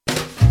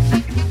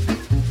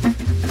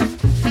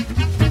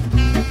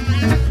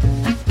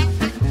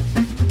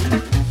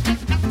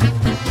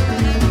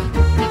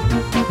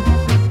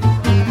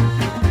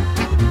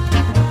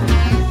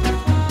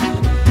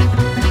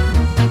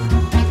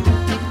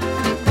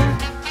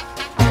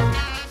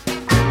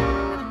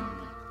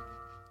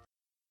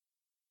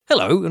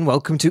Hello and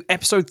welcome to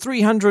episode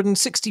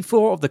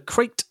 364 of the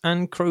Crate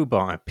and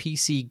Crowbar, a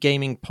PC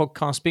gaming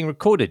podcast being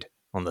recorded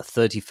on the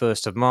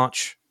 31st of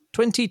March,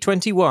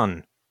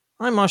 2021.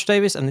 I'm Marsh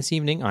Davis, and this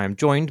evening I am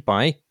joined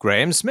by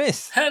Graham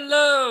Smith.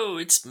 Hello,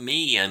 it's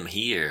me. I'm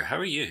here. How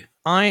are you?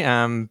 I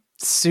am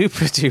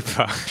super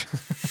duper.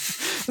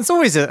 It's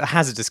always a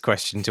hazardous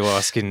question to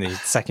ask in the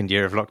second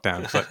year of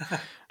lockdown, but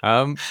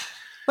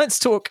let's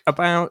talk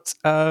about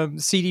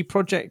CD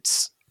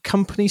Projekt's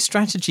company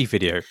strategy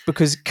video,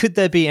 because could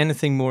there be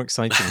anything more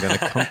exciting than a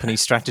company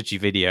strategy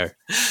video?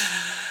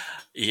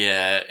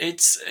 Yeah,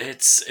 it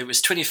was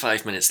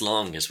 25 minutes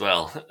long as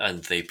well,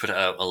 and they put it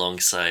out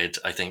alongside,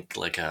 I think,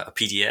 like a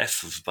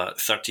PDF of about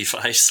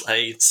 35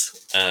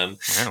 slides. Wow.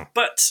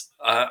 But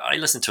I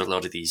listened to a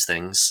lot of these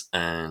things,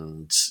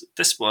 and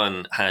this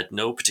one had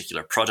no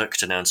particular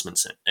product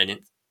announcements in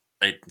it.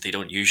 They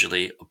don't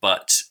usually,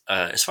 but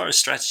as far as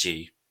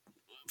strategy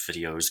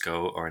videos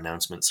go, or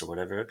announcements or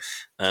whatever,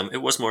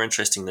 it was more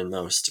interesting than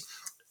most.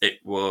 It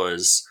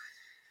was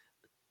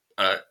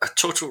a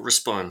total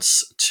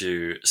response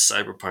to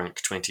Cyberpunk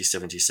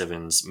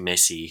 2077's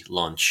messy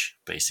launch,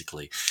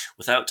 basically,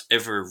 without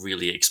ever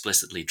really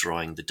explicitly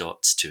drawing the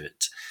dots to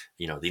it.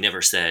 You know, they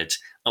never said,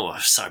 "Oh,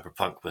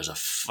 Cyberpunk was a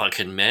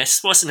fucking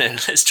mess, wasn't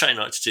it? Let's try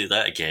not to do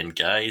that again,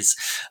 guys."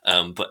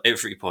 But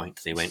every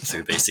point they went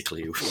through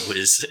basically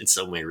was in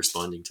some way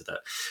responding to that.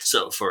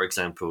 So, for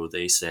example,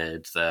 they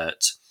said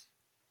that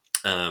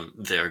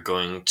they're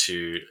going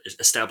to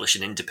establish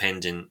an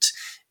independent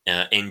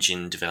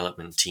engine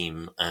development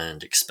team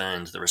and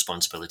expand the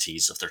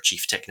responsibilities of their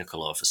chief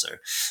technical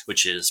officer,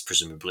 which is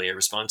presumably a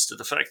response to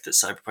the fact that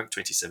Cyberpunk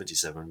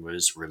 2077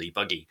 was really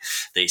buggy.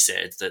 They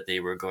said that they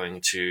were going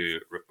to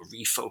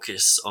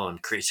refocus on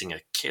creating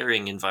a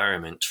caring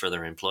environment for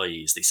their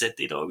employees. They said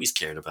they'd always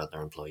cared about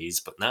their employees,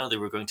 but now they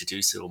were going to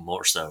do so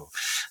more so,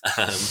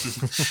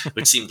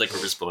 which seemed like a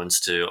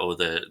response to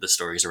the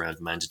stories around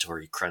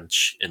mandatory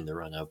crunch in the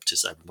run-up to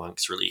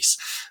Cyberpunk's release.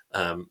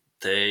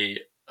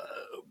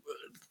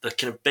 The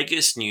kind of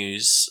biggest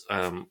news,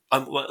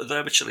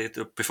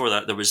 before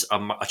that, there was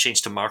a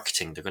change to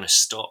marketing. They're going to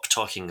stop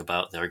talking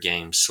about their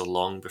games so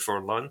long before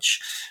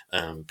launch,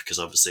 because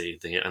obviously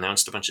they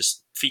announced a bunch of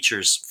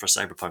features for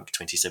Cyberpunk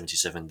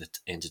 2077 that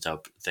ended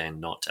up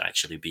then not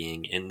actually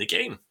being in the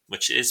game,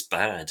 which is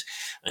bad.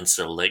 And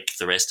so, like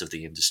the rest of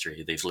the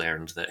industry, they've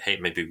learned that, hey,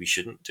 maybe we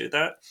shouldn't do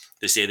that.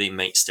 They say they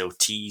might still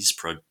tease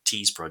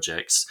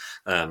projects,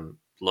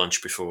 long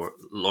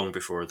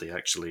before they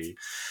actually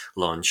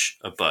launch,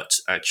 but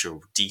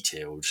actual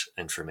detailed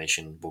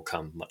information will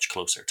come much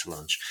closer to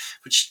launch.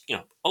 Which,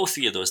 all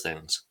three of those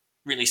things,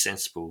 really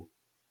sensible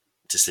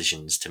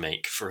decisions to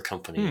make for a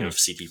company of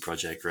CD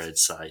Projekt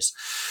Red's size.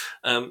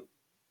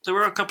 There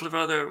were a couple of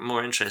other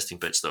more interesting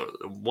bits, though.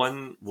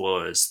 One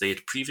was they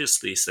had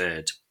previously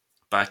said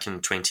back in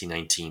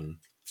 2019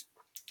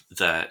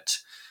 that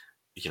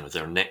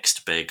their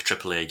next big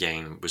AAA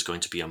game was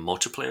going to be a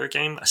multiplayer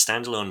game, a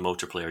standalone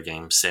multiplayer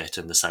game set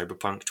in the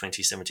Cyberpunk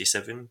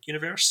 2077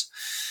 universe.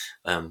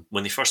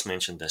 When they first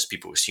mentioned this,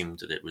 people assumed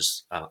that it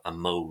was a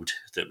mode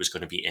that was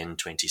going to be in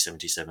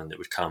 2077 that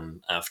would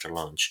come after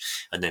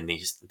launch. And then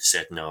they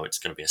said, no, it's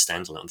going to be a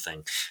standalone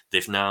thing.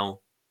 They've now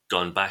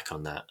gone back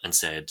on that and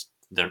said,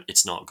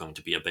 it's not going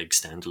to be a big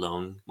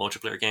standalone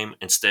multiplayer game.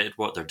 Instead,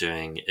 what they're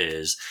doing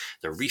is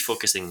they're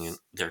refocusing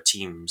their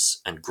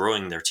teams and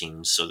growing their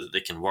teams so that they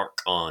can work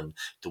on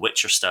the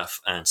Witcher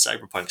stuff and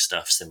Cyberpunk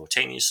stuff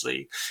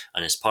simultaneously.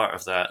 And as part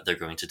of that, they're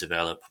going to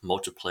develop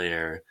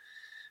multiplayer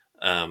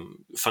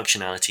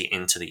functionality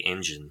into the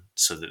engine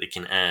so that they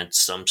can add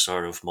some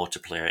sort of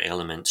multiplayer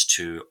element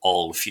to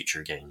all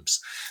future games.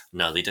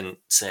 Now, they didn't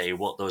say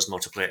what those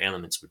multiplayer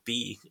elements would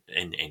be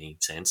in any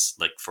sense.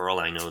 Like, for all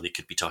I know, they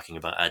could be talking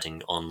about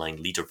adding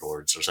online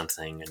leaderboards or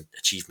something and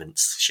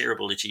achievements,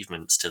 shareable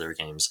achievements to their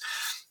games.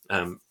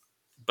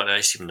 But I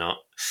assume not.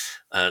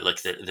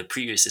 The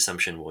previous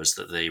assumption was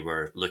that they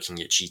were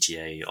looking at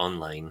GTA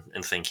Online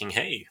and thinking,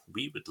 hey,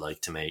 we would like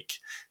to make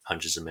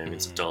hundreds of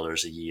millions of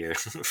dollars a year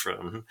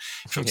from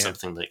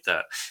something like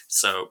that.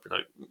 So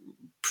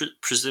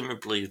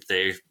presumably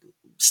they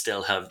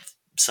still have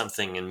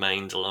something in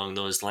mind along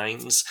those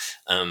lines,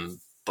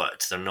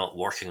 but they're not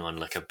working on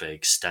like a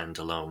big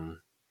standalone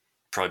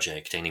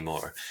project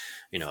anymore.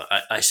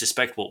 I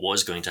suspect what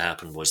was going to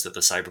happen was that the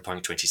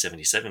Cyberpunk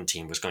 2077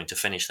 team was going to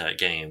finish that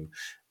game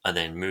and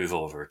then move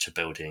over to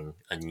building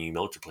a new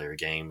multiplayer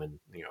game, and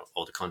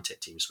all the content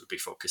teams would be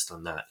focused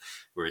on that,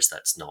 whereas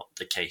that's not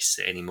the case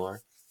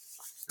anymore.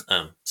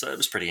 So that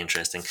was pretty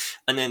interesting.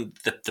 And then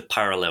the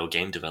parallel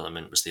game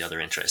development was the other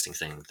interesting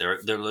thing.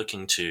 They're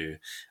looking to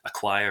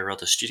acquire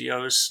other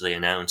studios. They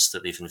announced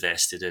that they've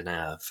invested in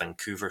a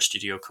Vancouver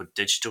studio called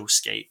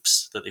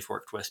Digitalscapes that they've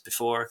worked with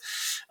before,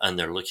 and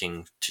they're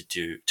looking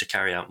to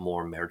carry out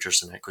more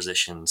mergers and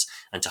acquisitions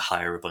and to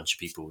hire a bunch of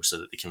people so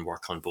that they can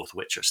work on both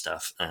Witcher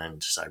stuff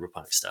and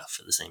Cyberpunk stuff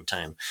at the same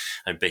time,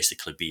 and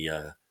basically be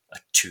a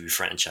two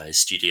franchise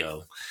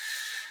studio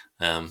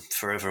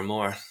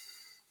forevermore.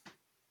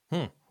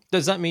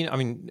 Does that mean? I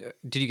mean,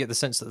 did you get the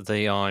sense that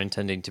they are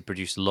intending to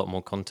produce a lot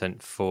more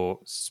content for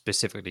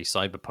specifically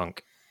Cyberpunk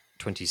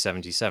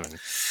 2077,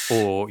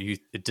 or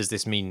does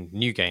this mean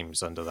new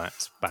games under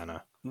that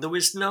banner? There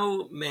was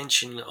no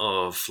mention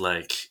of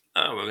like,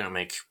 oh, we're going to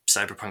make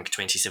Cyberpunk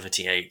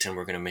 2078 and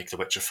we're going to make The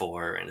Witcher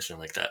 4 or anything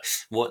like that.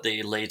 What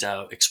they laid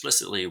out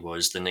explicitly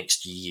was the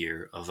next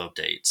year of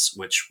updates,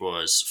 which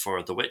was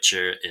for The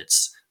Witcher,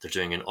 they're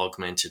doing an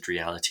augmented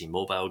reality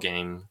mobile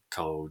game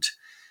called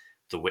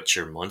The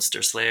Witcher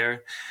Monster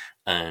Slayer.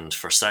 And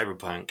for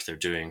Cyberpunk, they're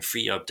doing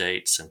free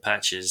updates and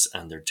patches,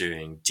 and they're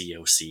doing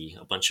DLC,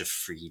 a bunch of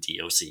free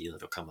DLC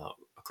that'll come out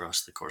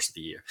across the course of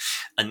the year.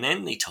 And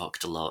then they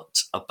talked a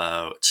lot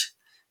about,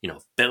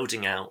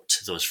 building out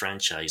those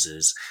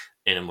franchises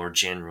in a more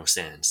general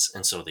sense.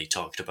 And so they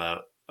talked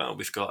about, well,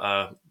 we've got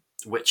a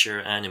Witcher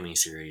anime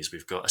series,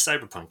 we've got a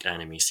Cyberpunk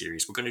anime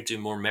series, we're going to do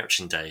more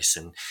merchandise.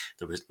 And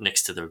there was,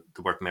 next to the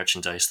word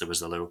merchandise, there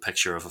was a little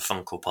picture of a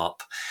Funko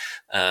Pop.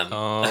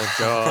 Oh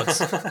God.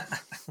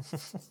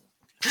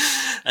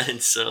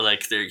 And so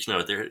like they're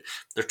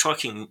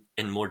talking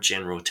in more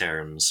general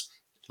terms.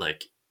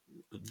 Like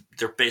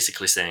they're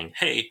basically saying,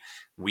 hey,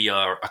 we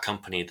are a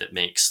company that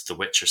makes the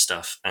Witcher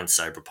stuff and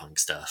Cyberpunk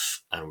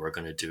stuff, and we're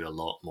going to do a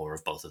lot more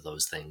of both of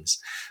those things,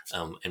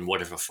 in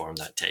whatever form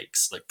that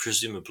takes. Like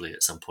presumably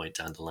at some point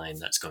down the line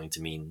that's going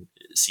to mean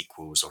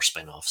sequels or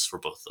spin-offs for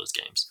both those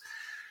games.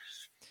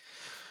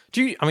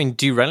 Do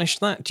you relish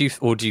that? Do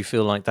you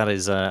feel like that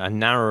is a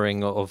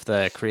narrowing of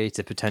their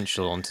creative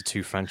potential onto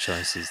two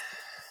franchises?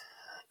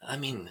 I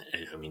mean,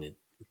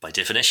 by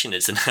definition,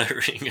 it's an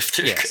narrowing of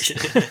their. Yes.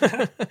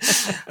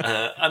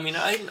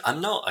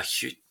 I'm not a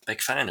huge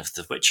big fan of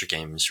the Witcher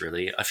games.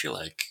 Really, I feel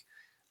like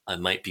I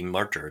might be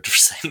murdered for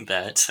saying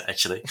that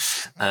actually,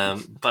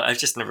 but I've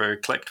just never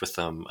clicked with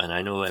them. And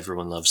I know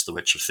everyone loves The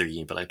Witcher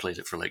 3, but I played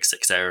it for like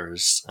 6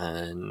 hours,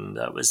 and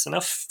that was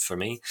enough for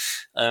me.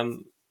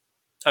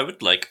 I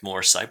would like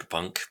more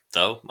Cyberpunk,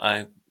 though.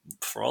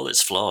 For all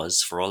its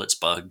flaws, for all its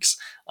bugs,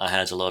 I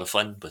had a lot of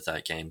fun with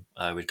that game.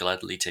 I would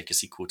gladly take a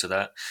sequel to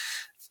that.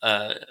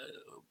 Uh,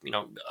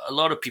 a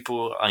lot of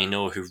people I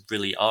know who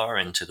really are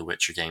into the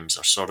Witcher games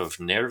are sort of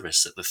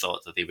nervous at the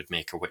thought that they would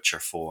make a Witcher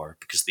 4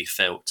 because they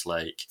felt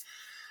like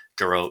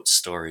Geralt's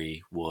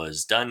story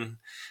was done,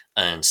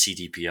 and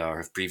CDPR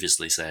have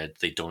previously said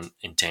they don't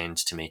intend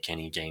to make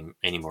any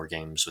more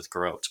games with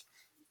Geralt.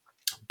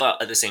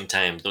 But at the same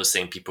time, those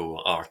same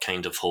people are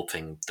kind of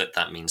hoping that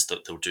that means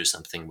that they'll do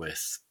something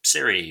with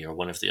Ciri or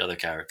one of the other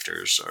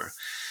characters, or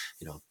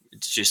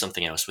do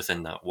something else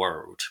within that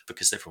world,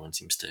 because everyone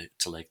seems to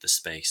like the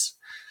space.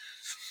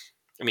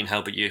 I mean, how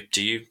about you?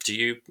 Do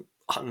you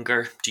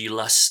hunger? Do you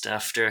lust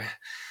after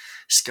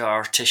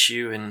scar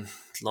tissue and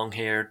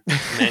long-haired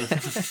men?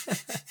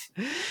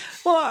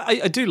 Well,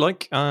 I do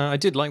like I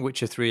did like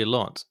Witcher 3 a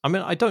lot. I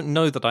mean, I don't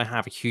know that I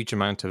have a huge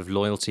amount of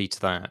loyalty to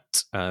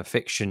that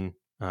fiction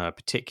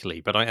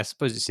particularly, but I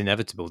suppose it's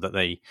inevitable that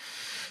they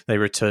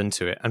return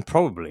to it, and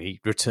probably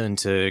return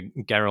to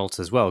Geralt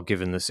as well,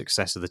 given the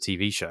success of the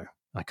TV show.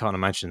 I can't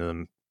imagine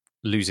them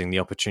losing the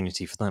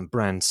opportunity for that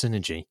brand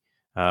synergy.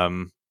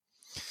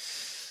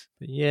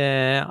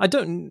 Yeah, I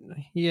don't.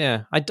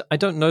 Yeah, I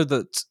don't know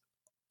that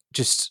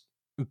just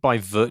by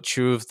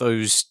virtue of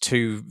those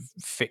two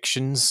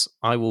fictions,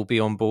 I will be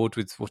on board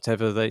with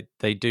whatever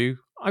they do.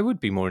 I would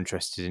be more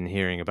interested in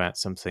hearing about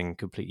something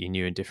completely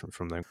new and different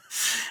from them.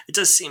 It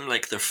does seem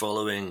like they're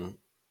following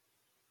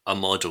a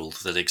model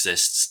that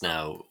exists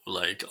now.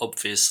 Like,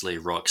 obviously,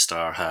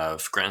 Rockstar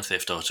have Grand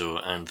Theft Auto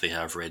and they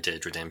have Red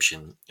Dead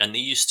Redemption, and they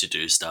used to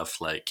do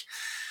stuff like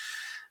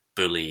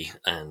Bully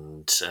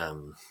and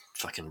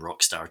fucking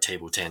Rockstar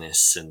Table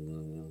Tennis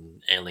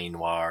and LA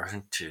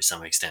Noir to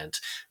some extent.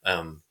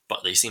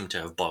 But they seem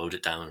to have boiled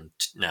it down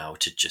now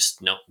to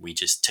just, no, we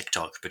just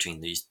TikTok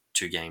between these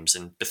two games.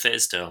 And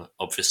Bethesda,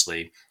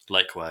 obviously,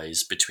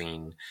 likewise,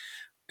 between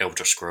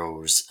Elder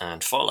Scrolls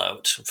and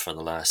Fallout for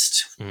the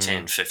last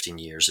 10, 15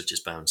 years, have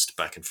just bounced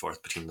back and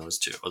forth between those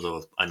two.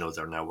 Although I know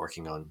they're now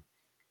working on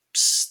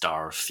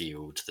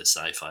Starfield, the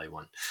sci-fi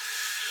one.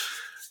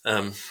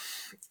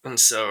 And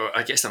so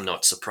I guess I'm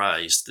not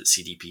surprised that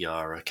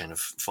CDPR are kind of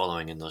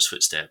following in those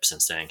footsteps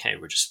and saying, hey,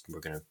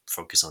 we're going to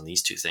focus on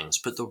these two things.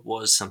 But there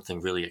was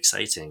something really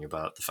exciting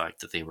about the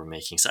fact that they were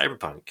making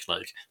Cyberpunk.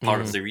 Like,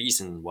 part of the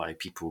reason why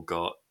people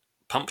got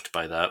pumped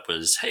by that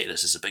was, hey,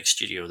 this is a big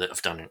studio that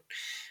have done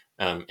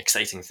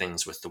exciting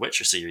things with the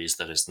Witcher series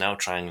that is now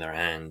trying their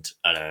hand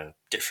at a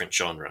different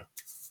genre.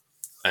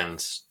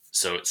 And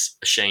so it's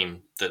a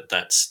shame that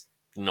that's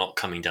not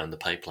coming down the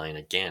pipeline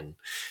again,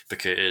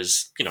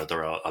 because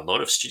there are a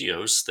lot of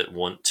studios that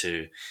want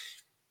to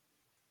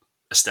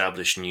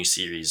establish new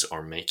series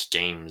or make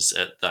games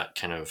at that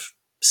kind of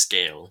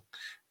scale,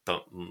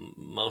 but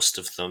most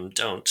of them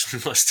don't.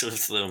 Most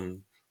of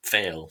them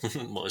fail.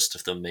 Most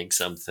of them make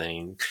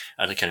something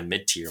at a kind of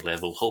mid-tier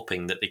level,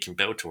 hoping that they can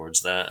build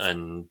towards that,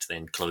 and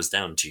then close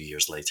down 2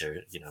 years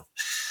later.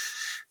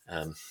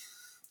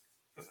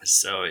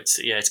 So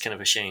it's kind of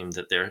a shame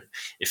that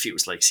it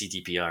feels like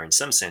CDPR in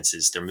some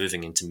senses they're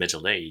moving into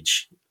middle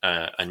age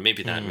And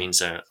maybe that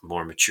means a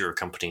more mature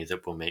company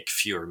that will make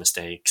fewer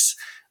mistakes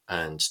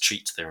and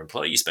treat their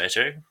employees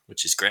better,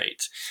 which is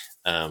great.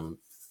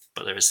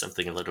 But there is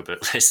something a little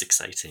bit less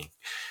exciting.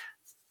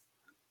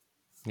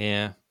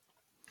 Yeah.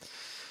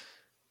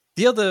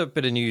 The other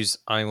bit of news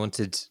I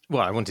wanted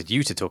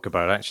you to talk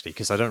about, actually,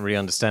 because I don't really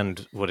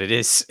understand what it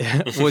is,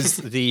 was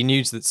the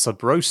news that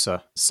Sub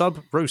Rosa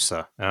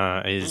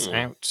is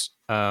out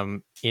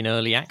in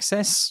early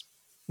access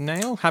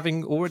now,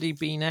 having already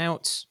been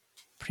out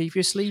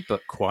previously,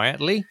 but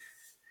quietly.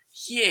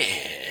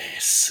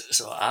 Yes.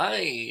 So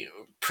I'm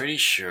pretty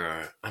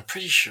sure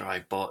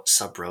I bought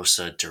Sub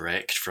Rosa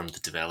direct from the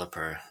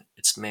developer.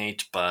 It's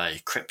made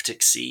by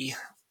Cryptic Sea,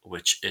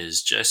 which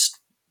is just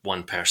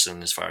one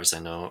person as far as I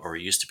know, or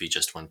it used to be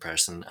just one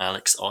person,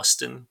 Alex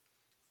Austin.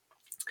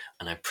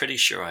 And I'm pretty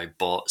sure I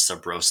bought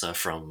Sub Rosa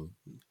from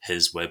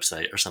his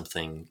website or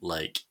something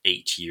like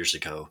 8 years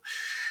ago,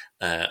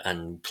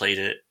 and played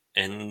it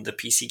in the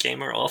PC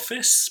Gamer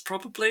office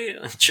probably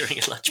during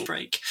a lunch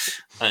break.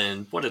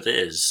 And what it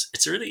is,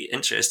 it's a really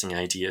interesting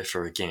idea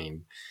for a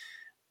game.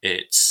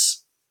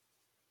 It's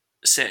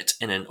set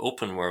in an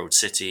open world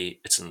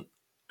city. It's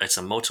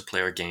a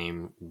multiplayer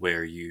game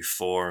where you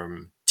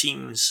form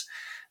teams,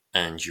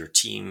 and your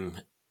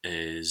team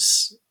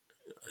is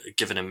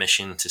given a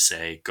mission to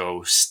say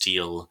go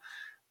steal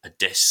a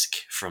disc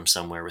from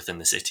somewhere within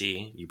the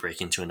city. You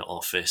break into an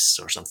office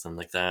or something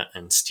like that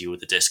and steal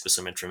the disc with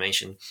some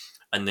information,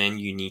 and then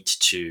you need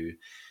to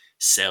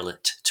sell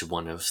it to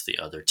one of the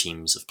other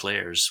teams of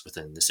players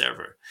within the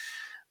server.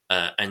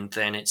 And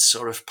then it's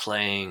sort of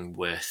playing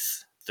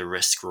with the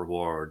risk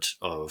reward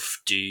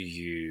of, do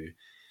you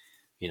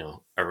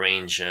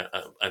arrange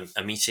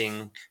a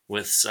meeting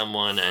with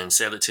someone and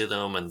sell it to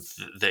them, and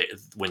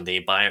when they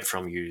buy it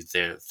from you,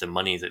 the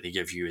money that they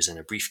give you is in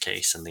a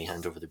briefcase, and they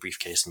hand over the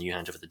briefcase and you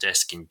hand over the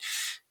disc, and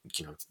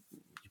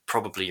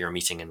probably you're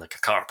meeting in like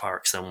a car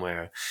park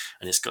somewhere,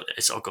 and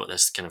it's all got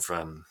this kind of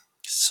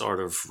sort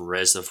of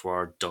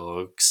Reservoir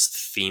Dogs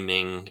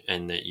theming,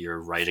 in that you're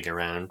riding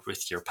around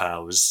with your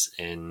pals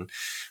in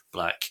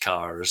black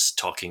cars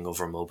talking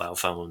over mobile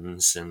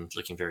phones and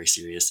looking very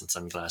serious in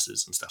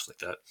sunglasses and stuff like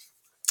that.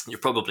 You're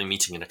probably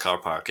meeting in a car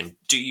park, and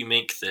do you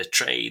make the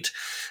trade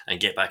and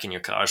get back in your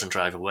cars and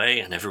drive away,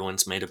 and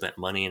everyone's made a bit of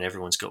money and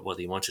everyone's got what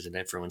they wanted and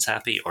everyone's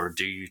happy? Or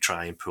do you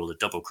try and pull a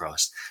double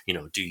cross?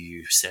 Do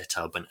you set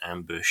up an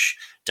ambush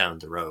down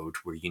the road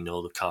where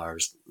the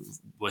cars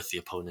with the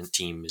opponent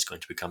team is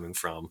going to be coming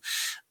from,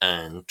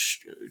 and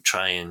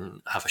try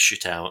and have a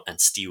shootout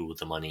and steal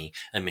the money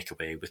and make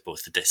away with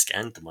both the disc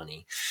and the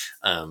money?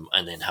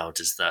 And then how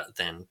does that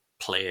then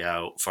play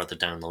out further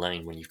down the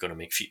line when you've got to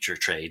make future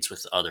trades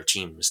with other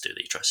teams? Do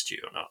they trust you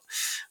or not?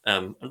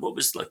 And what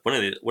was like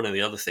one of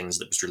the other things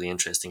that was really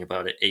interesting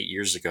about it 8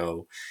 years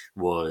ago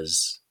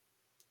was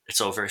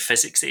it's all very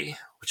physicsy,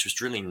 which was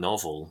really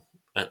novel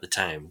at the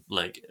time.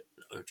 Like,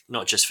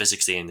 not just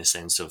physicsy in the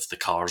sense of the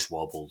cars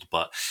wobbled,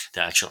 but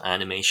the actual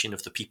animation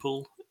of the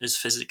people is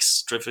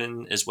physics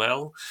driven as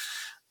well.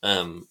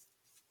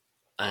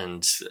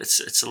 And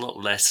it's a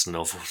lot less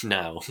novel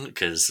now,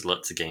 because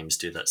lots of games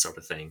do that sort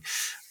of thing,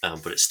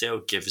 but it still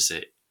gives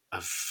it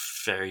a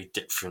very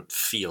different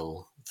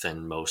feel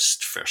than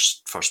most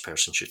first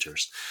person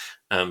shooters.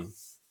 And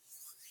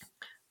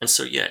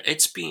so yeah,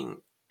 it's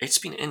been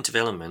in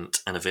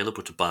development and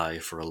available to buy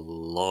for a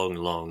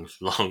long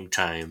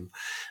time,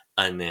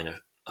 and then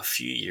a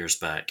few years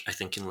back, I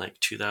think in like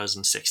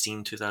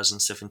 2016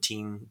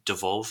 2017,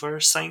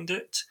 Devolver signed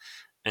it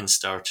and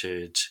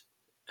started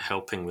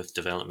helping with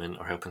development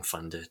or helping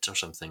fund it or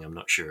something, I'm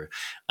not sure.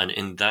 And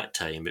in that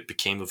time, it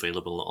became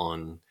available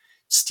on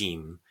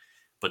Steam,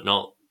 but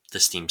not the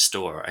Steam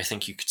store. I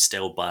think you could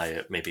still buy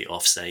it maybe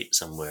off-site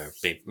somewhere,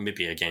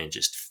 maybe again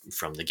just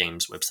from the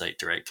game's website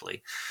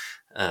directly.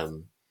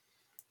 And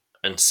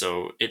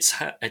so it's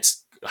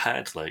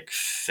had like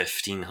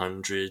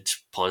 1,500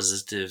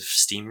 positive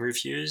Steam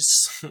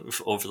reviews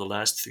over the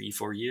last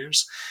 3-4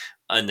 years.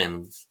 And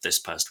then this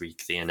past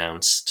week they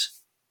announced,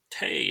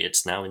 hey,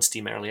 it's now in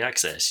Steam Early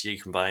Access. You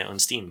can buy it on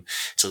Steam.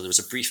 So there was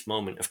a brief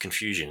moment of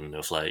confusion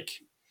of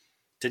like,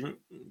 didn't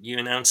you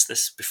announce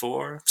this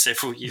before,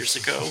 several years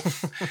ago?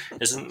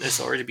 Isn't this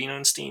already been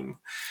on Steam?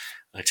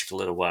 I took a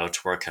little while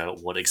to work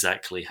out what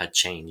exactly had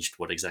changed,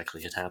 what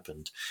exactly had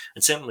happened.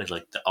 And certainly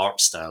like the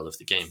art style of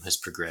the game has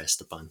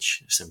progressed a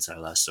bunch since I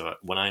last saw it.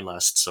 When I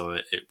last saw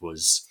it, it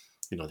was,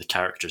 the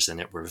characters in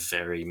it were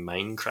very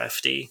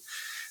Minecrafty.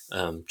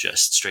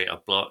 Just straight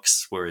up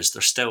blocks, whereas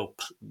they're still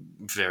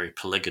very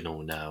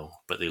polygonal now,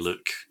 but they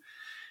look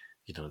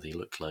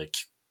like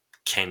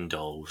Ken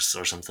dolls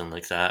or something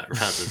like that,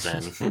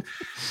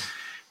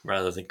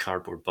 rather than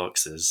cardboard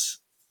boxes.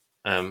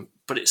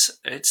 But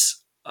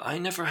it's I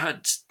never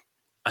had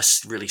a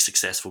really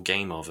successful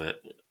game of it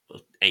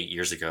 8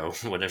 years ago,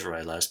 whenever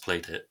I last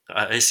played it.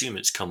 I assume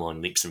it's come on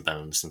leaps and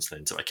bounds since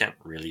then, so I can't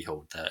really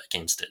hold that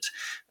against it.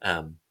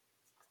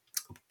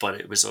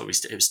 But it was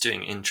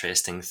doing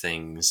interesting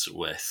things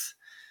with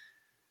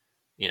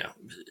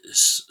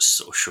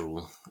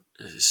social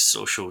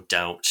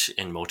doubt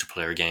in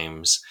multiplayer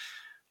games,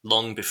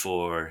 long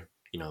before,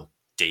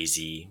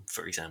 Daisy,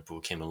 for example,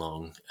 came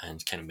along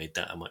and kind of made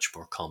that a much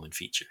more common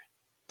feature.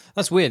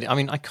 That's weird. I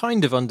mean, I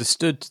kind of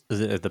understood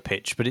the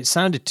pitch, but it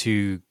sounded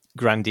too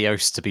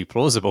grandiose to be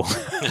plausible.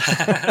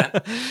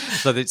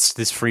 That it's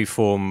this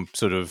freeform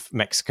sort of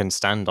Mexican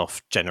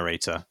standoff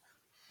generator.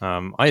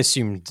 I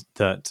assumed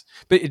that,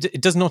 but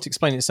it does not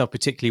explain itself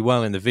particularly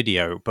well in the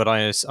video. But I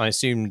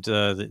assumed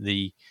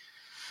that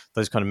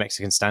those kind of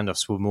Mexican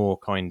standoffs were more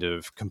kind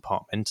of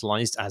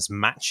compartmentalized as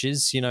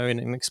matches, in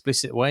an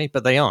explicit way.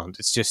 But they aren't.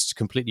 It's just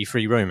completely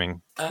free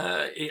roaming.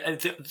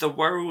 The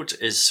world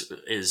is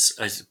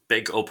a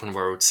big open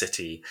world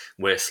city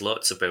with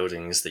lots of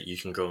buildings that you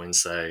can go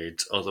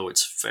inside, although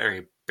it's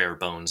very bare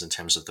bones in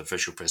terms of the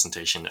visual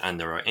presentation, and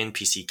there are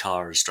NPC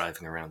cars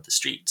driving around the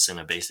streets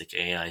and a basic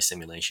AI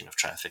simulation of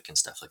traffic and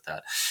stuff like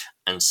that.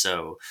 And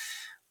so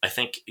I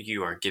think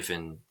you are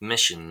given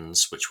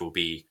missions, which will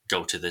be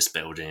go to this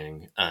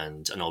building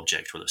and an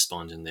object will have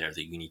spawned in there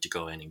that you need to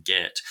go in and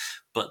get.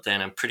 But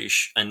then I'm pretty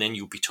sure, and then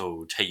you'll be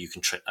told, hey, you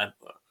can trade.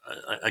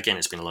 Again,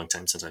 it's been a long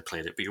time since I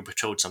played it, but you'll be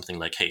told something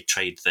like, hey,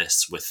 trade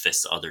this with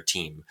this other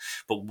team.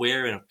 But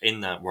where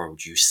in that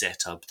world you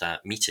set up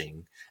that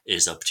meeting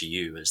is up to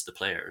you as the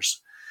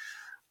players.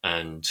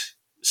 And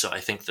so I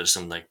think there's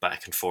some like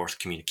back and forth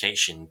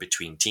communication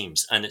between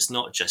teams, and it's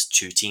not just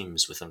two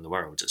teams within the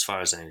world. As far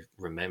as I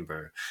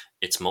remember,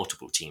 it's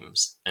multiple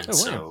teams, and Oh,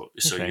 wow.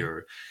 so Okay.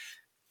 you're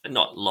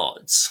not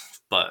lots,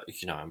 but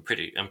I'm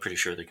pretty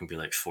sure there can be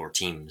like 4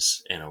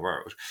 teams in a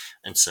world,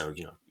 and so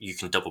you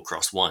can double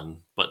cross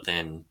one, but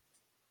then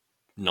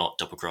not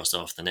double cross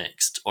off the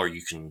next, or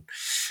you can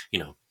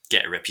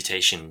get a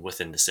reputation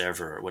within the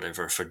server or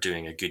whatever for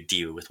doing a good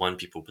deal with one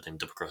people, but then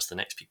double cross the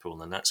next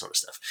people and that sort of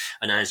stuff.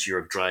 And as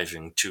you're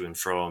driving to and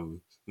from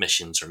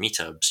missions or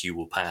meetups, you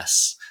will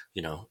pass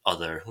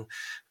other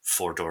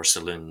 4-door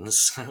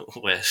saloons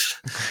with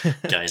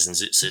guys in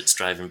zoot suits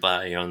driving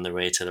by on their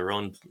way to their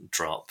own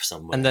drop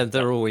somewhere. And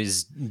they're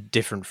always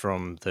different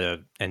from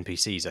the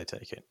NPCs, I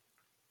take it.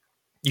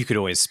 You could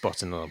always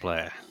spot another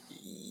player.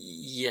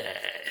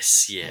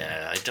 Yes,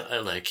 yeah.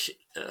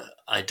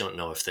 I don't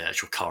know if the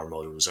actual car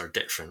models are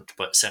different,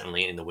 but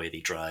certainly in the way they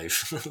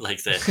drive, like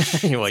Well,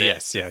 the,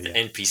 yes, yeah. the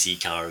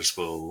NPC cars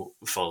will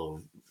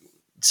follow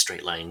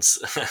straight lines,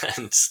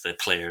 and the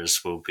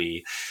players will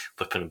be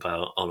whipping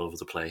about all over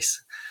the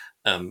place.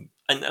 And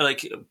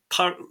like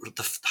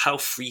how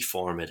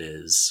freeform it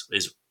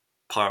is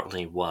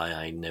partly why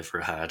I never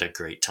had a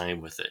great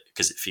time with it,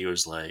 because it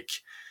feels like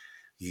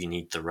you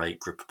need the right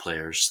group of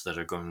players that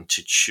are going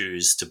to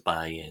choose to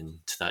buy in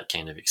to that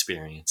kind of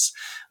experience.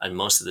 And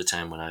most of the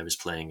time when I was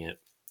playing it,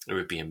 it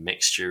would be a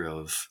mixture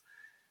of,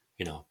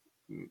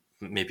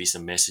 maybe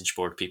some message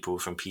board people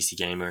from PC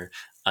Gamer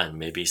and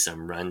maybe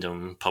some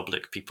random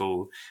public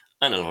people.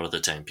 And a lot of the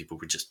time people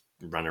would just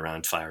run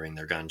around firing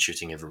their gun,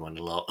 shooting everyone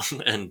a lot.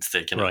 And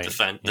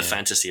the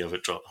fantasy of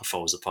it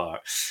falls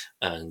apart.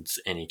 And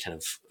any kind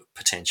of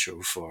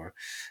potential for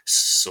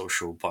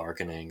social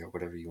bargaining or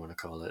whatever you want to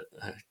call it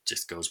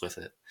just goes with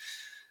it.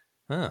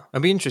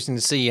 It'd be interesting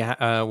to see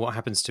what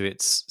happens to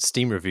its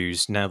Steam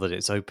reviews now that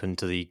it's open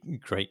to the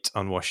great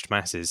unwashed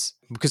masses,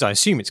 because I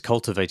assume it's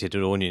cultivated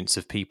an audience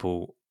of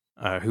people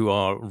who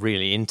are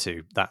really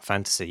into that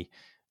fantasy,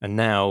 and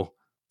now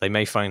they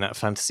may find that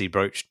fantasy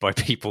broached by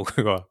people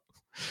who are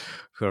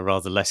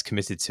rather less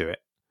committed to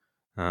it.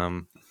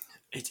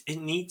 It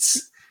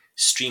needs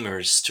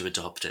streamers to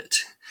adopt it,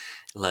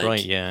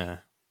 Right? Yeah.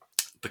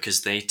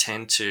 because they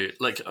tend to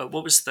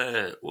what was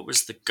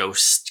the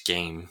Ghost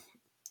game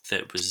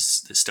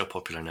that's still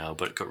popular now,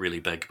 but it got really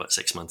big about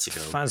 6 months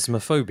ago.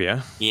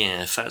 Phasmophobia.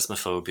 Yeah,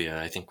 Phasmophobia,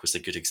 I think, was a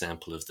good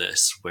example of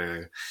this,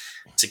 where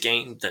it's a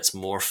game that's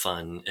more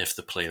fun if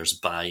the players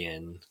buy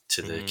in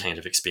to the kind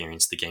of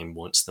experience the game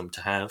wants them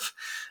to have.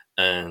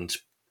 And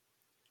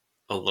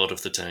a lot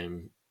of the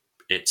time,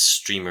 it's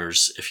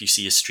streamers. If you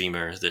see a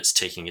streamer that's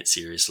taking it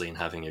seriously and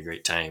having a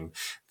great time,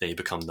 they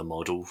become the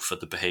model for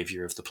the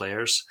behavior of the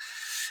players.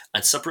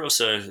 And Sub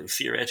Rosa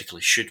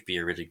theoretically should be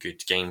a really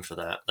good game for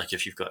that. Like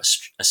if you've got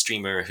a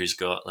streamer who's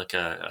got like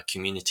a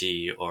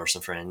community or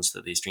some friends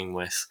that they stream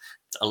with,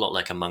 a lot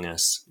like Among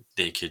Us,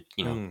 they could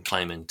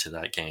climb into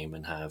that game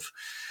and have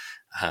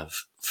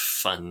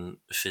fun,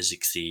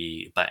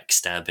 physicsy,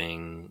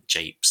 backstabbing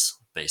japes,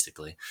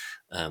 basically.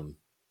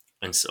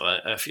 And so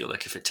I feel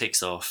like if it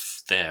takes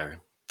off there,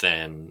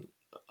 then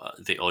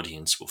the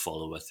audience will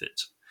follow with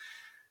it.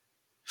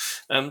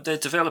 The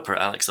developer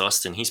Alex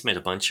Austin, he's made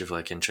a bunch of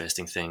like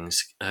interesting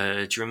things.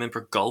 Do you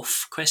remember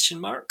Golf ?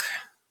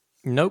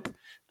 Nope.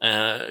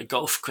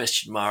 Golf ?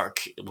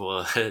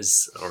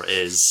 was or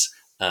is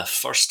a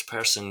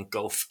first-person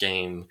golf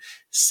game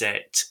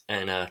set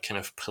in a kind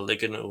of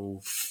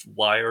polygonal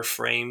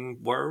wireframe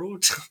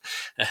world.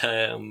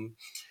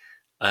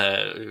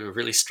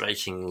 Really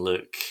striking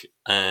look,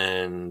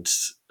 and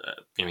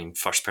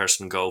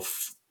first-person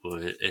golf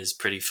is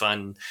pretty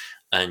fun,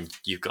 and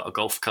you've got a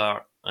golf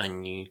cart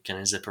and you kind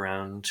of zip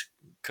around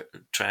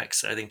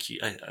tracks. I think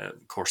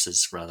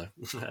courses rather.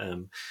 I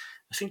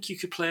think you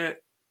could play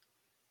it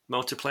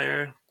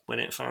multiplayer when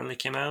it finally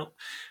came out,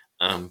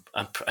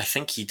 I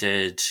think he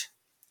did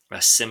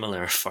a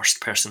similar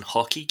first-person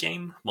hockey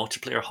game,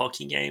 multiplayer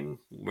hockey game,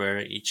 where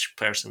each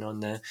person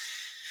on the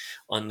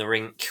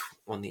rink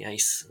on the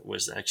ice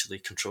was actually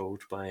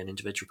controlled by an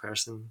individual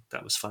person.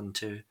 That was fun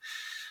too.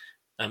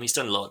 He's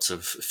done lots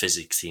of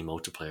physicsy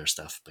multiplayer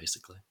stuff,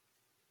 basically.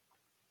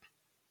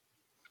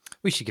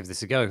 We should give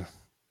this a go.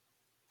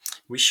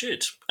 We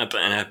should, and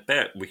I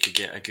bet we could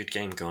get a good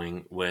game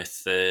going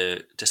with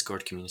the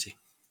Discord community.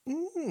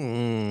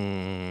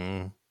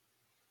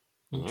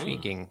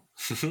 Intriguing.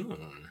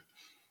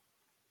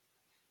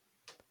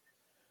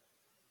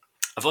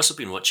 I've also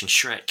been watching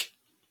Shrek.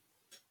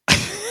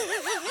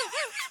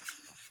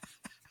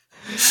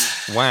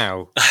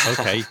 Wow.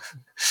 Okay.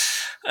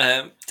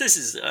 I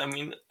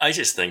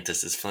just think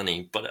this is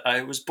funny, but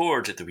I was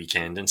bored at the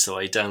weekend, and so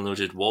I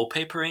downloaded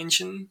Wallpaper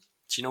Engine.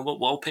 Do you know what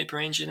Wallpaper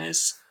Engine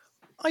is?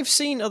 I've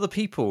seen other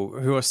people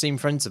who are Steam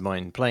friends of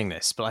mine playing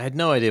this, but I had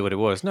no idea what it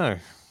was. No.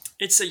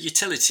 It's a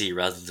utility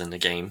rather than a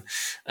game,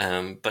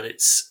 but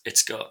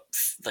it's got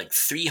like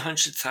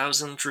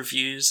 300,000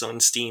 reviews on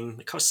Steam.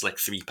 It costs like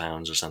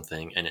 £3 or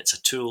something, and it's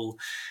a tool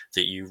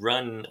that you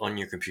run on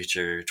your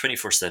computer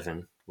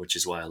 24/7, which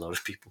is why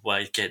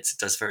it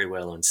does very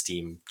well on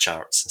Steam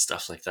charts and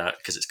stuff like that,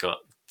 because it's got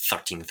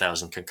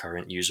 13,000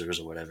 concurrent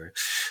users or whatever.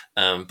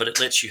 But it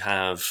lets you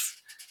have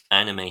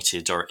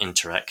animated or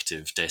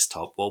interactive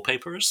desktop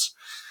wallpapers,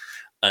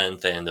 and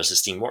then there's a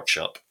Steam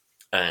Workshop,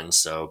 and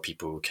so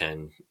people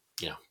can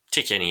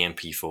take any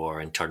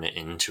MP4 and turn it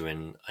into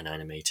an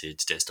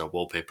animated desktop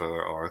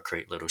wallpaper, or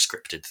create little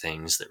scripted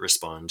things that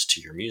respond to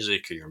your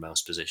music or your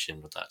mouse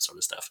position, with that sort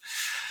of stuff.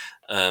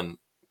 I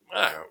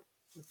don't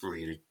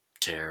really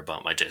care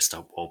about my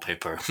desktop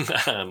wallpaper.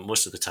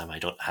 Most of the time I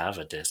don't have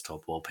a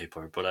desktop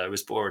wallpaper, but I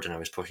was bored and I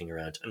was poking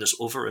around, and there's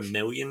over a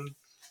million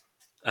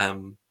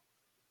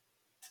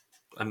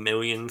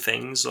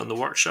things on the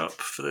workshop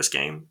for this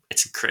game.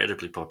 It's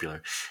incredibly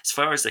popular. As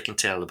far as I can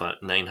tell,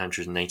 about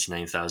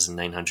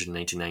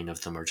 999,999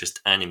 of them are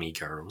just anime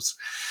girls.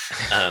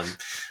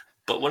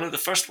 But one of the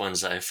first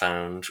ones I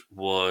found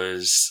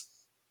was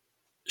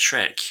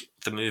Shrek,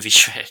 the movie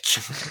Shrek.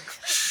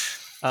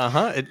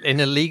 In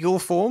a legal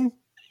form?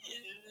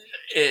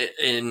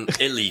 In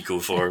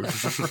illegal form.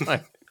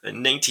 Right. A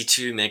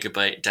 92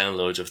 megabyte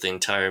download of the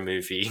entire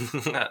movie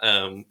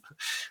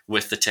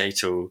with the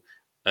title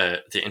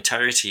The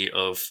Entirety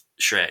of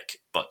Shrek,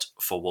 but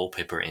for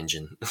Wallpaper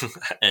Engine.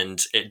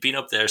 And it'd been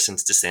up there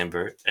since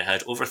December. It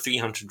had over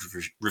 300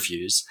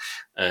 reviews,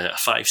 a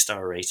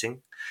 5-star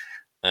rating.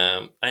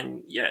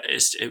 And yeah,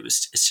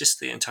 it's just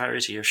the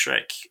entirety of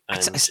Shrek.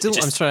 And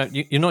I'm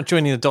sorry, you're not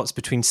joining the dots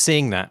between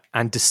seeing that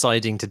and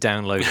deciding to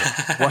download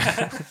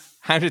it.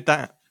 How did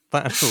that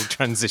little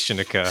transition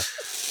occur?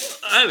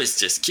 I was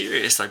just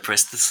curious. I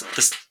pressed the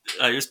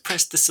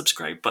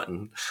subscribe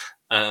button,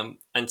 and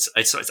so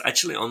it's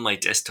actually on my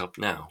desktop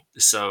now.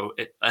 So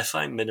if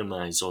I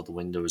minimize all the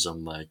windows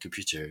on my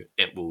computer,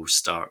 it will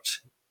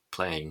start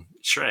playing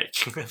Shrek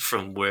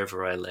from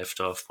wherever I left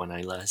off when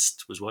I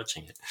last was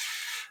watching it.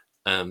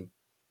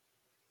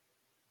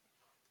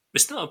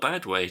 It's not a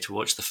bad way to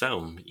watch the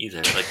film either.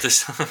 Like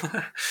this,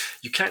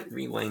 you can't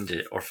rewind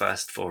it or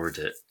fast forward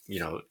it.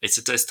 It's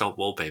a desktop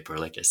wallpaper,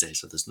 like I say,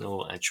 so there's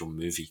no actual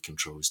movie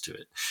controls to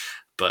it.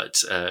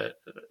 But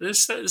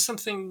there's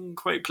something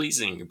quite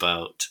pleasing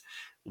about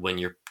when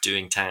you're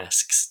doing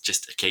tasks,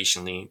 just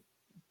occasionally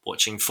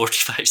watching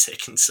 45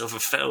 seconds of a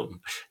film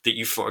that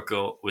you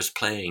forgot was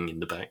playing in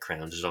the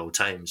background at all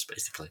times,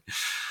 basically.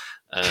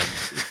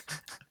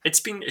 It's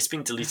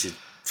been deleted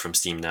from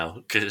Steam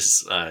now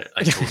because I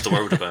told the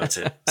world about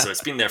it. So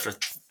it's been there for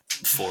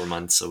 4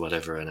 months or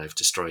whatever, and I've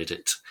destroyed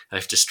it.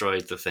 I've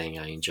destroyed the thing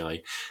I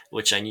enjoy,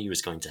 which I knew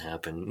was going to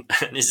happen.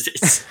 And it's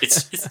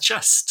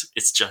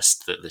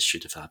just that this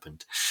should have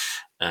happened.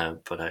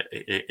 But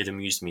it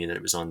amused me that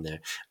it was on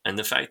there, and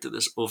the fact that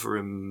there's over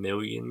 1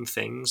 million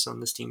things on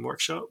the Steam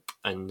Workshop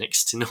and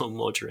next to no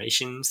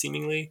moderation,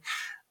 seemingly.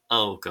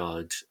 Oh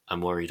God,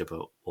 I'm worried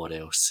about what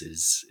else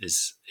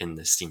is in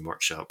the Steam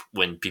Workshop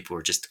when people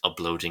are just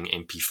uploading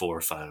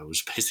MP4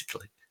 files,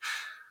 basically.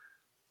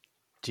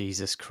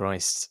 Jesus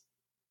Christ.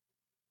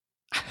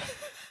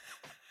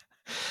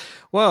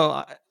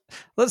 Well,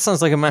 that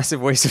sounds like a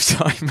massive waste of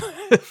time.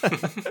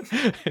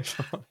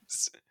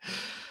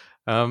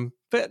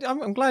 But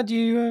I'm glad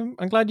you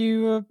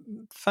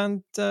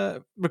found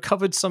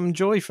recovered some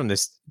joy from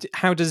this.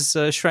 How does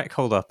Shrek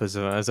hold up as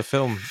a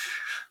film?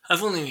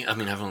 I've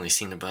only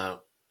seen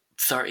about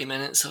 30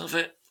 minutes of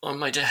it on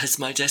my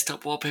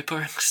desktop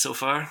wallpaper so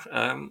far.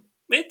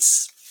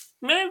 It's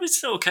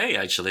okay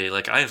actually.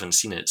 Like, I haven't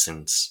seen it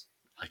since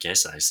I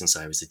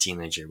was a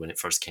teenager when it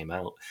first came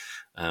out.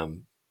 But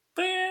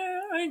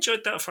yeah, I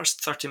enjoyed that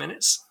first 30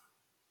 minutes.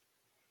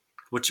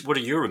 What are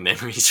your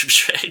memories of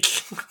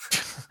Shrek?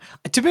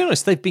 To be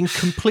honest, they've been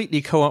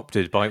completely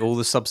co-opted by all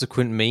the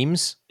subsequent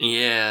memes.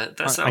 Yeah,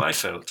 that's how I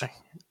felt.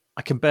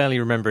 I can barely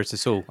remember it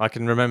at all. I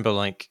can remember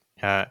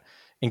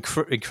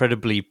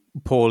incredibly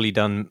poorly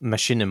done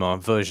machinima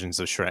versions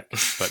of Shrek,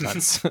 but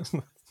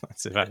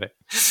that's about it.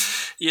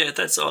 Yeah,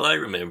 that's all I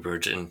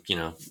remembered. And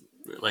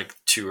like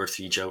 2 or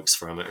 3 jokes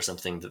from it or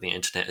something that the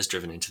internet has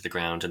driven into the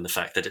ground, and the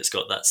fact that it's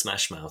got that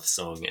Smash Mouth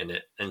song in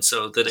it, and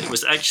so that it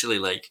was actually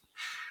like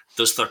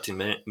those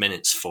 30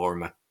 minutes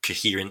form a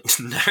coherent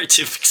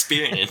narrative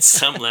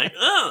experience. I'm like,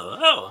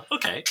 oh,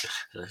 okay,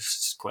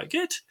 that's quite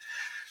good.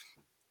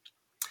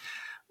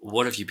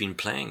 What have you been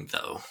playing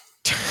though?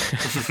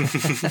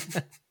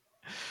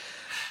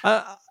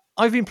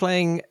 I've been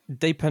playing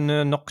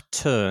Dépaneur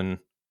Nocturne.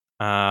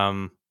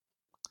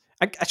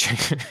 Actually,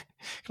 can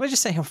I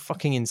just say how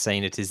fucking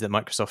insane it is that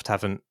Microsoft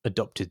haven't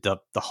adopted the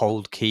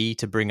hold key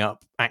to bring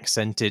up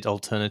accented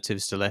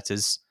alternatives to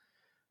letters,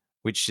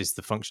 which is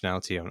the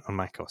functionality on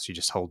macOS. You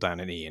just hold down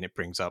an E and it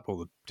brings up all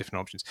the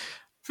different options.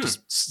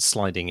 Just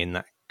sliding in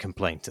that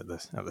complaint at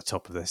the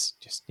top of this.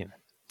 Just,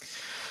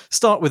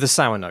 start with a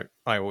sour note,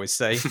 I always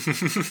say,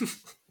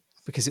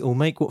 because it will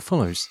make what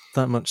follows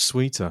that much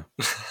sweeter.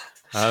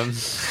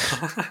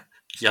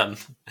 Yum.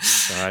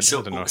 I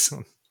don't know.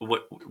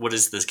 What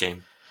is this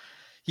game?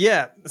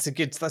 Yeah, that's a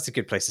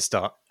good place to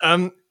start.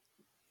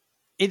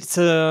 It's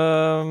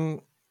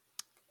well,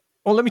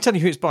 let me tell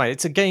you who it's by.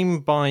 It's a game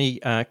by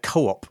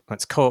Co-op.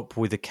 That's Co-op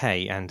with a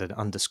K and an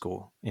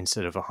underscore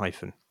instead of a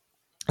hyphen.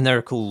 And they're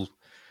a cool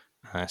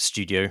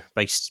studio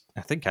based,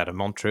 I think, out of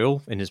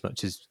Montreal, in as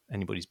much as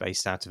anybody's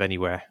based out of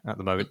anywhere at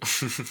the moment.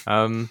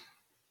 And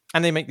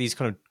they make these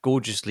kind of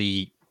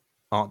gorgeously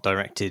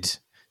art-directed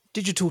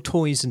digital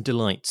toys and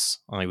delights.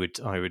 I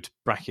would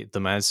bracket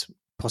them as,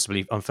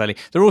 possibly unfairly.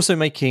 They're also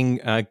making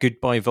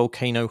Goodbye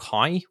Volcano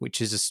High,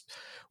 which I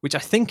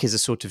think is a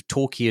sort of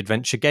talky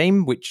adventure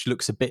game, which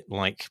looks a bit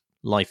like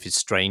Life is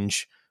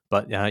Strange,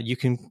 but you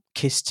can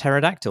kiss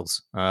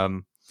pterodactyls,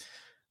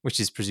 which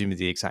is presumably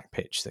the exact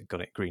pitch that got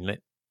it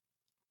greenlit.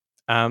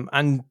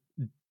 And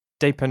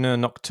Dépaneur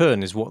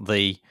Nocturne is what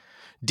they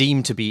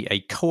deem to be a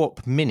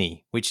co-op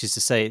mini, which is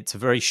to say it's a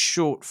very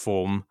short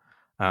form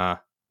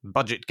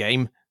budget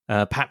game,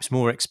 perhaps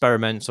more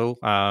experimental,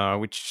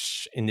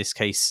 which in this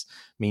case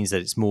means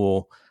that it's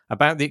more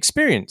about the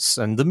experience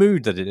and the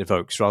mood that it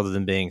evokes rather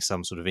than being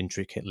some sort of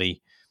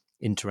intricately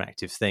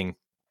interactive thing.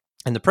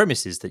 And the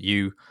premise is that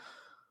you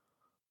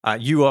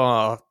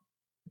are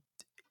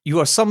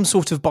some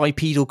sort of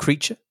bipedal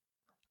creature.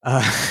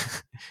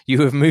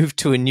 You have moved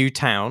to a new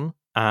town,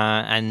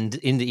 and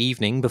in the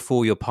evening,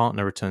 before your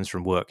partner returns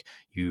from work,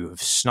 you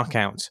have snuck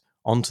out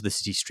onto the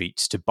city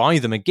streets to buy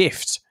them a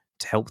gift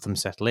to help them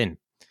settle in.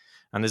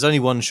 And there's only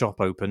one shop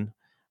open,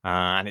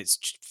 and it's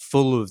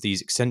full of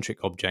these eccentric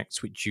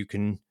objects which you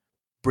can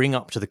bring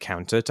up to the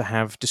counter to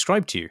have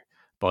described to you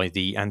by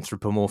the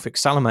anthropomorphic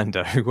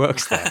salamander who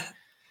works there.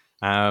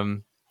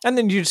 And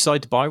then you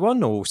decide to buy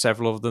one or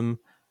several of them,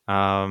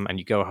 and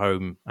you go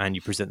home and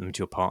you present them to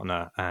your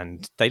partner,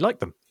 and they like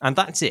them, and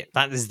that's it.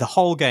 That is the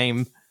whole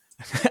game.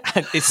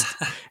 And it's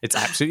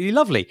absolutely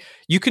lovely.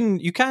 You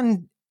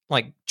can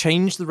like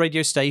change the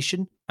radio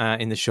station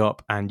in the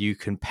shop, and you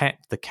can pet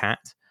the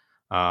cat.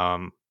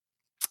 And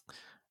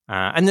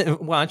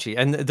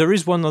there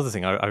is one other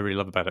thing I really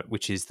love about it,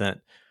 which is that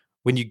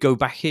when you go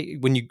back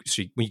when you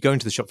go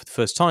into the shop for the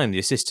first time, the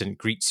assistant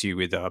greets you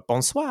with a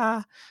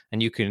bonsoir,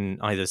 and you can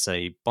either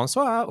say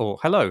bonsoir or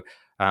hello.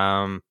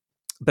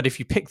 But if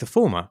you pick the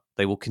former,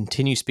 they will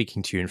continue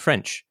speaking to you in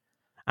French.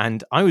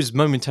 And I was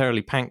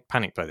momentarily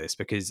panicked by this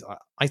because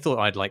I thought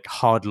I'd like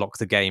hard lock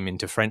the game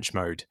into French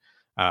mode,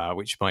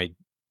 which my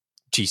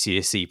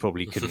GCSE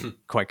probably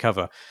couldn't quite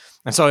cover.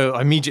 And so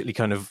I immediately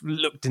kind of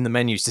looked in the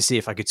menus to see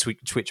if I could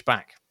switch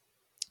back.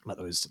 But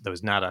there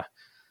was nada.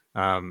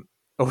 Or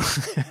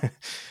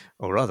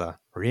rather,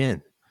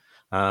 rien.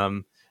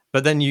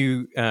 But then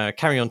you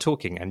carry on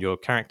talking, and your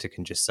character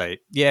can just say,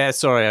 "Yeah,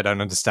 sorry, I don't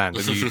understand,"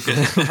 and you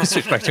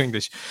switch back to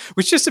English,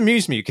 which just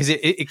amused me because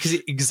it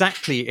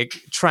exactly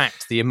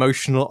tracked the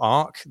emotional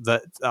arc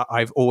that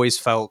I've always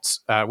felt.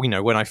 When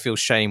I feel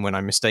shame when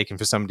I'm mistaken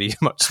for somebody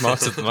much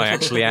smarter than I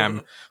actually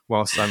am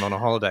whilst I'm on a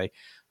holiday.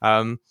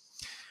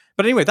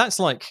 But anyway, that is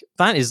like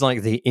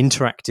the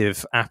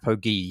interactive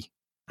apogee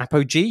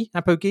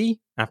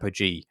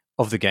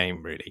of the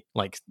game, really.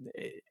 Like,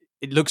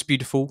 it looks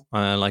beautiful,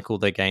 like all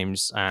their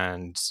games,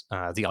 and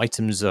the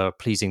items are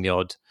pleasingly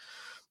odd,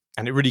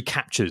 and it really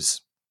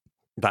captures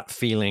that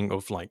feeling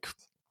of like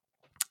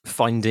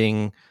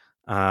finding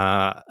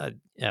a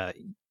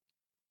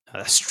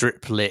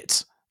strip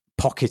lit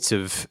pocket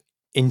of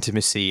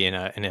intimacy in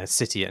a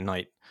city at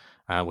night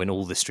when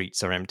all the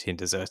streets are empty and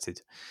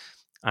deserted.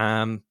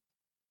 And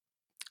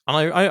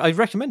I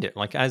recommend it,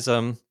 like as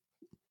a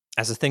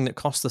thing that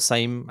costs the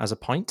same as a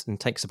pint and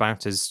takes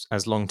about as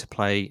long to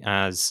play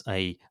as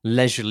a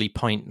leisurely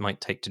pint might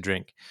take to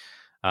drink.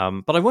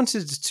 But I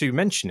wanted to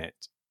mention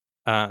it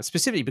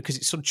specifically because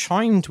it sort of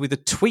chimed with a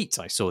tweet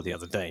I saw the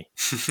other day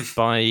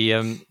by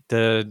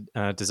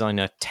the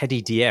designer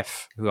Teddy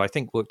DF, who I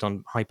think worked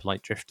on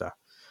Hyperlight Drifter.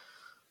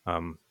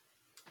 They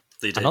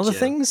did, and other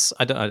things.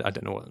 I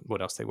don't know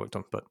what else they worked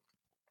on, but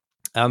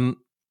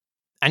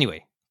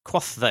anyway,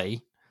 quoth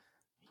they,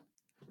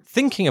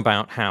 thinking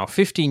about how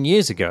 15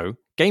 years ago,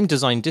 game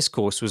design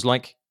discourse was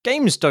like,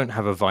 games don't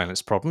have a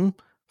violence problem,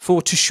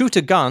 for to shoot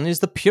a gun is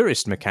the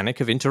purest mechanic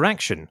of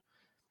interaction.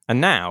 And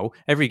now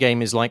every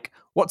game is like,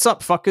 what's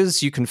up,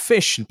 fuckers? You can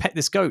fish and pet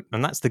this goat,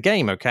 and that's the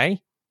game,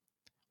 okay?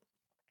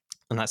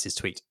 And that's his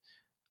tweet.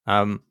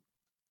 And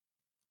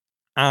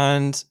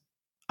I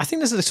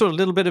think there's a sort of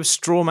little bit of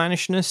straw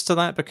mannishness to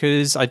that,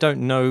 because I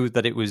don't know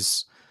that it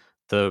was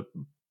the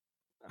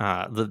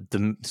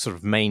sort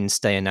of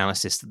mainstay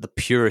analysis that the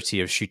purity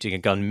of shooting a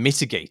gun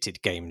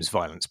mitigated games'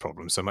 violence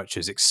problems so much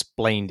as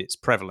explained its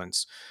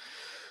prevalence.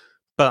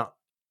 But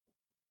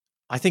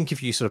I think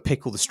if you sort of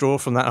pick all the straw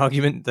from that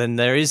argument, then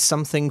there is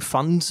something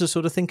fun to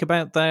sort of think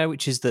about there,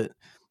 which is that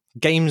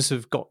games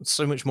have got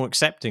so much more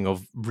accepting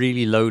of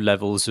really low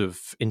levels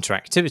of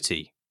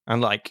interactivity.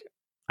 And like,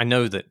 I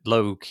know that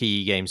low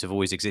key games have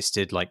always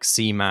existed, like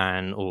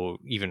Seaman or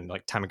even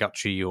like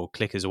Tamagotchi or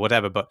Clickers or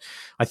whatever. But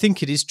I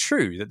think it is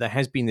true that there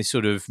has been this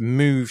sort of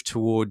move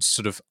towards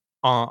sort of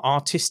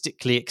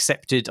artistically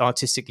accepted,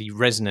 artistically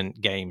resonant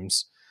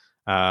games,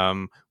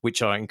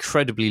 which are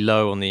incredibly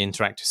low on the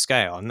interactive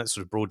scale, and that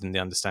sort of broadened the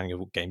understanding of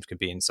what games can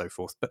be and so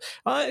forth. But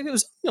it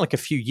was like a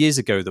few years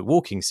ago that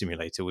walking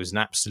simulator was an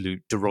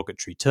absolute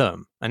derogatory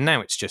term, and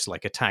now it's just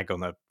like a tag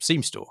on a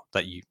Steam store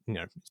that you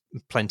know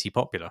plenty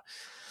popular.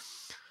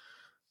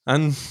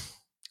 And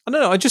I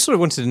don't know, I just sort of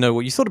wanted to know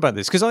what you thought about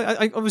this, because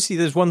I obviously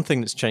there's one thing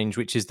that's changed,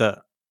 which is that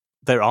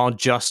there are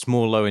just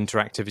more low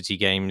interactivity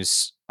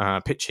games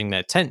pitching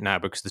their tent now,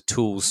 because the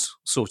tools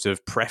sort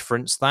of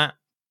preference that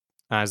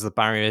as the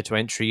barrier to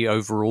entry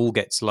overall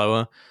gets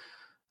lower.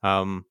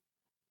 And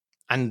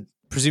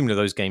presumably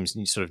those games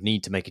you sort of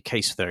need to make a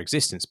case for their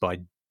existence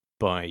by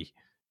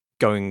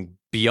going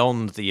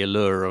beyond the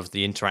allure of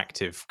the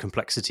interactive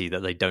complexity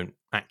that they don't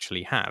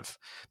actually have.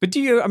 But do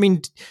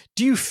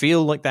you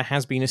feel like there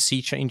has been a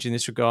sea change in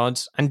this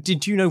regard? And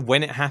did you know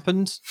when it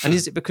happened? And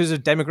is it because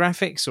of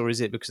demographics, or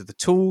is it because of the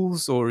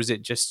tools, or is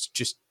it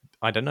just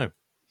I don't know,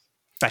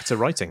 better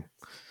writing?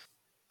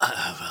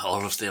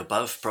 All of the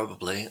above,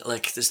 probably.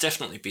 Like, there's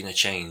definitely been a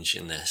change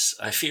in this.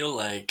 I feel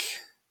like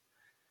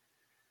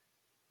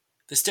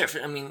there's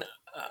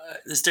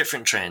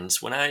different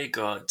trends. When I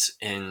got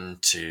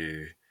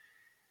into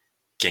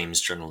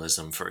games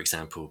journalism, for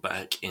example,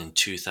 back in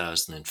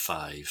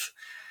 2005,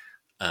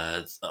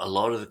 a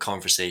lot of the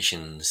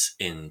conversations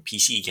in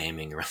PC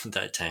gaming around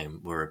that time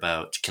were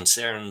about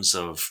concerns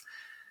of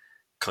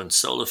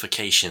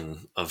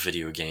consolification of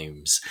video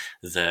games,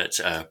 that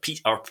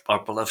our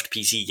beloved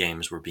PC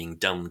games were being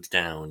dumbed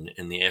down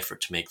in the effort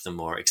to make them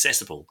more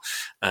accessible.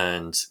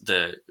 And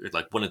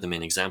one of the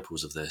main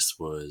examples of this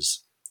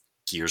was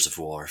Gears of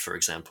War, for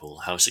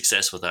example, how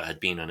successful that had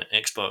been on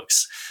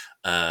Xbox,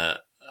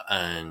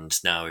 and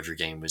now every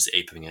game was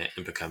aping it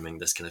and becoming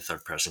this kind of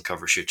third-person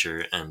cover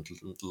shooter, and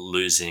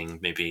losing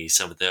maybe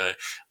some of the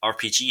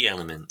RPG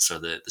elements or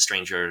the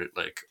stranger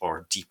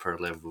or deeper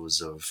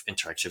levels of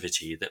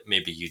interactivity that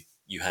maybe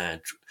you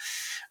had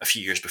a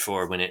few years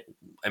before, when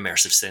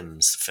immersive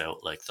sims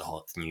felt like the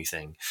hot new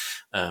thing.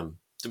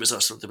 There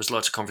was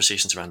lots of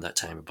conversations around that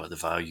time about the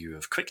value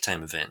of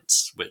QuickTime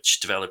events,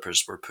 which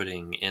developers were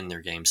putting in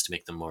their games to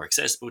make them more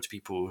accessible to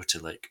people,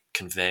 to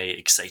convey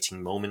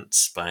exciting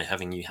moments by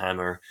having you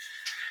hammer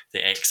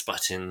the X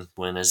button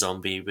when a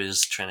zombie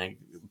was trying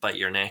to bite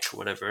your neck or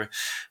whatever,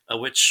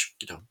 which,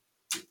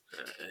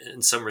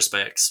 in some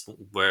respects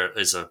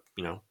is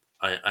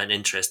an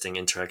interesting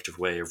interactive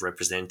way of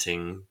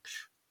representing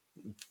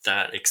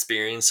that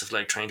experience of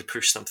trying to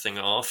push something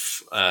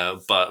off,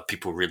 but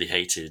people really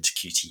hated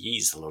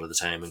QTEs a lot of the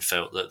time and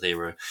felt that they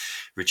were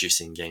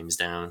reducing games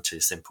down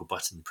to simple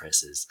button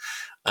presses.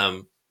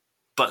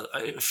 But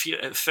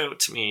it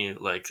felt to me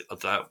like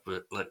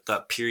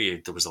that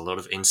period there was a lot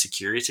of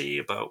insecurity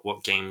about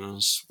what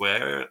games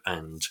were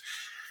and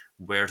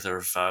where their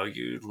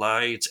value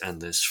lied,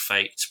 and this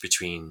fight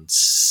between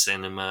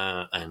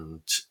cinema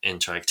and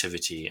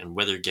interactivity, and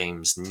whether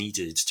games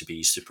needed to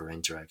be super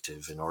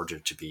interactive in order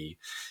to be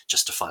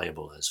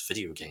justifiable as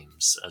video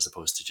games, as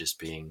opposed to just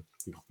being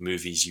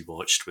movies you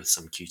watched with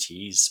some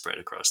QTEs spread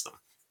across them.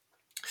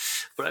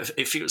 But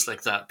it feels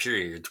like that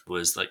period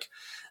was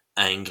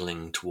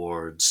angling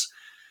towards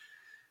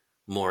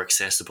more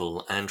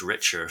accessible and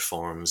richer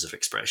forms of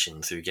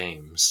expression through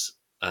games.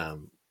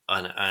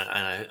 And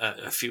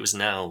I feels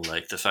now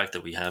like the fact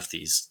that we have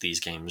these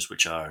games,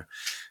 which are,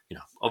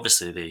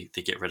 obviously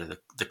they get rid of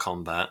the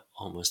combat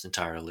almost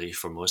entirely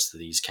for most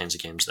of these kinds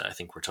of games that I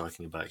think we're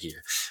talking about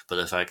here. But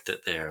the fact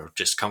that they're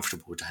just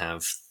comfortable to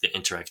have the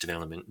interactive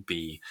element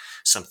be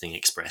something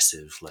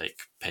expressive, like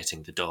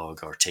petting the dog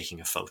or taking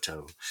a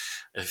photo,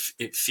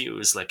 it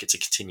feels like it's a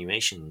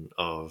continuation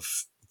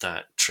of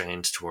that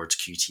trend towards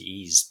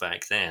QTEs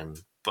back then,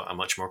 but a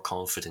much more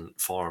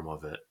confident form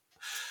of it.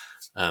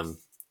 Am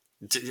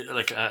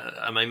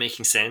I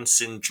making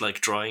sense in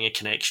drawing a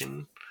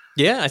connection?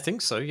 Yeah, I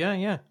think so.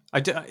 Yeah.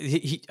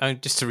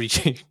 Just to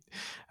read you,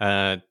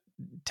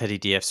 Teddy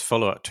DF's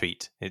follow-up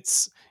tweet.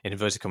 It's in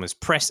inverted commas: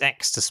 press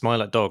X to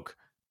smile at dog.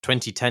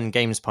 2010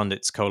 Games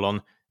Pundits :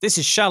 this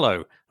is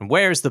shallow, and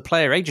where is the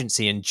player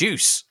agency and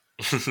juice?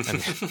 And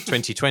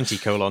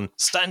 2020 :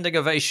 standing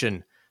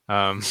ovation.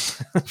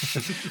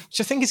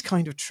 Which I think is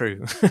kind of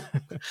true.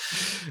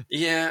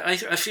 Yeah,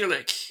 I feel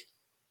like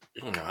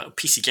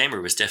PC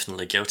Gamer was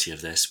definitely guilty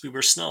of this. We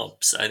were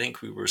snobs. I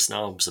think we were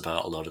snobs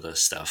about a lot of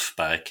this stuff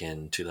back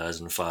in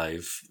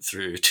 2005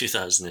 through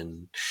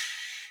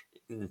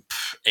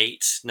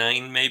 2008,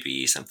 9,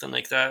 maybe something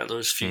like that.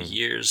 Those few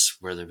years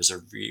where there was a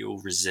real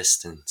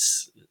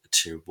resistance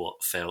to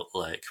what felt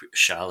like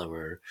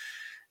shallower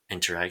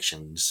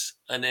interactions,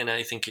 and then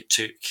I think it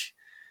took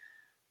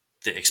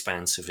the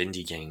expanse of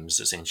indie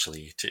games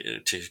essentially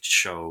to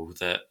show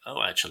that,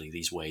 oh, actually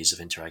these ways of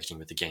interacting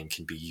with the game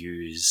can be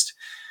used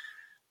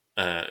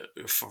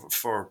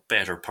for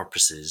better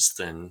purposes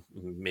than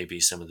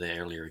maybe some of the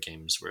earlier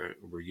games were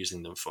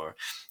using them for.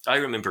 I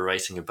remember I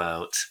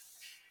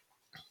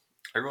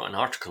wrote an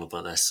article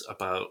about this,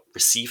 about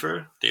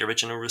Receiver, the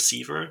original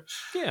Receiver,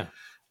 Yeah.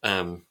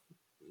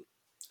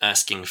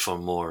 asking for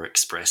more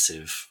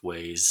expressive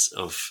ways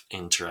of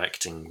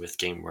interacting with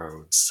game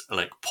worlds,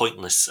 like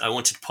pointless. I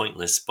wanted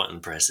pointless button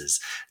presses,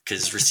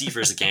 because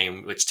Receiver is a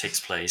game which takes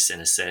place in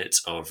a set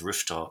of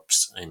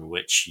rooftops in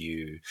which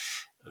you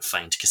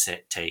find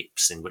cassette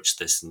tapes in which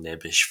this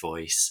nebbish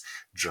voice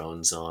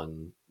drones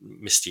on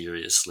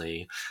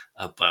mysteriously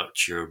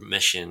about your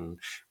mission,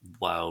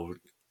 while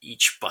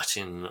each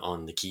button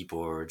on the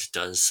keyboard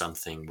does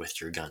something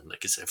with your gun.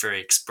 Like, it's a very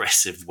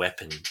expressive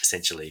weapon,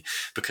 essentially,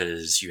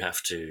 because you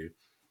have to,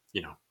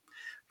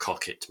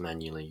 cock it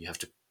manually. You have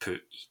to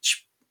put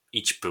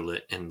each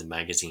bullet in the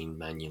magazine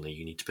manually.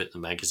 You need to put the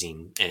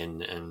magazine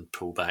in and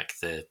pull back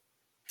the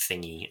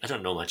thingy. I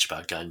don't know much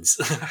about guns.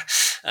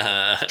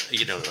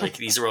 Like,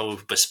 these are all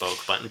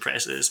bespoke button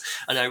presses,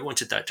 and I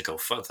wanted that to go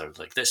further.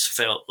 Like, this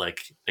felt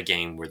like a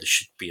game where there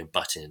should be a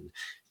button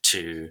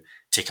to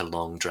take a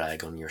long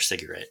drag on your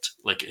cigarette.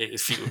 Like, it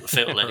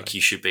felt like Right. you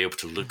should be able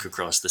to look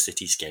across the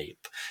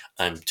cityscape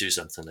and do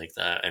something like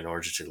that in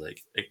order to,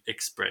 like,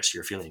 express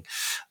your feeling.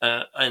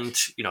 And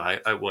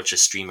I watch a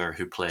streamer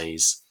who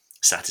plays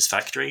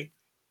Satisfactory,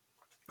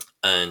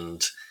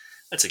 and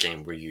it's a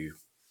game where you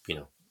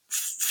know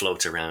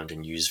float around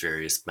and use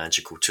various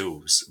magical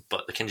tools,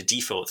 but the kind of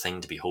default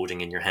thing to be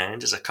holding in your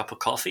hand is a cup of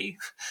coffee.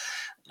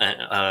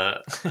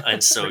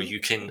 And so Really? you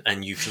can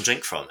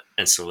drink from it,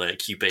 and so,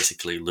 like, you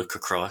basically look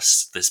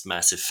across this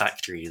massive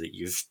factory that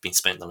you've been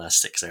spent the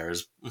last 6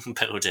 hours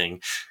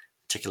building,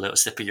 take a little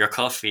sip of your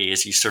coffee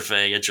as you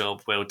survey a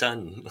job well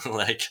done.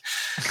 like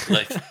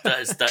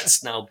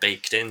that's now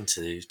baked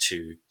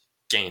into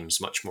games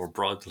much more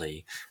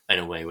broadly, in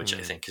a way which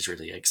I think is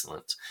really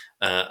excellent.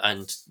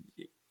 And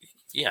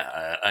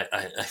yeah,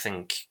 I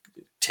think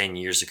 10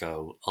 years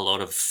ago, a lot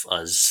of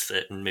us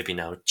that maybe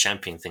now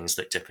champion things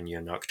like Dip and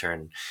Your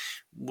Nocturne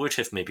would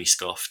have maybe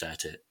scoffed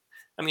at it.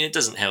 I mean, it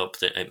doesn't help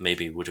that it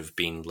maybe would have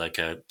been like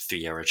a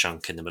 3 hour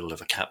chunk in the middle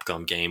of a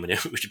Capcom game, and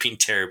it would have been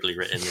terribly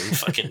written and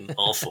fucking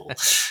awful.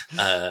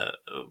 Uh,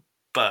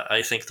 but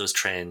I think those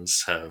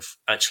trends have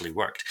actually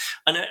worked.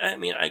 And I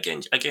mean,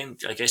 again, I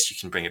guess you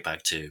can bring it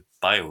back to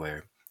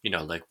BioWare.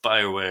 Like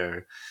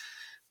BioWare,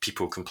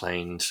 people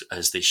complained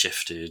as they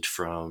shifted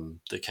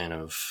from the kind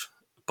of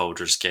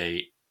Baldur's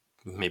Gate,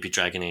 maybe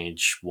Dragon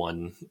Age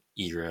 1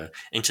 era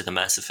into the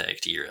Mass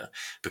Effect era,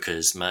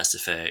 because Mass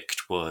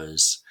Effect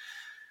was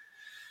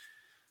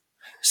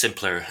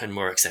simpler and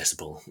more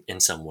accessible in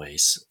some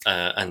ways.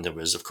 And there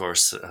was, of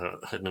course,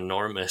 an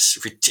enormous,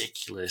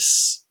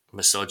 ridiculous,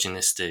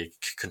 misogynistic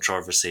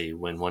controversy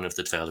when one of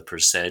the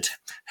developers said,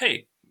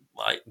 hey,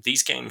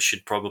 these games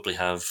should probably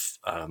have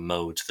a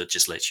mode that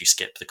just lets you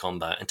skip the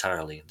combat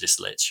entirely and just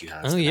lets you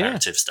have Oh the yeah.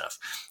 narrative stuff.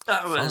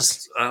 That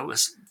Fuck.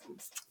 was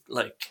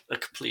like a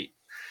complete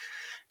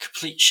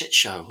shit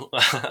show.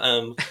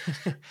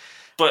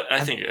 But I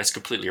And think it's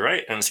completely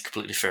right, and it's a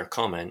completely fair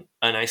comment.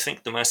 And I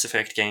think the Mass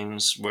Effect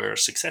games were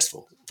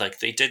successful. Like,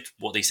 they did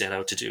what they set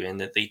out to do, in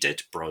that they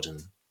did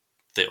broaden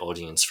the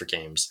audience for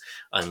games.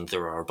 And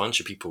there are a bunch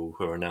of people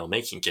who are now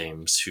making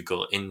games who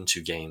got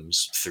into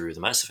games through the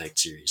Mass Effect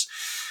series.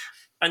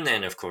 And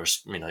then, of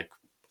course, like,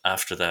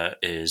 after that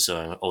is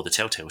all the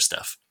Telltale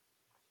stuff.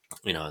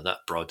 That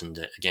broadened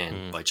it again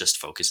mm. by just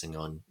focusing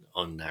on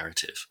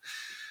narrative.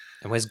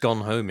 And where's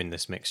Gone Home in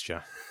this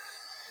mixture?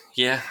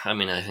 Yeah, I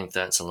mean, I think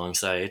that's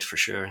alongside for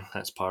sure.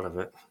 That's part of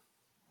it.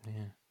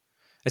 Yeah.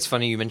 It's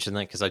funny you mentioned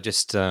that, because I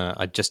just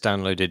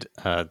downloaded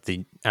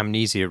the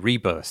Amnesia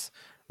Rebirth,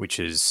 which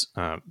is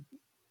uh,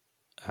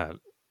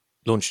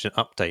 launched an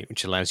update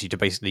which allows you to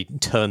basically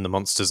turn the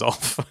monsters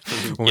off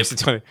Yep. almost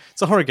entirely.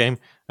 It's a horror game,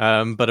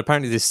 but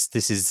apparently this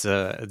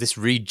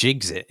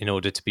rejigs it in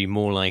order to be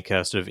more like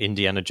a sort of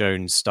Indiana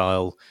Jones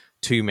style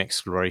tomb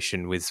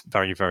exploration with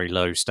very, very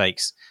low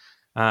stakes,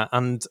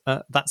 and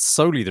that's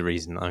solely the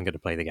reason I'm going to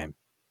play the game.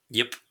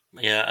 Yep.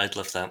 Yeah, I'd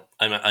love that.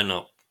 I'm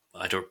not.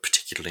 I don't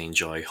particularly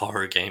enjoy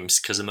horror games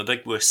because I'm a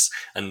big wuss.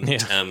 And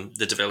Yeah.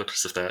 the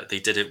developers of that,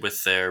 they did it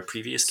with their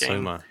previous game.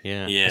 Soma,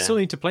 yeah. I Yeah, still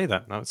need to play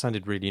that. Now, it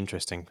sounded really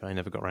interesting, but I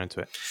never got around to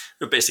it.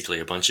 they're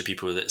basically a bunch of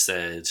people that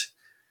said,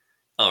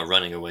 "Oh,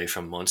 running away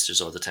from monsters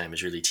all the time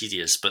is really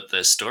tedious," but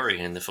the story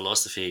and the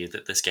philosophy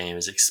that this game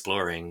is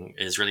exploring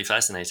is really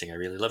fascinating. I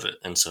really love it,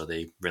 and so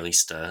they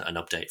released an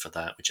update for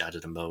that, which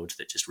added a mode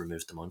that just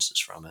removed the monsters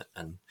from it.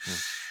 And Hmm.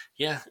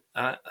 yeah,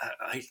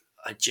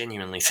 I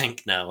genuinely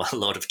think now a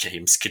lot of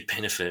games could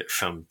benefit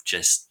from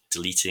just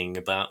deleting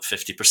about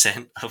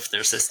 50% of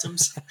their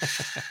systems.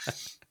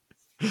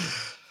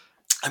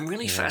 I'm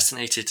really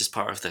fascinated as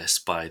part of this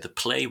by the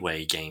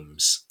Playway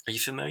games. Are you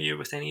familiar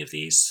with any of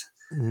these?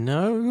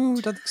 No,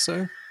 don't think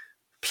so.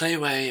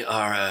 Playway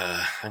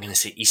are I'm going to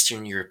say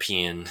Eastern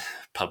European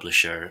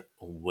publisher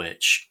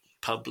which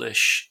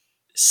publish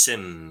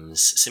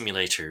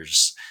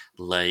simulators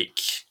like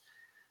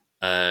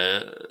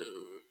uh,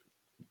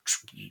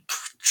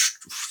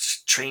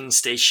 train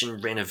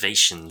station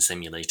renovation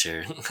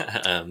simulator,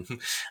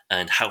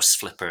 and House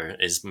Flipper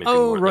is maybe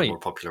Oh, the right. more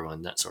popular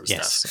one. That sort of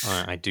Yes,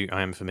 stuff. I do.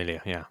 I am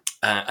familiar. Yeah.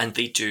 And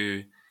they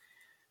do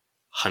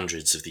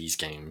hundreds of these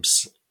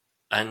games,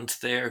 and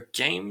they're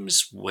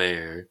games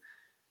where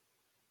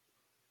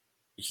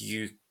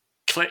you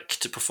click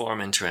to perform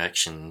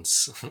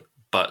interactions,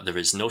 but there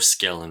is no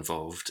skill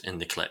involved in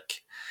the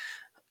click,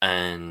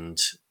 and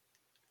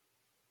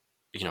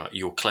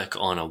you'll click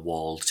on a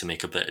wall to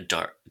make a bit of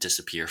dirt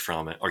disappear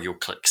from it, or you'll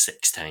click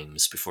 6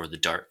 times before the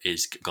dirt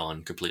is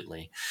gone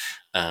completely.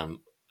 And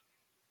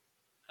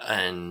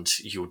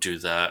you'll do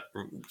that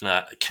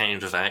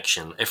kind of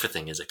action.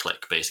 Everything is a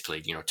click,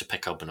 basically. To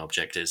pick up an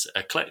object is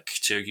a click.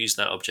 To use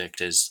that object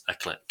is a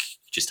click.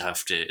 You just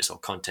have to. It's all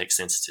context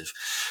sensitive,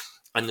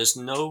 and there's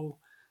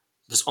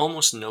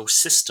almost no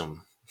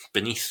system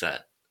beneath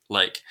that.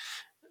 Like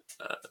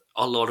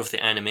a lot of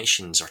the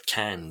animations are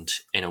canned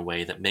in a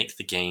way that make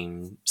the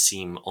game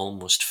seem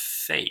almost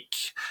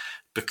fake.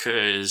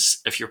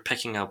 Because if you're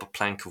picking up a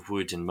plank of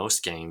wood in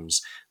most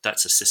games,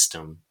 that's a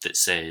system that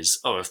says,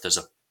 oh, if there's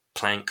a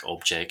plank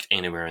object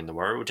anywhere in the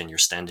world and you're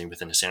standing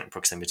within a certain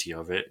proximity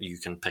of it, you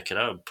can pick it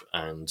up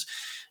and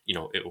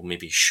it will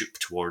maybe shoot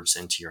towards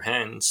into your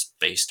hands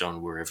based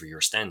on wherever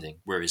you're standing.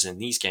 Whereas in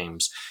these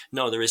games,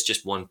 no, there is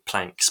just one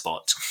plank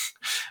spot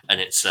and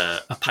it's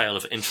a pile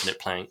of infinite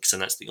planks,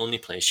 and that's the only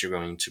place you're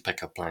going to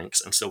pick up planks.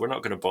 And so we're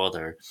not going to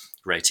bother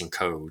writing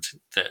code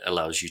that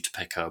allows you to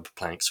pick up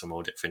planks from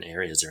all different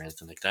areas or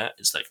anything like that.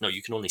 It's like, no,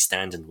 you can only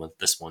stand in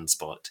this one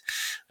spot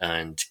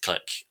and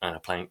click, and a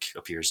plank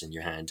appears in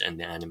your hand, and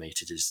the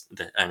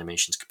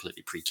animation's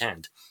completely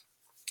pre-canned.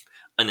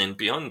 And then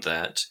beyond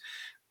that,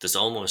 there's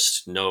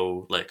almost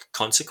no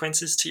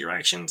consequences to your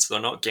actions. They're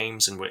not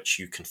games in which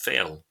you can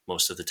fail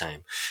most of the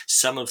time.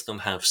 Some of them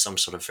have some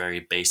sort of very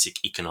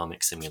basic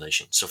economic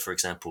simulation. So, for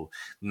example,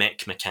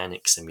 Mech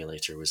Mechanics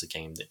Simulator was a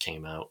game that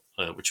came out,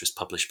 which was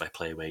published by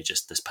Playway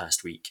just this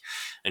past week,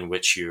 in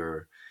which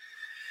you're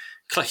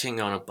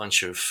clicking on a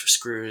bunch of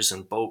screws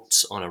and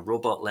bolts on a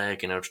robot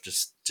leg in order to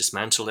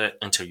dismantle it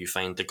until you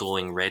find the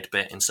glowing red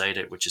bit inside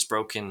it, which is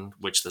broken,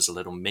 which there's a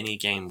little mini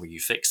game where you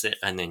fix it,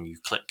 and then you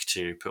click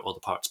to put all the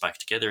parts back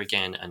together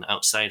again. And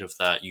outside of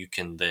that, you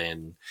can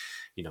then,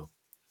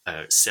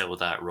 sell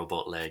that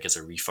robot leg as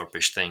a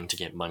refurbished thing to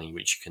get money,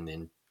 which you can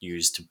then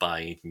use to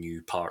buy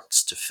new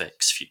parts to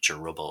fix future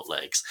robot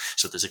legs.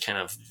 So there's a kind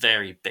of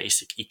very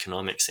basic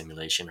economic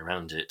simulation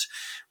around it,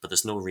 but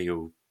there's no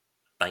real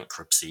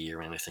bankruptcy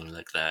or anything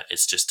like that.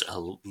 It's just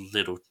a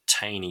little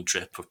tiny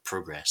drip of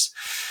progress.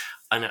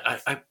 And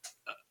I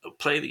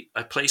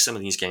play some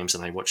of these games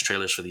and I watch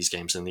trailers for these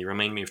games, and they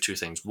remind me of two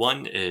things.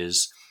 One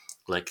is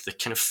like the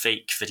kind of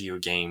fake video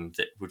game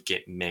that would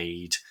get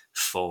made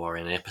for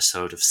an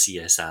episode of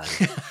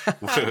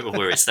CSI,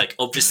 where it's like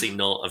obviously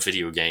not a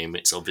video game.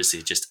 It's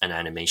obviously just an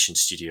animation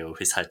studio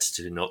who's had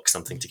to knock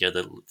something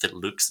together that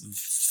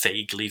looks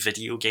vaguely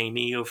video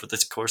gamey over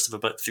the course of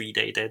about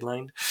 3-day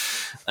deadline.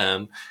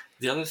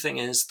 The other thing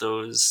is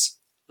those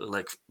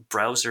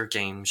browser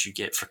games you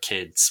get for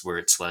kids where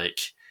it's like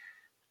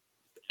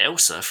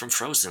Elsa from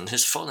Frozen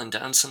has fallen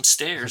down some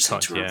stairs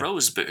into a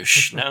rose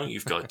bush. Now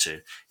you've got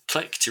to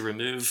click to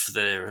remove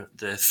the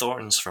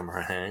thorns from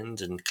her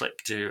hand, and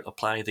click to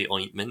apply the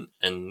ointment,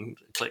 and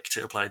click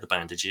to apply the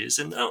bandages,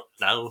 and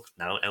now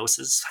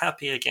Elsa's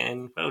happy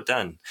again. Well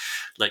done.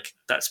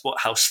 That's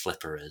what House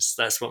Flipper is.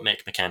 That's what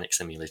Mech Mechanics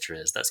Simulator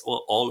is. That's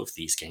what all of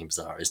these games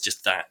are. It's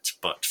just that,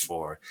 but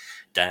for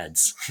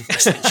dads,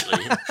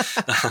 essentially.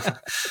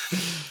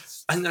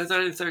 And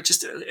they're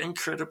just an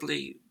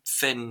incredibly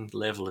thin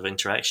level of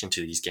interaction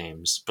to these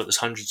games, but there's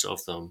hundreds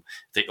of them.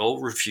 They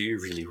all review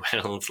really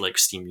well, like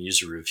Steam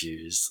user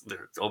reviews.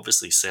 They're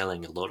obviously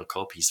selling a lot of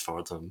copies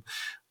for them,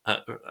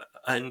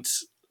 and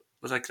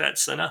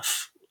that's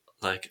enough.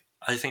 I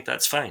think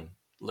that's fine.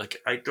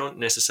 I don't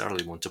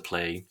necessarily want to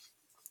play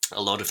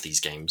a lot of these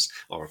games,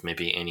 or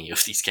maybe any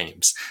of these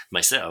games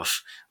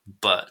myself,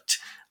 but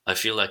I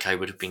feel like I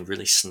would have been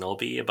really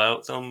snobby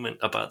about them and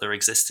about their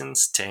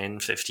existence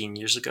 10, 15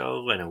 years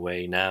ago in a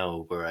way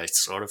now where I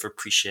sort of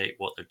appreciate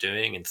what they're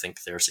doing and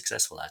think they're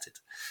successful at it.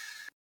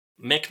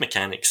 Mech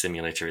Mechanics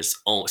Simulator is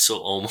also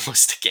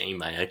almost a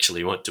game I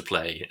actually want to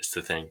play, is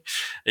the thing.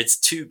 It's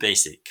too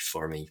basic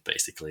for me,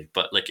 basically.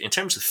 But in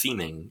terms of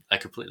theming, I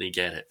completely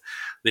get it.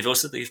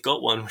 They've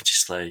got one which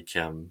is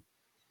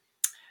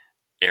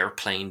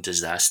airplane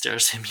disaster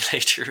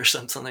simulator or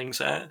something like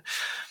that,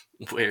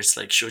 where it's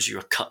shows you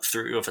a cut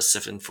through of a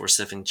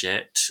 747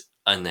 jet,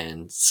 and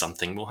then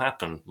something will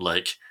happen,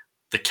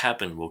 the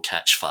cabin will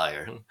catch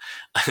fire,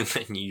 and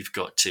then you've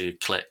got to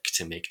click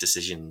to make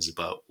decisions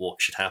about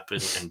what should happen,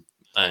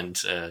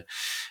 and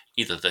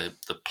either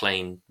the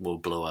plane will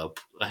blow up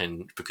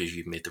and because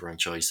you've made the wrong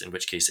choice, in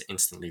which case it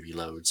instantly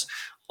reloads,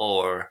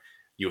 or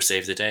you'll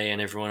save the day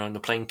and everyone on the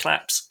plane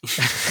claps.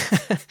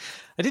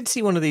 I did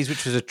see one of these,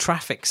 which was a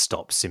traffic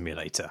stop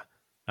simulator.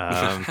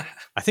 I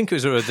think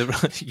it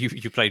was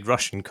you played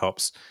Russian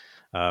cops,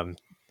 but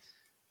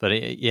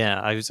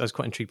I was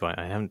quite intrigued by it.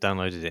 I haven't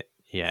downloaded it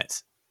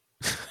yet,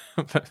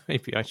 but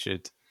maybe I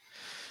should.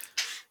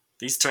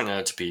 These turn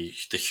out to be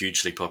the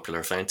hugely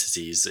popular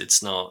fantasies.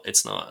 It's not.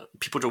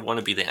 People don't want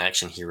to be the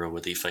action hero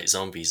where they fight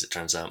zombies. It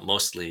turns out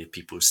mostly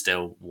people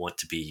still want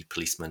to be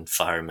policeman,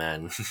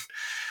 fireman,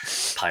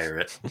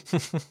 pirate,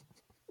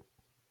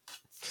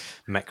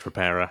 mech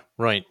repairer.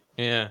 Right?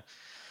 Yeah.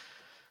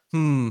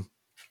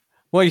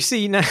 Well, you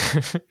see now,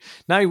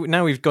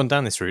 now we've gone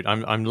down this route.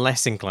 I'm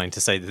less inclined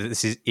to say that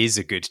this is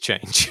a good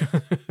change.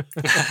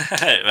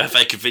 If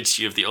I convince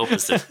you of the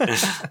opposite.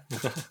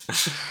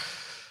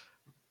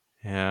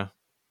 Yeah.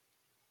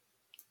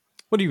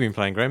 What have you been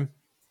playing, Graham?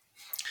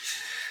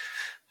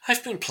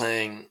 I've been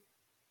playing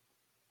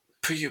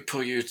Puyo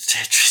Puyo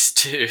Tetris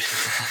 2.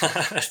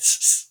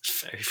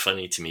 It's very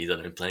funny to me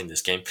that I'm playing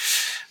this game.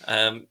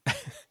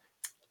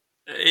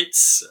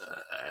 It's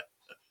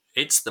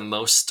the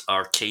most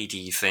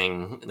arcadey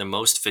thing, the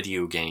most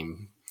video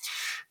game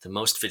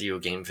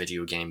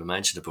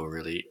imaginable,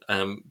 really.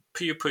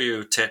 Puyo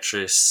Puyo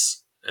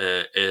Tetris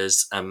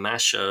is a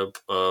mashup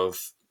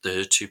of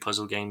the two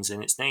puzzle games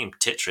in its name,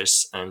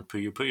 Tetris and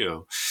Puyo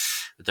Puyo.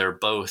 They're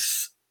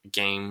both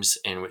games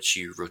in which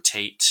you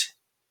rotate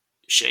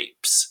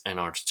shapes in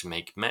order to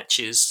make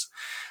matches,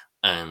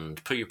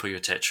 and Puyo Puyo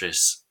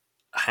Tetris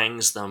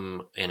hangs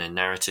them in a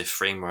narrative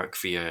framework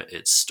via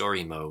its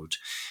story mode,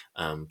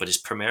 but is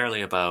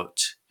primarily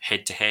about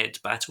head-to-head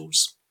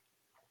battles.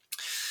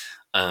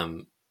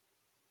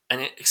 And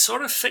it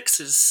sort of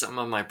fixes some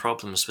of my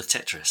problems with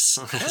Tetris.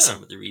 Yeah.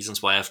 Some of the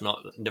reasons why I've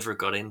never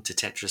got into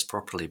Tetris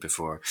properly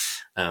before.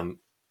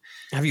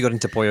 Have you got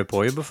into Puyo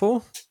Puyo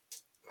before?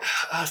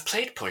 I've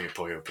played Puyo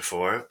Puyo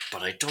before,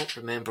 but I don't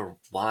remember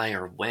why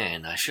or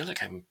when. I feel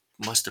like I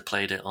must have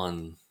played it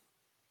on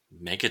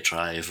Mega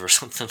Drive or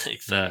something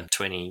like that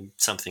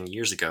 20-something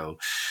years ago.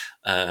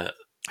 I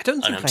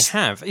don't think I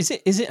have. Is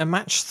it a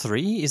match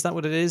 3? Is that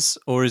what it is?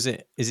 Or is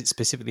it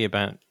specifically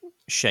about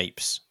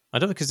shapes? I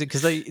don't know, because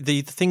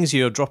the things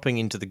you're dropping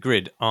into the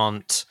grid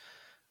aren't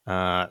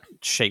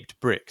shaped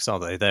bricks, are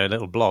they? They're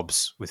little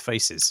blobs with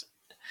faces.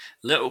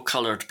 Little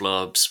coloured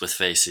blobs with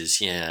faces,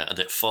 yeah,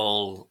 that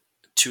fall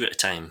 2 at a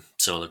time.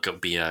 So there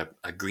could be a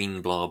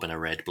green blob and a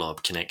red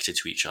blob connected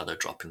to each other,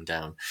 dropping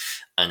down,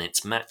 and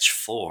it's match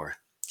 4.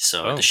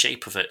 So the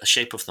shape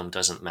of them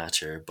doesn't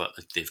matter, but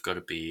they've got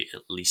to be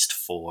at least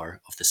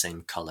 4 of the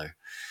same colour,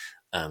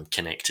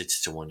 connected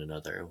to one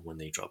another when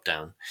they drop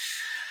down.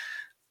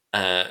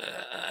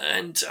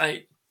 And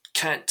I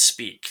can't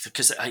speak,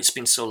 because it's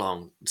been so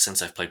long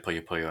since I've played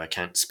Puyo Puyo, I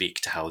can't speak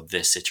to how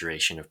this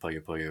iteration of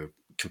Puyo Puyo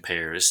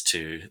compares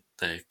to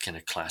the kind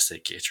of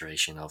classic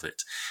iteration of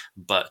it.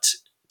 But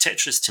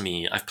Tetris, to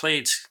me, I've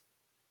played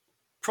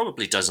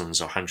probably dozens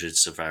or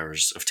hundreds of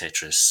hours of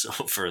Tetris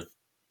over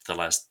the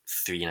last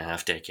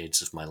 3.5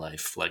 decades of my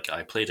life. Like,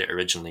 I played it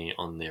originally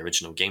on the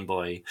original Game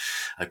Boy.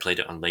 I played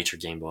it on later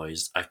Game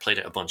Boys. I've played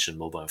it a bunch on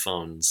mobile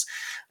phones.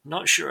 I'm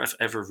not sure I've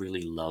ever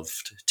really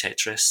loved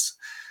Tetris.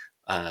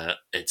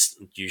 It's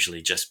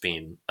usually just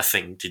been a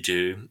thing to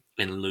do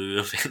in lieu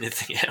of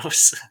anything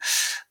else.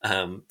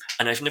 And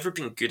I've never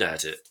been good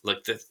at it.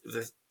 Like,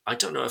 I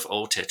don't know if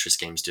all Tetris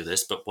games do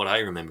this, but what I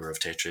remember of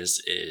Tetris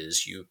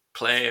is you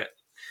play it,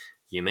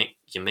 you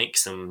make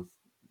some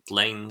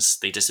lanes,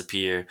 they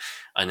disappear,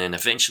 and then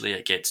eventually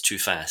it gets too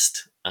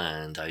fast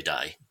and I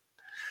die.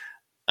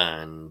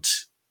 And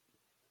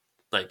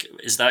like,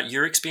 is that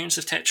your experience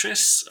of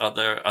Tetris? Are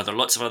there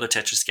lots of other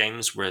Tetris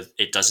games where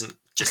it doesn't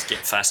just get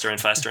faster and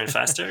faster and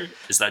faster?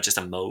 Is that just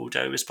a mode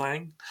I was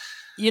playing?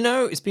 You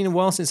know, it's been a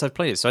while since I've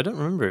played it, so I don't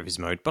remember if it's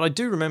mode, but I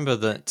do remember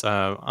that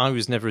I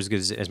was never as good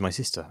as my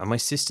sister, and my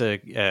sister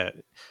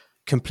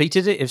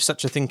completed it, if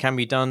such a thing can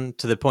be done,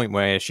 to the point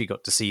where she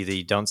got to see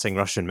the dancing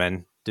Russian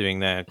men doing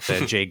their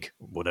jig,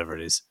 whatever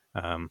it is.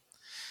 I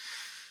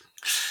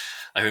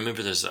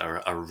remember there's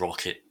a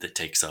rocket that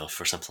takes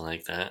off or something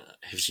like that.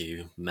 If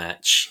you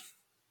match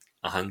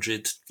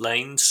 100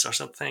 lines or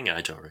something,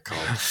 I don't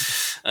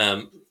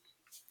recall.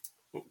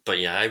 But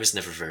yeah, I was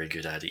never very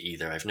good at it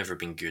either. I've never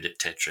been good at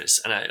Tetris.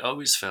 And I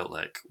always felt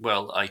like,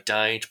 well, I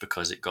died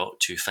because it got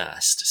too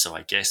fast. So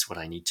I guess what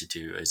I need to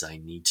do is I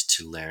need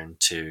to learn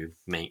to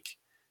make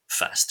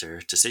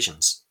faster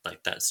decisions.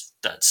 Like, that's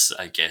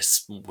I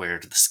guess where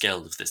the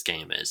skill of this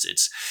game is.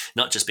 It's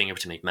not just being able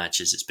to make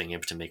matches, it's being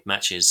able to make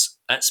matches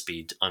at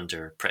speed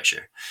under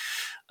pressure.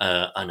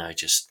 And I would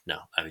just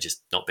not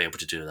be able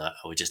to do that.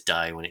 I would just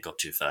die when it got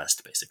too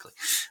fast, basically.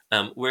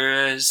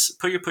 Whereas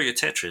Puyo Puyo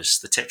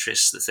Tetris, the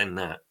Tetris that's in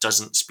that,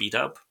 doesn't speed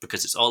up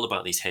because it's all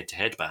about these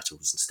head-to-head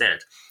battles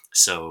instead.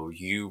 So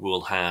you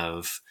will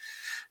have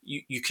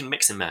you can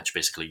mix and match,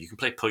 basically. You can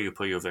play Puyo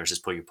Puyo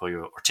versus Puyo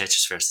Puyo, or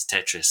Tetris versus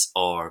Tetris,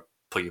 or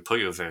Puyo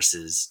Puyo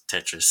versus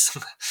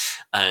Tetris.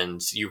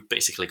 And you've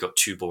basically got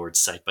two boards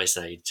side by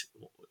side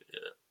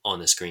on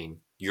the screen.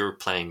 You're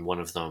playing one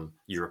of them,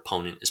 your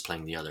opponent is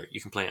playing the other.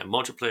 You can play it in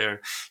multiplayer,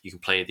 you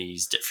can play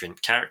these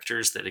different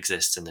characters that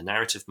exist in the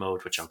narrative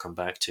mode, which I'll come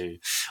back to,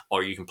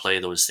 or you can play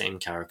those same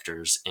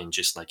characters in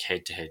just like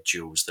head-to-head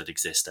duels that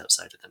exist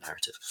outside of the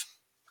narrative.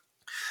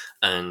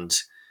 And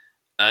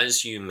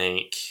as you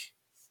make,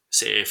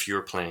 say if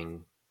you're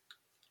playing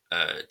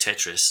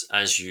Tetris,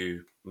 as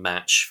you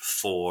match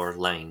 4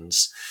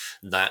 lines,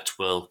 that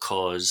will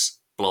cause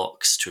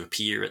blocks to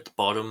appear at the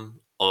bottom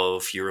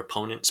of your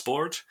opponent's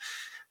board,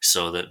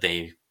 so that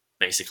they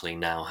basically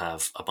now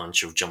have a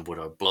bunch of jumbled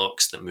up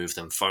blocks that move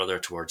them further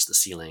towards the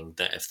ceiling,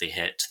 that if they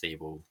hit,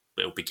 it'll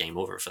be game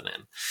over for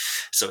them.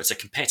 So it's a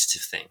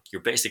competitive thing.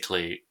 You're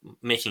basically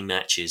making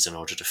matches in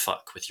order to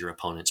fuck with your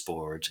opponent's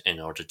board in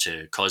order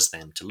to cause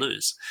them to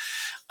lose.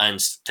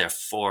 And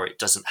therefore, it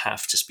doesn't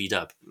have to speed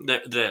up.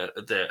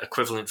 The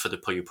equivalent for the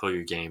Puyo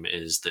Puyo game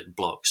is that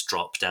blocks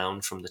drop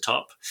down from the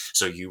top.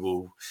 So you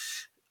will,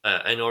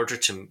 in order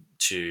to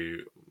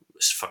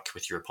fuck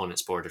with your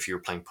opponent's board, if you're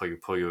playing Puyo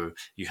Puyo,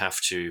 you have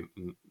to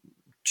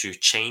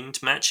chained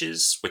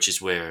matches, which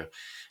is where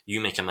you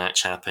make a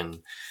match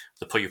happen,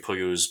 the Puyo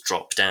Puyos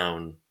drop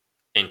down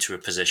into a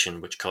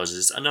position which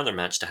causes another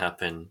match to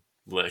happen,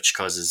 which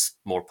causes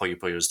more Puyo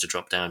Puyos to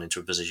drop down into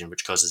a position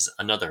which causes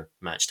another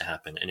match to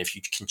happen. And if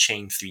you can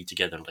chain 3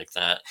 together like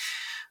that,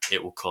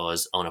 it will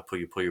cause, on a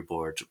Puyo Puyo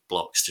board,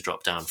 blocks to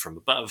drop down from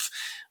above.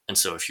 And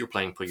so if you're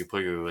playing Puyo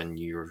Puyo and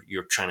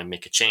you're trying to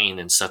make a chain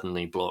and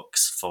suddenly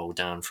blocks fall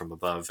down from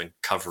above and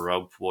cover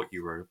up what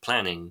you were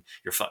planning,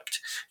 you're fucked.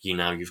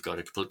 You've got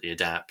to completely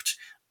adapt.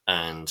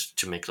 And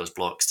to make those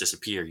blocks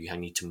disappear, you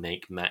need to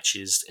make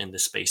matches in the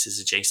spaces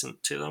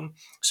adjacent to them.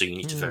 So you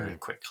need to very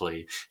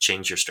quickly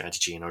change your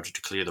strategy in order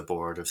to clear the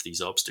board of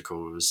these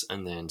obstacles,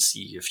 and then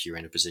see if you're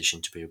in a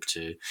position to be able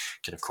to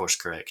kind of course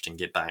correct and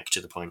get back to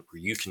the point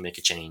where you can make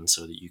a chain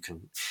so that you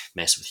can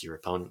mess with your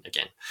opponent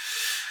again.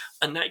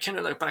 And that kind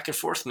of like back and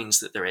forth means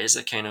that there is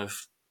a kind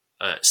of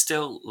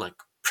still like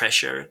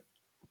pressure,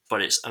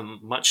 but it's a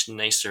much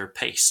nicer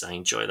pace. I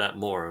enjoy that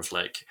more of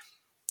like,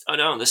 oh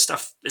no,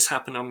 this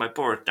happened on my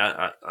board.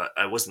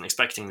 I wasn't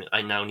expecting it.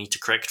 I now need to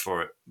correct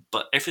for it.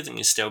 But everything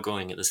is still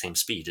going at the same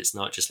speed. It's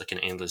not just like an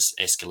endless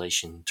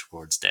escalation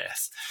towards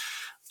death.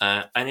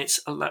 And it's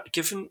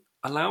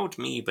allowed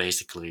me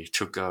basically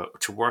to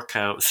work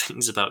out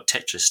things about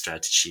Tetris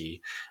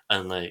strategy,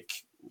 and like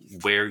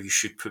where you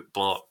should put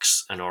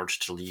blocks in order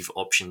to leave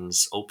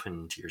options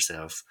open to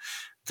yourself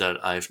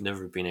that I've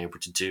never been able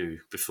to do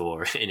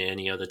before in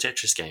any other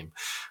Tetris game.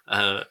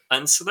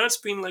 And so that's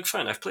been like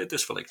fun. I've played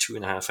this for like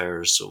 2.5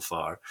 hours so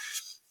far.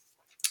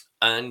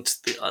 And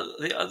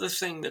the other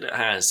thing that it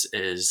has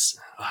is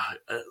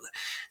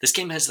this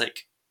game has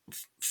like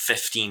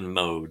 15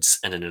 modes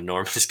and an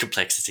enormous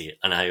complexity,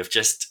 and I have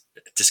just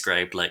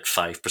described like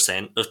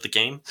 5% of the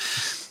game.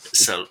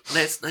 So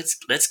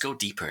let's go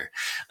deeper.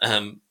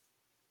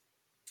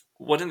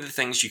 One of the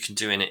things you can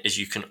do in it is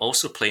you can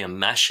also play a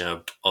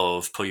mashup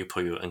of Puyo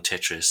Puyo and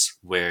Tetris,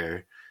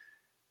 where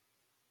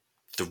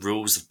the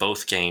rules of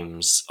both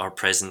games are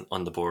present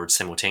on the board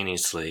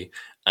simultaneously,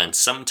 and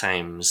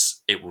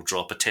sometimes it will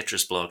drop a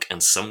Tetris block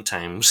and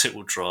sometimes it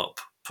will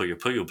drop Puyo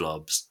Puyo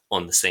blobs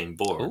on the same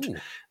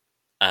board.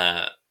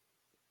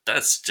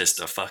 That's just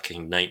a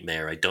fucking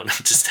nightmare. I don't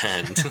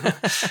understand.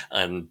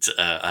 And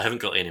I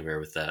haven't got anywhere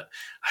with that.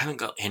 I haven't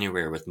got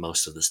anywhere with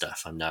most of the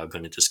stuff I'm now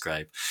going to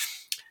describe.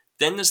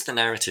 Then there's the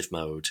narrative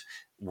mode,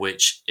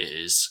 which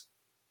is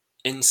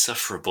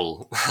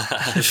insufferable.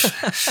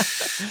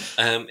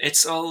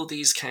 It's all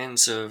these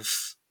kinds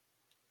of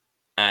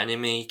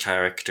anime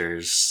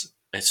characters.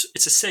 It's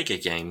a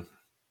Sega game.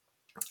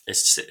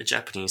 It's a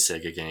Japanese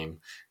Sega game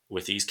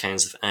with these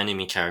kinds of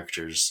anime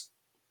characters,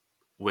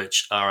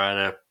 which are at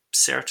a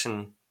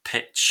certain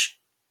pitch,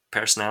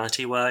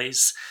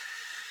 personality-wise,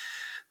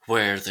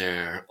 where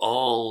they're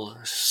all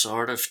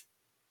sort of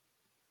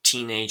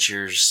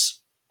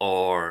teenagers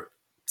or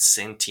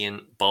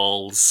sentient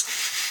balls.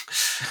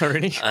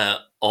 Really?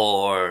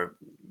 Or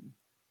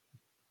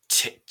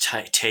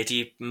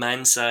teddy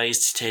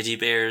man-sized teddy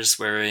bears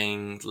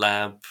wearing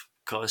lab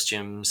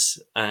costumes.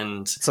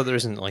 And so there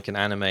isn't like an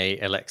anime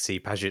Alexei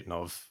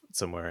Pajitnov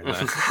somewhere in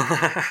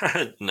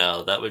there?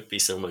 No, that would be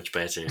so much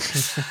better.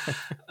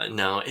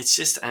 No, it's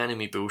just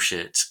anime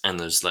bullshit. And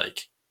there's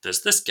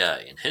this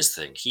guy, and his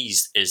thing,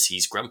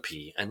 he's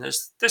grumpy, and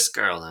there's this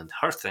girl, and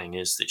her thing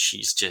is that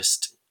she's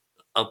just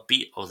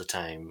upbeat all the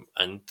time,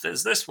 and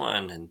there's this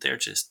one, and they're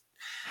just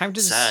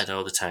sad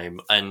all the time,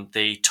 and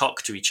they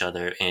talk to each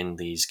other in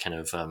these kind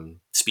of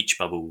speech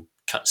bubble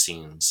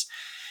cutscenes,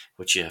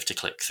 which you have to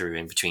click through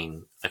in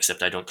between.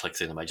 Except I don't click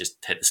through them; I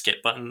just hit the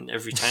skip button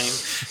every time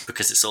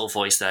because it's all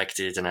voice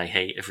acted, and I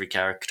hate every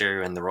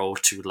character, and they're all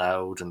too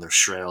loud and they're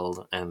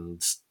shrill,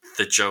 and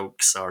the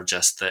jokes are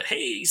just that,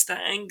 hey, he's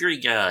that angry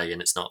guy,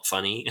 and it's not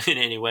funny in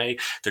any way.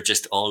 They're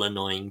just all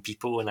annoying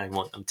people, and I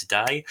want them to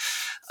die.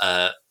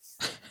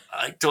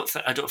 I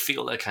don't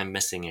feel like I'm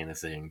missing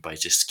anything by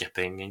just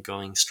skipping and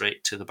going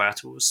straight to the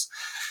battles.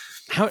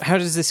 How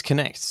does this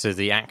connect to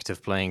the act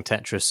of playing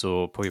Tetris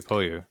or Puyo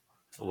Puyo?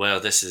 Well,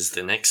 this is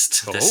the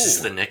next. This is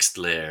Oh, the next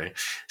layer.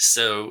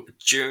 So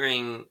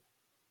during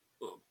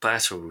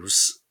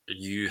battles,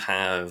 you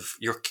have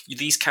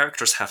these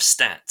characters have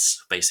stats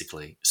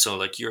basically. So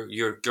like your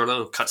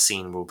little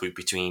cutscene will be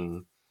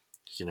between,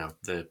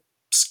 the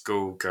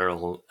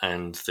schoolgirl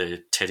and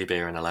the teddy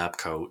bear in a lab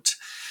coat,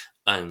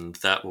 and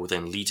that will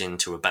then lead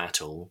into a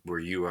battle where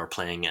you are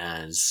playing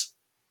as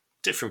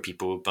different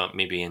people, but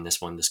maybe in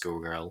this one, the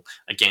schoolgirl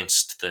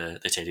against the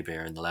teddy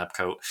bear in the lab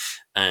coat,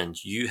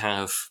 and you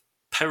have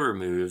power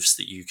moves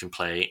that you can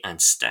play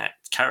and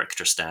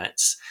character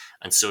stats,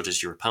 and so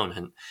does your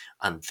opponent,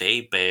 and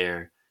they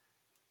bear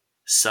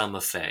some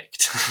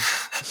effect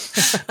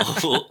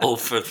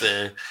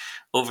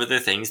over the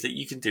things that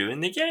you can do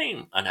in the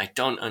game. And I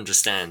don't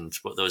understand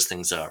what those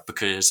things are,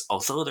 because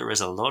although there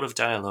is a lot of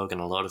dialogue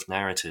and a lot of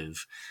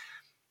narrative,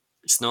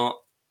 it's not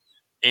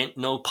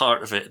no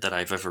part of it that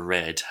I've ever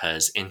read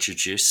has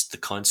introduced the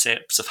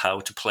concepts of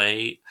how to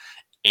play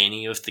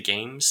any of the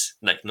games.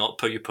 Like, not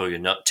Puyo Puyo,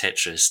 not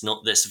Tetris,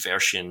 not this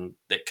version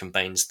that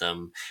combines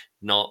them,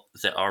 not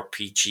the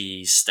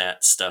RPG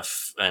stat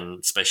stuff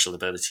and special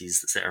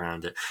abilities that sit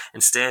around it.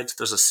 Instead,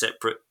 there's a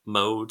separate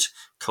mode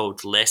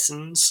called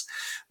Lessons,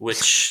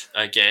 which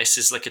I guess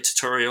is like a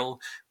tutorial,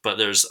 but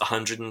there's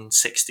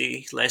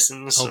 160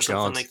 lessons oh or something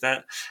God. like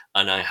that.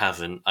 And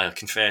I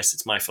confess,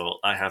 it's my fault,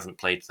 I haven't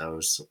played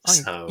those.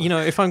 So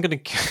If I'm going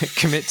to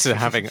commit to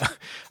having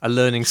a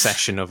learning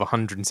session of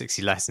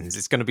 160 lessons,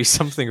 it's going to be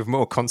something of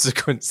more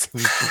consequence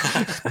than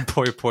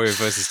Puyo Puyo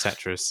versus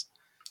Tetris.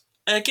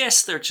 I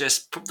guess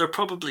they're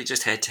probably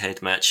just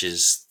head-to-head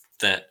matches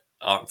that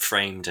are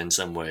framed in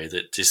some way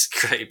that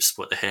describes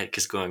what the heck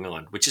is going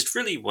on, which is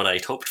really what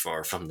I'd hoped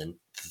for from the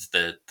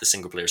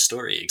single-player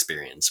story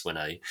experience when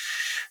I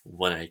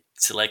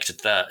selected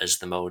that as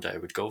the mode I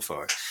would go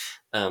for.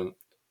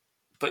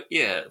 But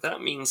yeah,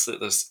 that means that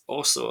there's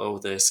also all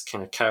this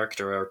kind of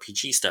character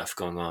RPG stuff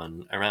going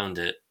on around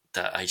it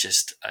that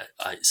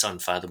it's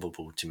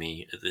unfathomable to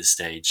me at this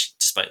stage,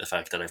 despite the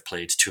fact that I've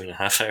played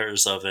 2.5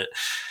 hours of it.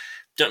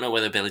 Don't know what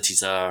the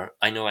abilities are.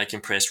 I know I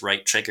can press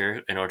right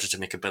trigger in order to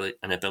make an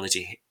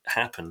ability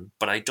happen,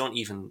 but I don't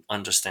even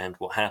understand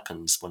what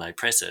happens when I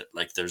press it.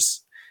 Like,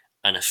 there's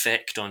an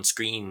effect on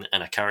screen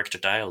and a character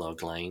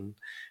dialogue line,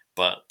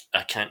 but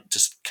I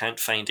can't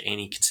find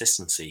any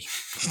consistency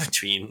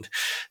between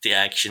the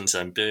actions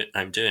I'm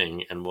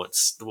doing and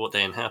what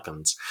then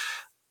happens.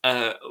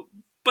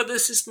 But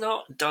this is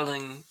not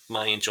dulling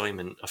my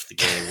enjoyment of the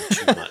game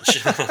too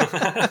much.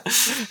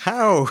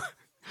 How?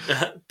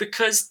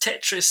 Because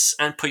Tetris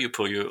and Puyo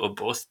Puyo are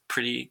both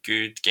pretty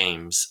good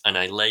games, and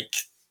I like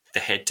the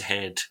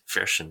head-to-head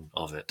version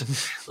of it.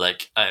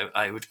 Like,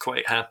 I would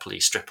quite happily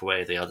strip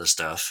away the other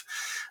stuff.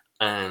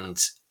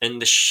 And in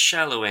the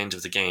shallow end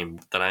of the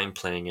game that I'm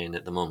playing in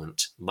at the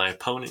moment, my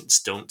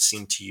opponents don't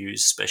seem to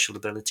use special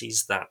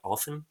abilities that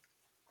often.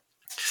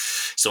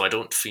 So I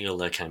don't feel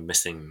like I'm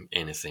missing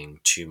anything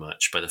too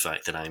much by the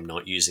fact that I'm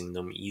not using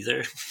them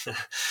either.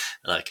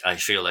 Like, I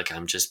feel like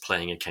I'm just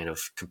playing a kind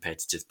of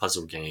competitive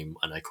puzzle game,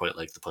 and I quite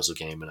like the puzzle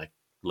game, and I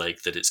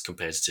like that it's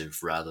competitive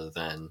rather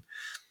than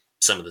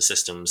some of the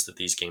systems that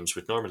these games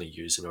would normally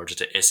use in order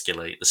to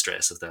escalate the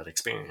stress of that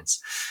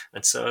experience.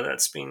 And so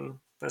that's been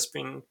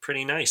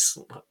pretty nice.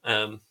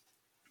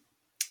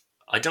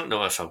 I don't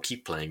know if I'll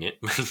keep playing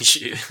it, mind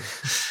you,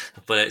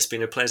 but it's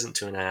been a pleasant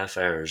 2.5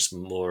 hours,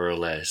 more or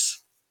less.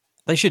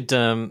 They should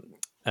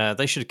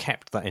have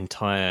kept that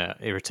entire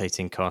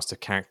irritating cast of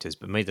characters,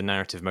 but made the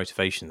narrative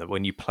motivation that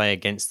when you play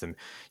against them,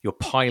 you're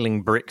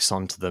piling bricks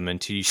onto them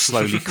until you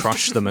slowly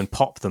crush them and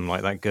pop them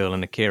like that girl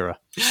in Akira.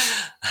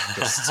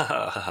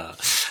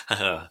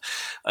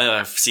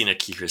 I've seen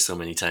Akira so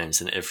many times,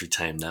 and every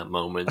time that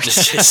moment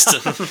is just...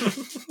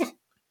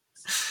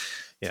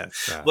 Yeah.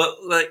 Well,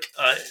 like,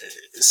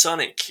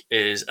 Sonic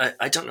is...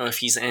 I don't know if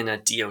he's in a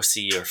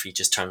DLC or if he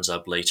just turns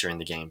up later in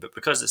the game, but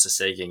because it's a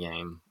Sega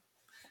game,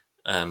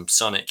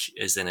 Sonic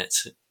is in it,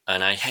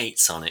 and I hate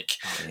Sonic,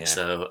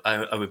 so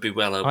I would be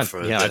well up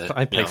for...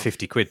 I'd pay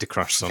 50 quid to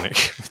crush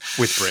Sonic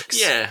with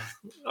bricks. Yeah,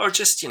 or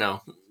just,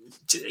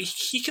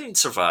 he can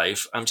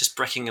survive. I'm just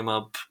bricking him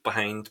up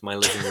behind my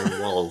living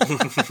room wall.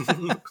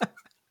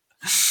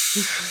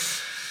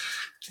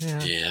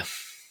 Yeah.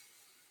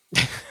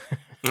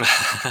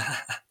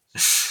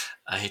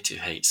 I do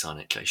hate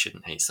Sonic. I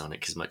shouldn't hate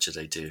Sonic as much as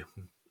I do.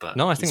 But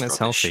no, I think that's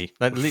rubbish.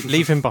 Healthy.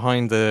 Leave him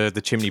behind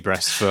the chimney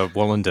breast for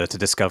Wallander to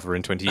discover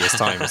in 20 years'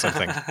 time or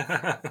something.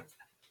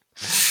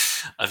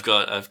 I've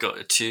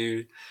got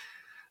two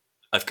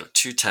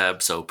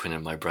tabs open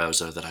in my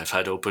browser that I've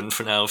had open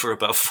for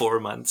about 4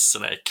 months,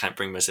 and I can't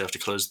bring myself to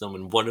close them.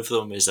 And one of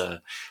them is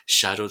a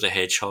Shadow the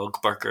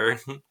Hedgehog burger,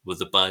 where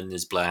the bun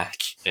is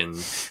black, and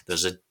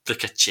there's a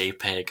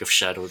JPEG of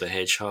Shadow the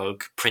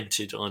Hedgehog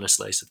printed on a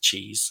slice of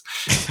cheese.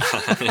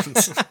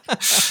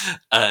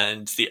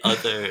 And the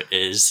other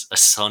is a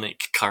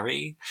Sonic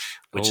curry,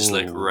 which is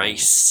like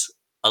rice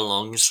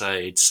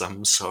alongside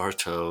some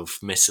sort of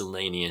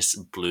miscellaneous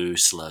blue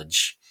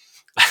sludge.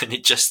 And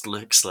it just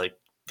looks like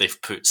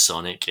they've put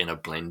Sonic in a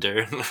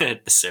blender and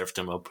served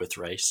him up with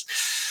rice.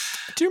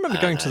 I do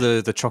remember going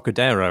to the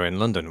Trocadero in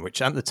London,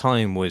 which at the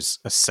time was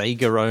a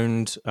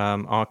Sega-owned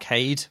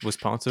arcade, was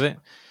part of it.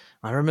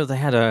 I remember they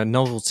had a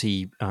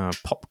novelty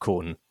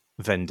popcorn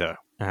vendor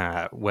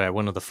where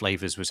one of the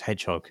flavors was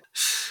hedgehog.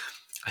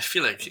 I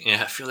feel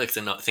like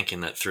they're not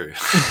thinking that through.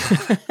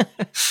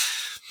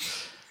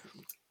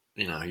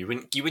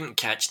 You wouldn't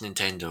catch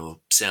Nintendo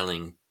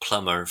selling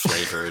plumber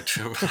flavored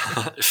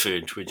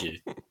food, would you?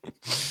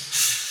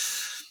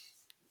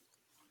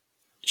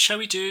 Shall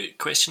we do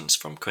questions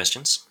from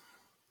questions?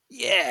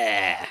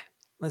 Yeah,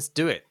 let's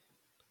do it.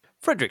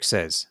 Frederick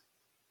says,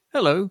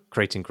 "Hello,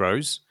 Creighton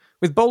Crows.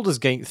 With Baldur's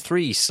Gate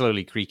 3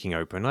 slowly creaking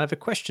open, I have a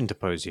question to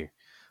pose you.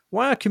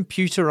 Why are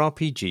computer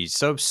RPGs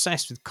so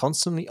obsessed with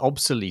constantly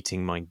obsoleting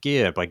my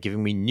gear by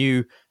giving me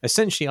new,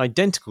 essentially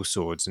identical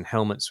swords and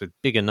helmets with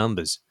bigger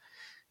numbers?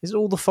 Is it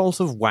all the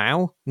fault of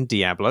WoW and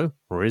Diablo,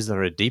 or is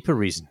there a deeper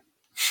reason?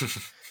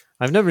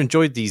 I've never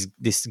enjoyed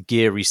this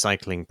gear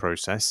recycling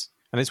process,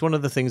 and it's one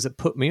of the things that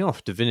put me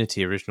off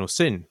Divinity Original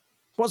Sin.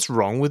 What's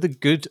wrong with a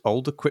good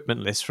old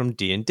equipment list from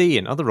D&D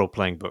and other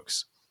role-playing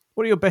books?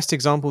 What are your best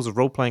examples of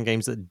role-playing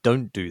games that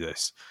don't do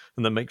this,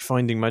 and that make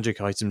finding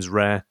magic items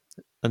rare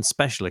and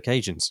special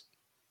occasions?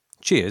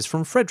 Cheers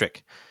from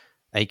Frederick,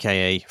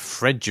 aka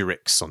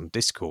Fredericks on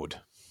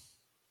Discord."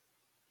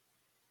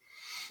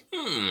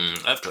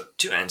 I've got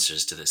two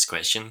answers to this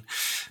question.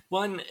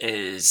 One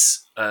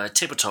is a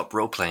tabletop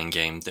role-playing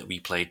game that we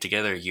played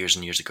together years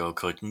and years ago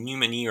called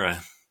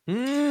Numenera,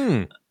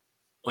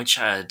 which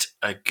had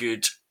a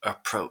good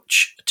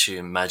approach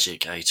to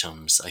magic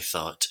items. I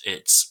thought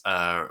it's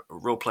a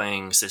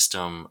role-playing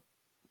system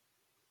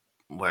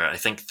where I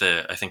think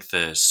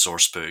the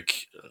source book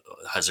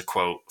has a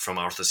quote from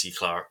Arthur C.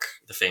 Clarke,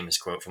 the famous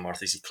quote from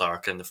Arthur C.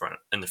 Clarke in the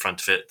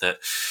front of it, that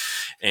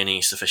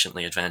any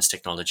sufficiently advanced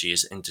technology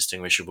is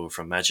indistinguishable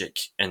from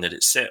magic, and that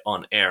it's set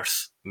on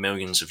Earth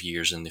millions of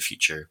years in the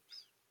future,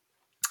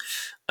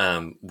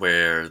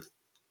 where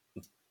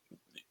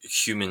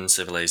human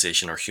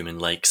civilization or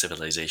human-like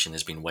civilization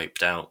has been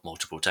wiped out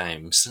multiple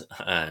times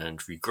and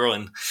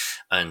regrown.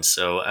 And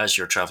so as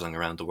you're traveling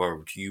around the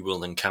world, you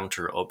will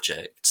encounter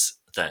objects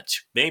that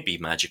may be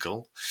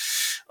magical,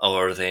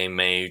 or they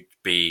may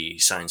be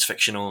science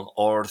fictional,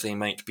 or they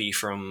might be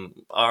from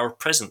our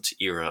present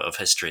era of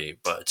history.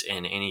 But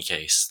in any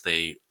case,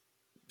 they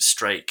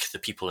strike the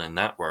people in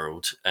that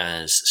world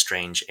as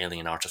strange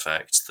alien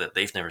artifacts that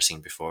they've never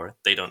seen before.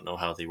 They don't know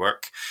how they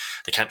work.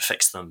 They can't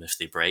fix them if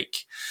they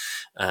break.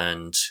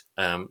 And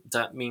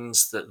that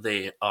means that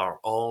they are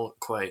all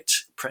quite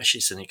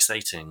precious and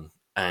exciting.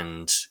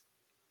 And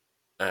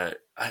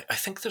I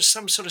think there's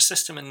some sort of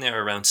system in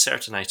there around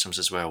certain items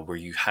as well, where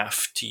you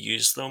have to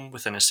use them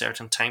within a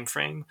certain time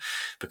frame,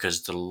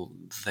 because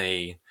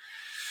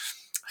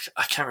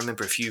I can't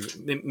remember if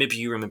maybe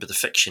you remember the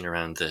fiction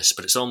around this,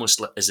 but it's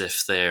almost as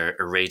if they're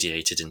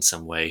irradiated in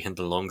some way, and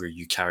the longer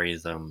you carry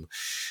them,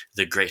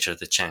 the greater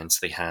the chance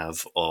they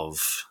have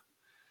of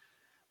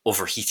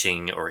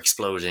overheating or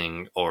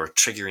exploding or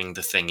triggering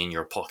the thing in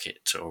your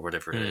pocket or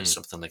whatever it is,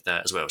 something like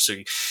that as well. So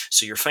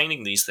you're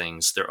finding these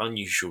things, they're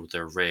unusual,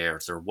 they're rare,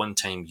 they're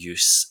one-time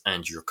use,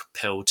 and you're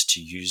compelled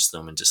to use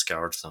them and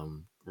discard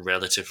them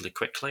relatively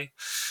quickly.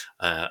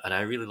 And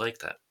I really like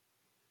that.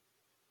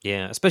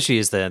 Yeah, especially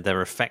as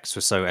their effects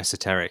were so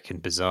esoteric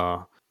and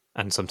bizarre,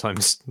 and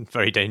sometimes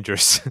very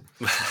dangerous.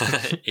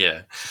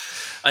 Yeah.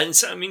 And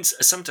so, I mean,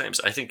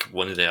 sometimes I think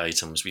one of the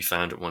items we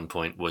found at one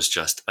point was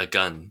just a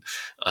gun.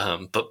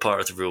 But part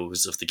of the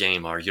rules of the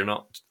game are you're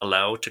not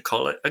allowed to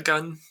call it a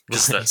gun,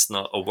 because that's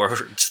not a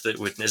word that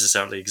would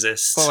necessarily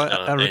exist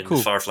I in the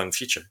far-flung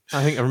future.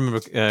 I think I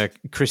remember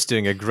Chris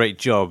doing a great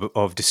job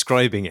of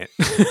describing it,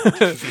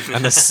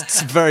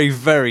 and very,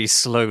 very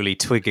slowly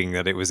twigging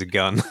that it was a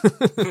gun.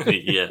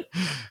 Yeah.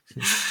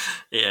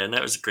 Yeah, and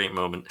that was a great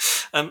moment.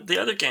 The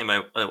other game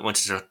I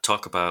wanted to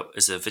talk about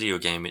is a video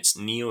game. It's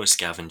Neo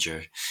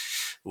Scavenger,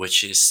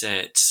 which is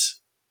set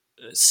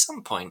at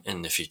some point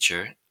in the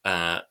future,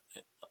 at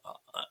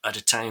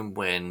a time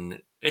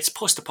when it's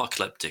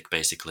post-apocalyptic,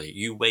 basically.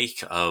 You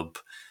wake up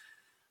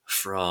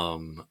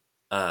from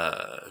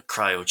a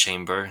cryo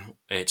chamber.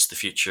 It's the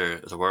future.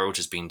 The world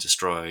has been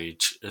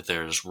destroyed.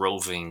 There's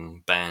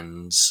roving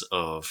bands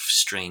of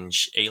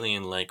strange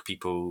alien-like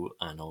people,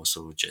 and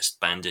also just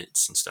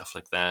bandits and stuff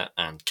like that,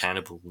 and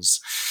cannibals.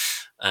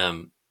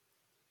 But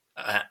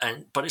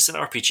it's an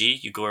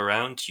RPG. You go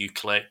around, you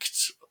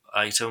collect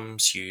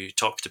items, you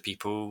talk to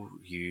people,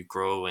 you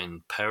grow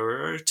in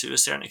power to a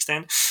certain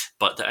extent.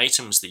 But the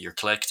items that you're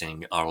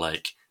collecting are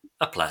like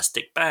a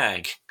plastic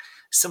bag,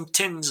 some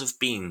tins of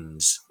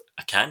beans,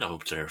 a can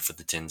opener for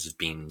the tins of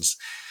beans,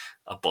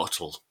 a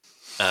bottle,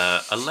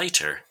 a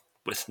lighter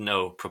with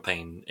no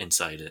propane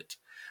inside it,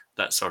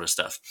 that sort of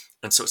stuff.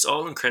 And so it's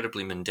all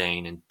incredibly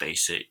mundane and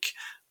basic,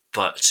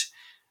 but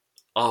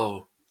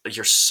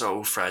you're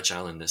so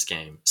fragile in this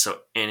game.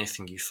 So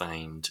anything you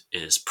find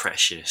is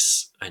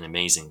precious and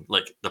amazing.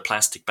 Like the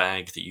plastic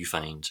bag that you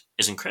find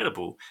is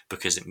incredible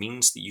because it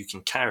means that you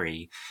can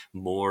carry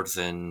more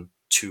than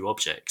two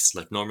objects.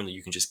 Like normally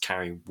you can just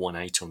carry one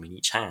item in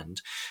each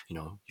hand. You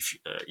know,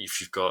 if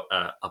you've got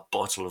a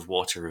bottle of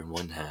water in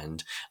one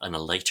hand and a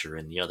lighter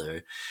in the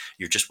other,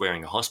 you're just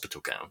wearing a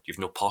hospital gown. You've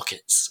no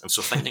pockets. And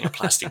so finding a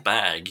plastic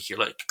bag, you're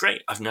like,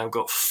 great, I've now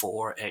got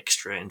 4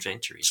 extra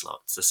inventory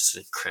slots. This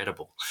is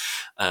incredible.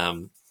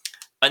 Um,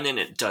 and then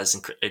it does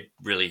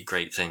really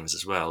great things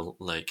as well.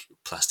 Like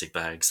plastic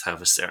bags have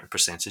a certain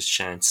percentage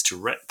chance to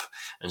rip,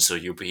 and so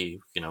you'll be,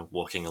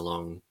 walking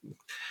along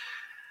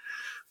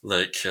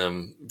like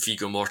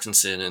Viggo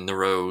Mortensen in the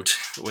road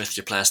with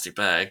your plastic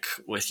bag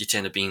with your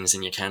tin of beans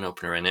and your can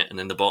opener in it, and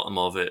then the bottom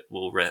of it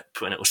will rip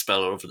and it will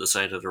spill over the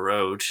side of the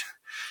road,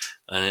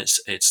 and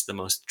it's the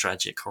most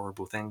tragic,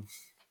 horrible thing.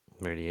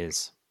 It really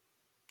is.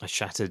 I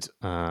shattered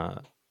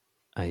a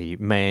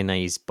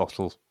mayonnaise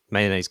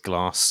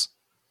glass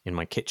in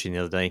my kitchen the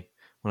other day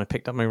when I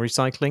picked up my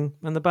recycling,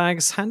 and the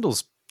bag's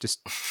handles just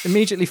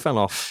immediately fell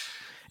off.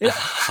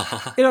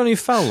 It only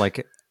fell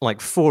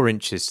like 4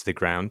 inches to the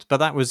ground, but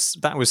that was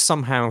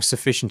somehow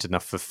sufficient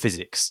enough for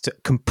physics to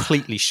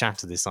completely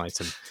shatter this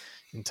item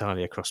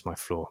entirely across my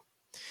floor.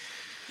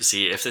 You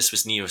see, if this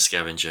was Neo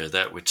Scavenger,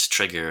 that would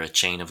trigger a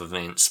chain of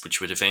events which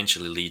would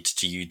eventually lead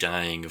to you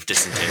dying of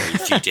dysentery a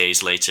few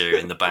days later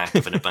in the back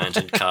of an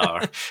abandoned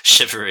car,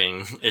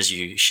 shivering as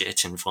you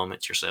shit and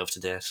vomit yourself to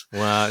death.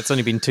 Well, it's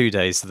only been 2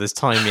 days, so there's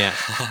time yet.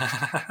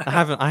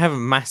 I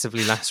haven't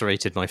massively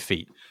lacerated my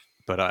feet,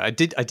 but I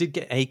did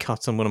get a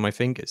cut on one of my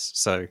fingers,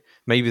 so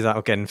maybe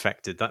that'll get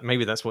infected.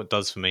 Maybe that's what it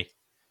does for me.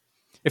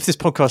 If this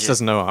podcast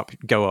doesn't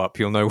go up,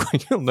 you'll know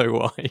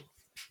why.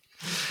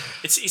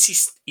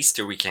 It's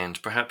Easter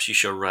weekend. Perhaps you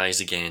shall rise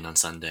again on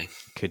Sunday.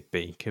 Could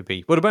be.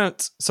 What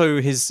about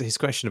his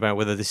question about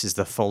whether this is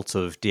the fault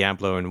of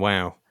Diablo and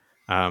WoW?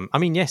 I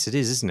mean, yes, it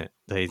is, isn't it?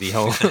 The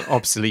whole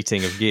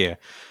obsoleting of gear.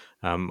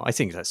 I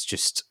think that's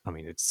just. I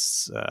mean,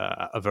 it's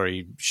a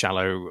very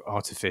shallow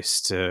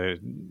artifice to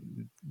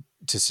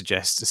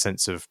suggest a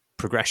sense of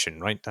progression,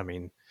 right? I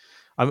mean,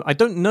 I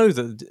don't know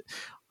that.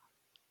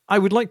 I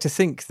would like to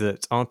think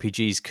that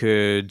RPGs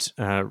could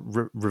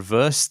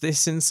reverse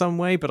this in some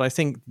way, but I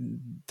think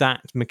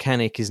that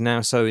mechanic is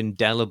now so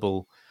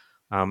indelible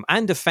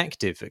and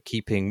effective at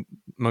keeping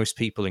most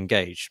people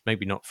engaged.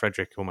 Maybe not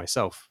Frederick or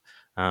myself,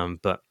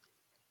 but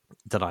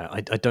that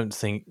I don't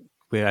think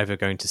we're ever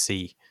going to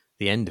see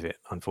the end of it,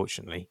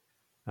 unfortunately.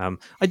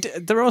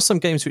 There are some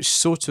games which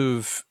sort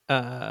of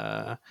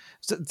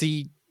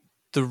the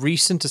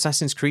recent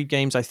Assassin's Creed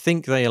games. I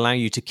think they allow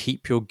you to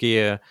keep your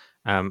gear.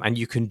 And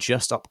you can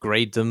just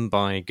upgrade them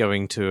by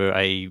going to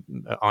a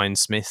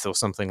ironsmith or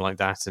something like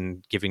that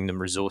and giving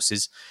them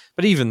resources.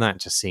 But even that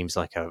just seems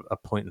like a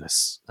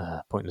pointless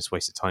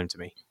waste of time to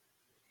me.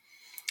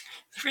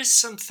 There is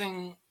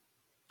something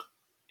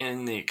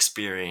in the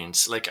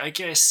experience. Like I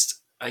guess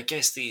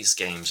these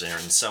games are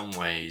in some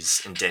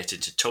ways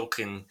indebted to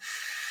Tolkien,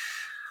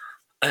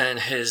 and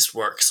his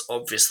works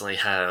obviously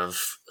have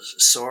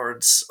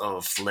swords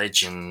of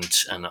legend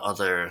and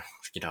other,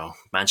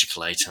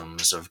 magical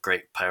items of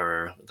great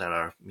power that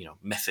are,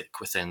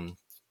 mythic within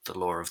the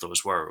lore of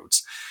those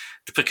worlds.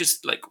 Because,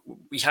 like,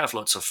 we have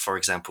lots of, for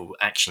example,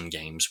 action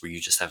games where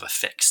you just have a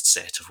fixed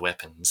set of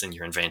weapons in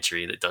your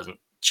inventory that doesn't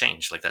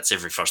change. Like, that's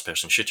every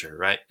first-person shooter,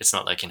 right? It's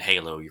not like in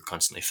Halo, you're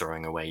constantly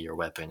throwing away your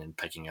weapon and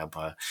picking up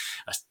a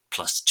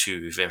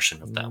 +2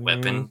 version of that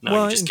weapon.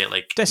 No, you just get,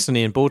 like...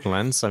 Destiny and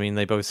Borderlands, I mean,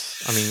 they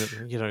both... I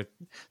mean,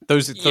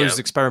 those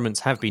experiments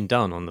have been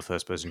done on the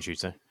first-person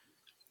shooter.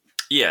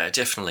 Yeah,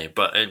 definitely.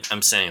 But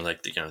I'm saying,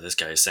 like, this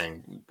guy is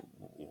saying,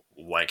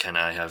 why can't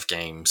I have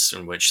games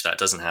in which that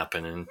doesn't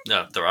happen? And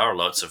there are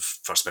lots of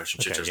first-person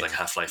shooters like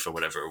Half-Life or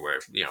whatever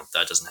where,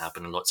 that doesn't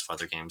happen. And lots of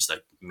other games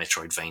like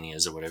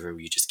Metroidvanias or whatever,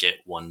 where you just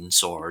get one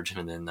sword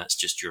and then that's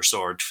just your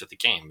sword for the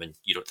game and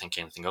you don't think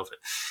anything of it.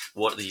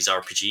 What these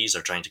RPGs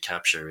are trying to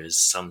capture is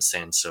some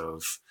sense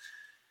of...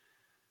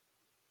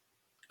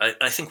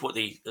 I think what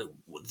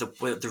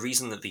the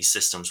reason that these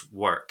systems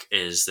work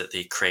is that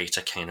they create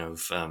a kind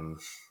of...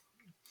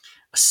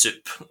 a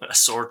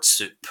sword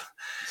soup,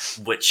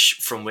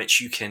 from which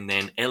you can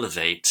then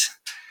elevate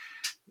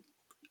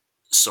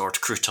sword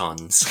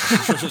croutons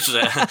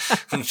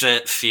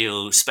that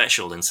feel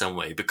special in some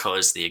way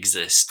because they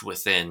exist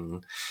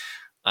within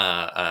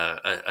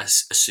a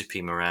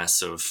soupy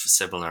morass of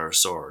similar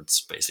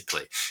swords,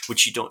 basically.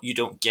 Which you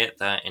don't get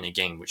that in a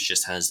game which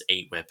just has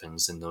 8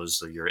 weapons, and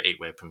those are your 8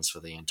 weapons for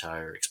the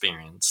entire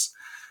experience.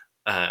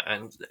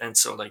 And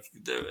so like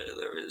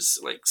there is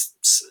like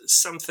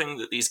something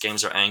that these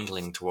games are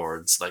angling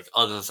towards, like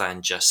other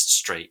than just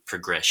straight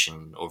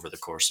progression over the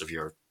course of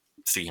your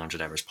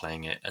 300 hours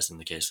playing it, as in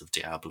the case of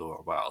Diablo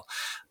or WoW.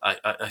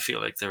 I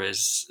feel like there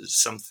is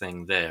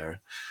something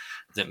there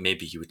that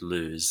maybe you would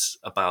lose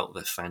about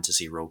the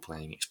fantasy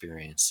role-playing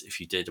experience if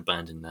you did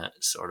abandon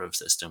that sort of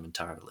system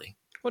entirely.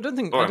 Well, I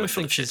don't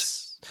think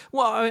his...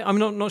 Well, I'm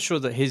not sure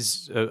that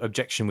his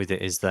objection with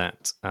it is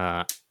that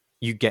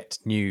you get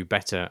new,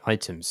 better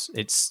items.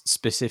 It's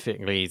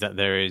specifically that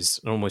there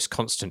is an almost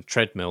constant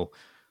treadmill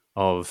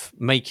of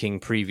making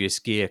previous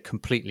gear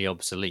completely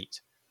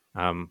obsolete,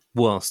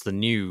 whilst the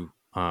new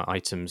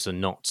items are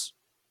not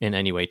in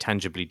any way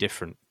tangibly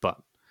different, but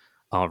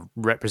are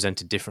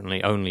represented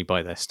differently only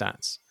by their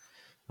stats.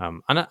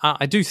 And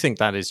I do think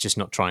that is just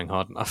not trying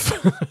hard enough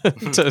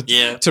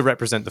to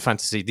represent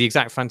the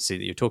exact fantasy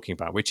that you're talking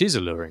about, which is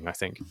alluring, I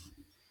think.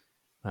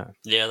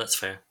 Yeah, that's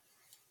fair.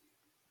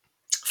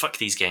 Fuck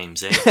these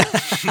games, eh?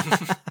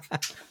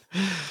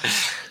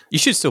 You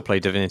should still play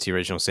Divinity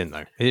Original Sin,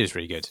 though. It is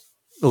really good.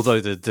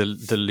 Although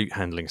the loot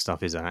handling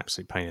stuff is an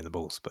absolute pain in the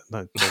balls, but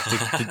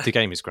the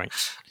game is great.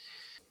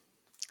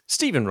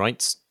 Stephen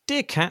writes,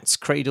 Dear Cats,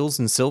 Cradles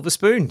and Silver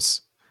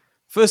Spoons.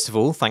 First of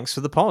all, thanks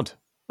for the pod.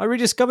 I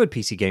rediscovered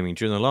PC gaming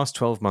during the last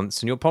 12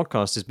 months, and your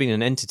podcast has been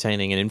an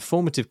entertaining and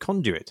informative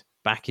conduit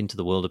back into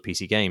the world of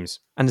PC games,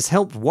 and has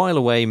helped while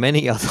away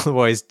many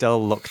otherwise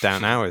dull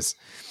lockdown hours.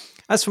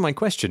 As for my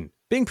question,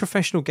 being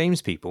professional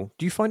games people,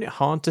 do you find it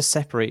hard to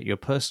separate your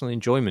personal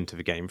enjoyment of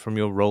a game from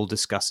your role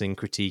discussing,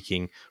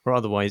 critiquing, or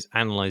otherwise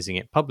analysing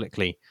it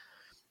publicly?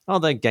 Are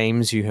there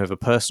games you have a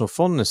personal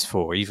fondness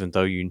for, even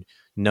though you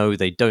know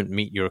they don't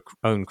meet your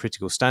own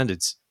critical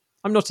standards?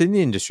 I'm not in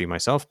the industry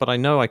myself, but I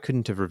know I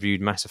couldn't have reviewed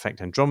Mass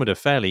Effect Andromeda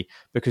fairly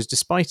because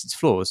despite its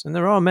flaws, and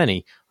there are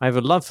many, I have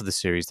a love for the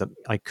series that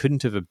I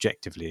couldn't have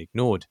objectively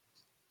ignored.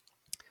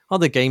 Are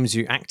there games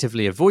you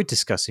actively avoid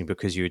discussing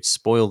because you would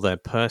spoil their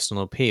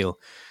personal appeal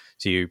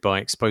to you by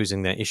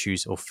exposing their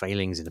issues or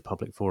failings in a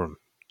public forum?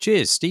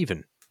 Cheers,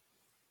 Stephen.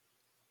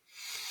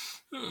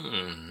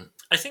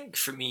 I think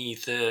for me,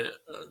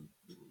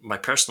 my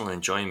personal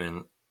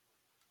enjoyment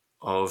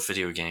of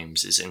video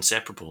games is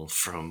inseparable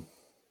from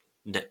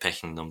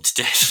nitpicking them to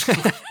death.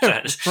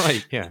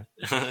 Right, yeah.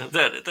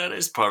 That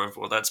is part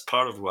of that's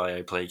part of why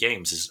I play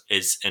games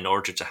is in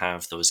order to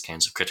have those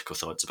kinds of critical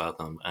thoughts about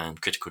them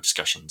and critical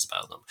discussions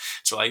about them.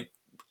 So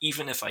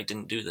even if I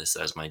didn't do this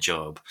as my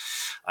job,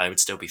 I would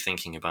still be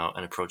thinking about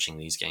and approaching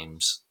these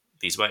games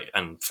these way.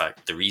 And in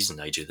fact, the reason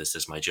I do this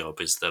as my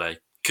job is that I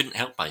couldn't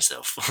help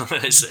myself.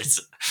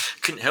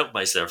 Couldn't help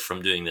myself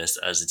from doing this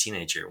as a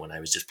teenager when I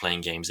was just playing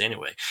games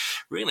anyway.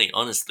 Really,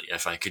 honestly,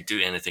 if I could do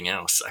anything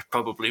else, I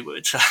probably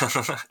would.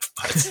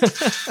 But,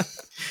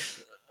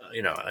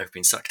 I've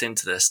been sucked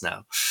into this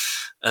now.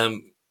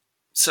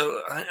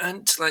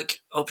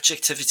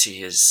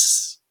 Objectivity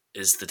is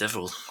the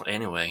devil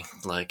anyway.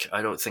 Like,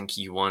 I don't think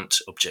you want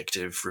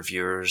objective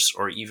reviewers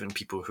or even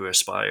people who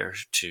aspire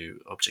to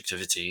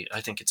objectivity.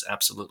 I think it's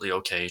absolutely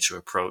okay to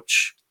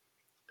approach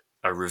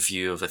a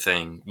review of a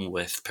thing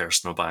with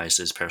personal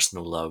biases,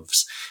 personal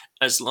loves,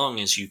 as long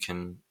as you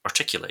can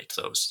articulate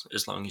those,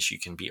 as long as you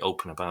can be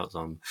open about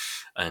them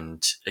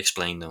and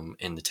explain them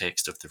in the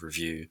text of the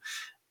review,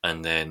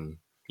 and then,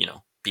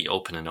 be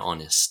open and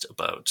honest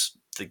about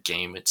the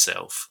game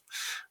itself.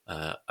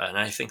 And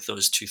I think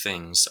those two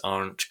things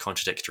aren't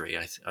contradictory.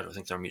 I don't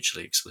think they're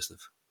mutually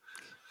exclusive.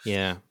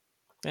 Yeah,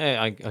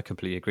 I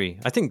completely agree.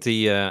 I think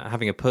the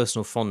having a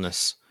personal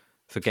fondness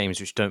for games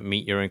which don't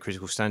meet your own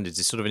critical standards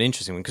is sort of an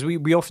interesting one, because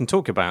we often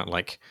talk about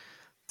like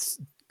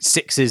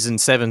 6s and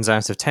 7s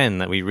out of 10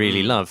 that we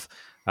really love.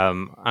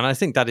 And I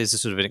think that is a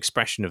sort of an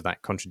expression of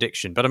that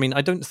contradiction. But I mean,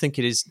 I don't think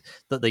it is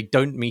that they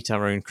don't meet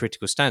our own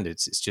critical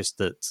standards. It's just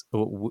that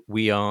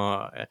we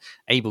are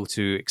able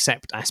to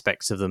accept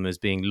aspects of them as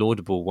being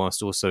laudable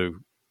whilst also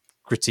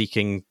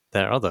critiquing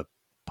their other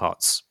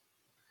parts.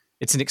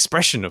 It's an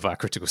expression of our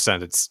critical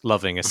standards,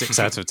 loving a 6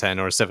 out of 10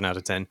 or a 7 out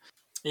of 10.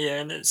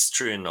 Yeah, and it's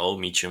true in all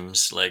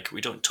mediums. Like,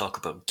 we don't talk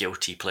about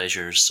guilty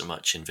pleasures so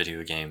much in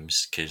video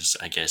games, because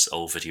I guess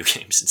all video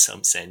games in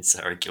some sense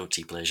are a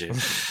guilty pleasure.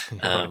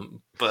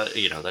 But,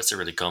 that's a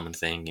really common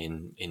thing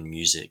in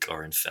music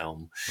or in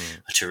film,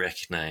 to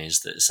recognize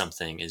that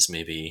something is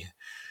maybe...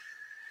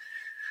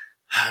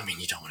 I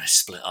mean, you don't want to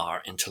split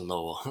art into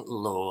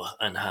low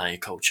and high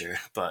culture,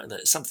 but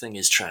that something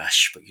is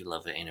trash, but you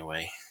love it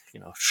anyway.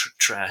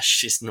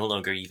 Trash just no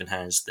longer even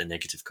has the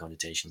negative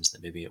connotations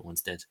that maybe it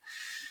once did.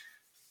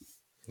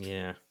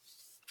 Yeah.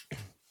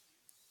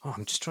 Oh,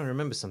 I'm just trying to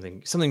remember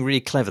something really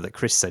clever that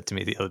Chris said to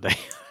me the other day.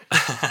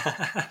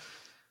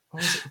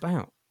 What was it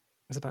about?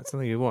 It was about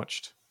something you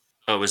watched.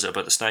 Oh, was it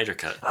about the Snyder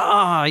Cut?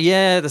 Ah,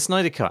 yeah, the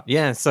Snyder Cut.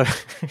 Yeah, so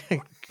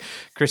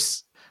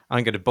Chris,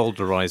 I'm going to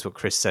bowdlerize what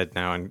Chris said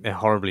now and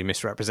horribly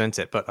misrepresent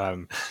it, but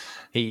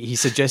he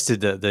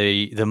suggested that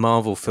the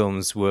Marvel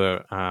films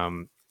were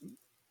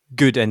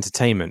good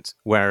entertainment,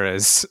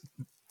 whereas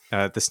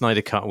the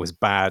Snyder Cut was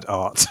bad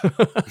art,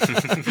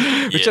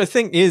 which I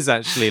think is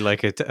actually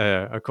like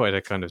a quite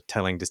a kind of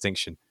telling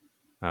distinction.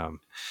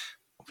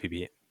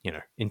 Maybe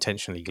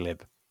intentionally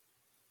glib.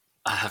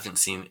 I haven't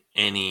seen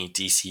any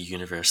DC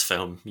Universe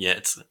film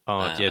yet.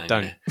 Oh yeah,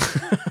 don't.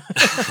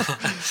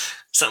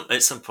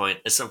 At some point,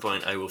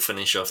 I will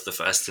finish off the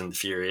Fast and the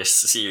Furious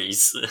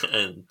series,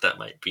 and that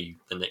might be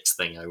the next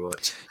thing I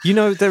watch.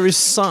 There is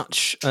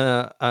such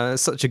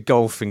a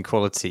gulf in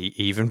quality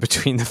even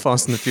between the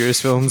Fast and the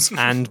Furious films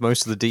and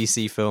most of the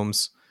DC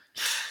films.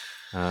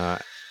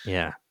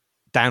 Yeah,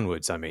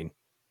 downwards. I mean,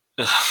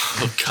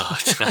 Oh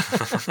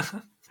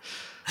God.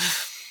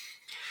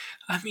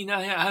 I mean,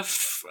 I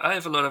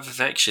have a lot of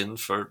affection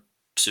for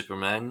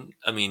Superman.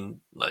 I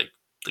mean, like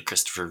the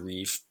Christopher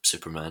Reeve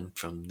Superman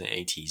from the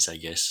 80s, I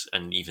guess,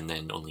 and even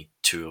then, only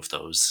two of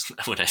those.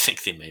 When I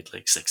think they made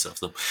like six of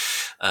them.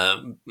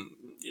 Um,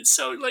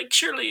 so, like,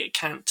 surely it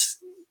can't.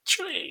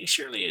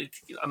 Surely,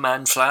 a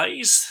man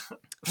flies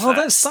Well,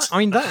 that's that. fast. I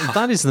mean,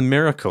 that is the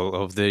miracle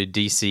of the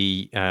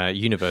DC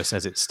universe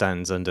as it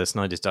stands under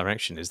Snyder's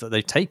direction, is that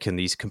they've taken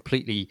these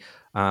completely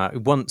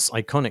once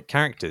iconic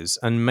characters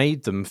and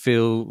made them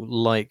feel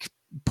like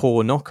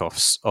poor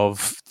knockoffs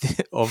of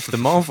of the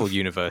Marvel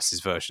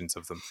universe's versions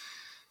of them,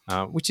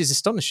 which is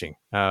astonishing.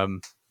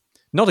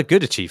 Not a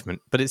good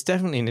achievement, but it's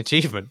definitely an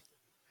achievement.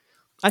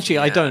 Actually,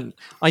 Yeah,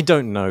 I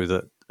don't know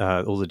that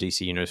all the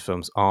DC universe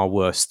films are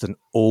worse than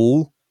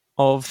all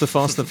of the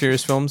Fast and the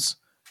Furious films.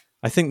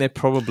 I think they're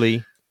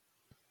probably.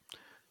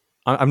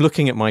 I'm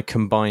looking at my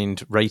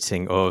combined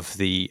rating of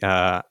the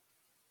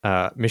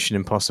Mission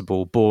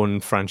Impossible, Bourne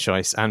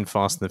franchise, and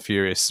Fast and the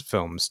Furious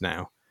films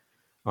now.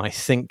 I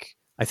think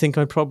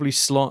I'd probably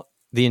slot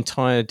the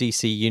entire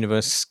DC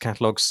Universe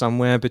catalog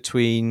somewhere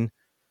between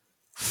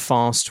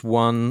Fast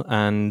 1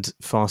 and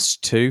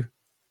Fast 2,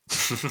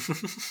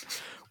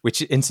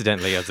 which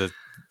incidentally are the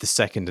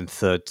second and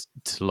third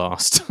to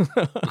last in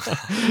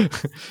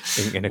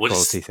what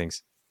inequality is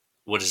things.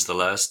 what is the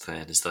last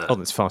then? Is Oh, that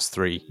that's Fast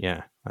 3.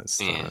 Yeah,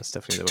 yeah, that's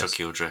definitely the worst.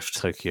 Tokyo Drift?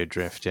 Tokyo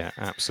Drift, yeah,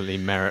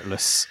 absolutely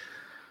meritless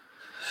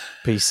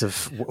piece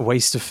of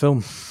waste of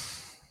film.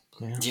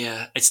 Yeah.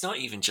 Yeah, it's not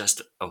even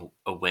just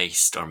a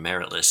waste or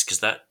meritless because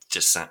that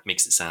just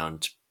makes it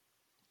sound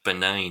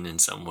benign in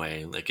some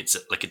way, like it's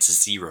a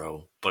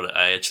zero. But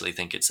I actually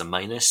think it's a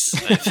minus.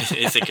 I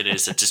think it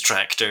is a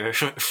distractor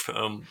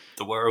from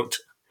the world.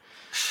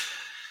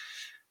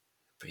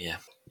 But yeah,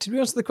 Did we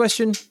answer the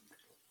question?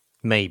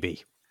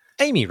 Maybe.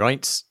 Amy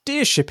writes,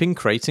 "Dear shipping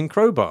crate and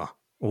crowbar."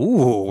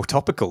 Ooh,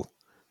 topical.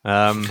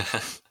 Um,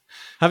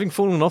 Having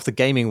fallen off the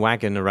gaming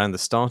wagon around the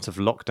start of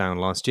lockdown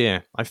last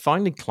year, I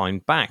finally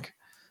climbed back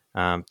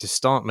to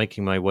start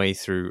making my way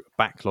through a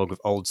backlog of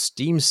old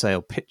Steam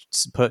sale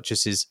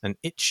purchases and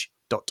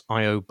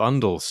itch.io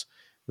bundles,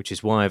 which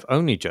is why I've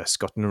only just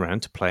gotten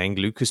around to playing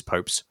Lucas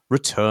Pope's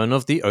Return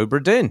of the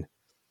Obra Dinn.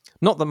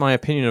 Not that my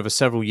opinion of a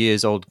several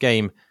years old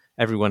game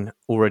everyone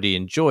already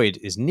enjoyed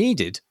is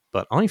needed,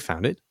 but I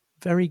found it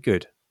very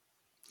good.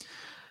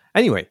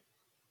 Anyway,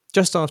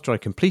 just after I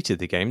completed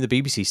the game, the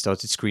BBC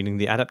started screening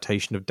the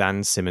adaptation of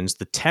Dan Simmons'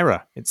 The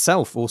Terror,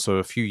 itself also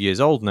a few years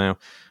old now,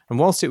 and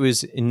whilst it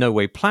was in no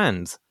way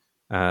planned,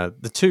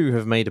 the two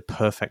have made a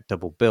perfect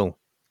double bill,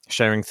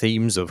 sharing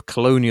themes of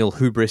colonial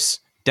hubris,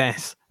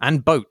 death,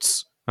 and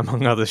boats,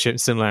 among other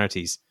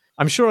similarities.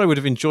 I'm sure I would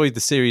have enjoyed the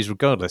series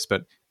regardless,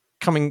 but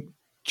coming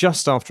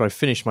just after I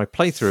finished my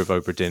playthrough of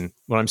Obra Dinn,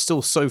 where I'm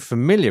still so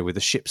familiar with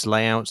the ship's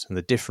layout and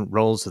the different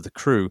roles of the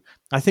crew,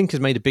 I think has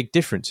made a big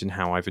difference in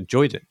how I've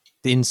enjoyed it.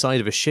 The inside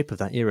of a ship of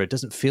that era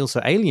doesn't feel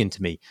so alien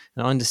to me,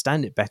 and I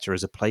understand it better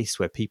as a place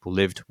where people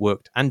lived,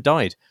 worked, and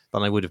died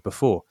than I would have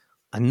before.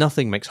 And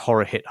nothing makes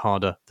horror hit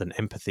harder than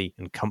empathy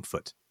and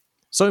comfort.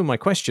 So, my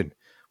question: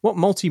 what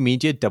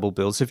multimedia double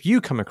bills have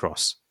you come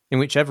across? In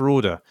whichever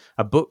order,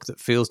 a book that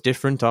feels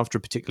different after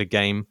a particular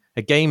game,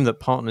 a game that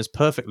partners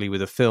perfectly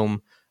with a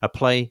film, a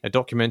play, a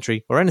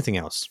documentary, or anything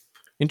else.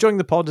 Enjoying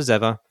the pod as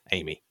ever,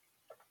 Amy.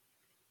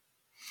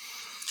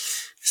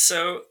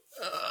 so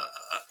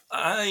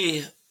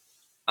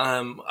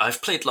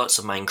I've played lots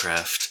of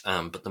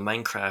Minecraft, but the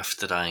Minecraft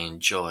that I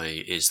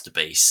enjoy is the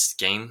base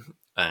game.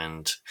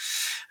 And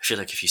I feel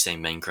like if you say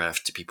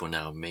Minecraft to people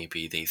now,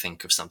 maybe they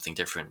think of something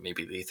different.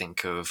 Maybe they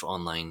think of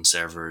online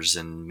servers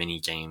and mini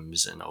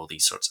games and all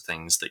these sorts of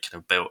things that kind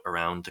of built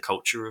around the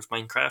culture of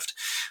Minecraft.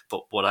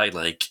 But what I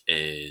like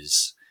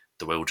is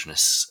the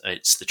wilderness.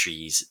 It's the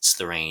trees, it's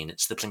the rain,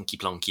 it's the plinky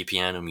plonky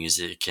piano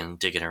music and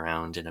digging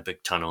around in a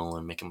big tunnel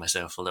and making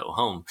myself a little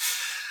home.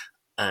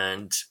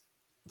 And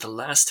the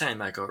last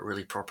time I got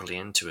really properly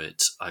into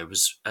it, I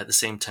was at the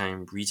same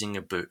time reading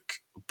a book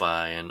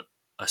by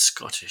a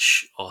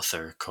Scottish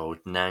author called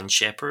Nan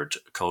Shepherd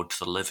called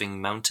The Living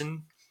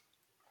Mountain,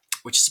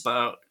 which is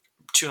about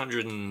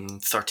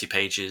 230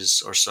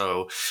 pages or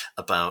so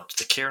about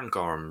the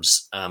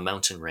Cairngorms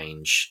mountain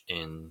range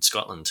in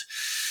Scotland.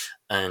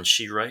 And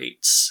she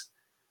writes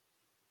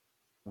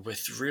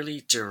with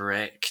really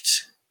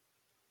direct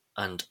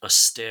and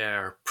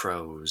austere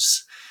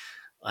prose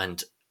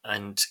and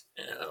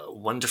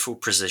wonderful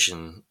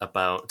precision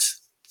about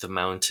the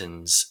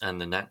mountains and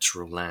the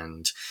natural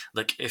land.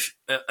 Like if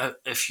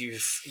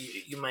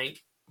you might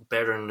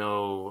better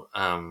know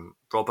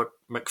Robert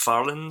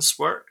Macfarlane's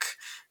work,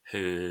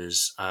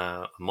 who's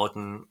a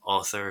modern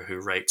author who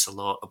writes a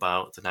lot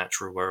about the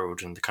natural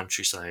world and the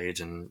countryside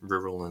and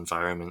rural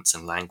environments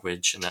and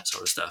language and that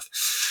sort of stuff.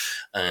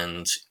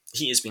 And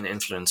he has been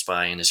influenced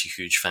by and is a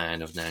huge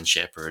fan of Nan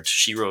Shepherd.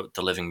 She wrote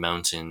The Living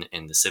Mountain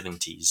in the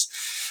 70s,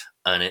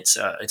 and it's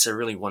a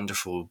really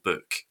wonderful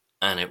book,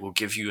 and it will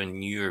give you a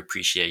new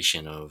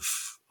appreciation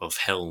of of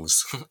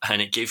hills,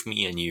 and it gave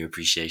me a new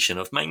appreciation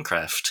of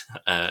Minecraft.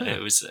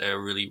 It was a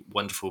really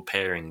wonderful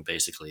pairing,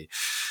 basically,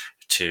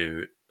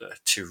 to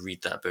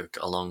read that book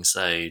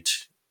alongside.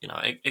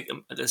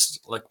 This,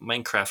 like,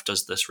 Minecraft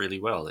does this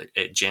really well.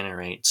 It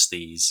generates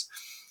these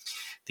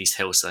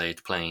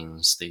hillside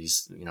plains,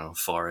 these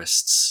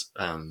forests,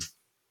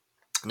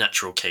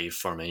 natural cave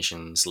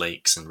formations,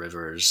 lakes and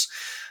rivers,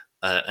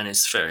 and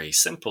it's very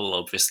simple,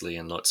 obviously,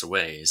 in lots of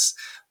ways.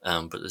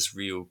 But there's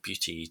real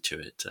beauty to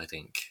it, I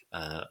think,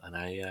 and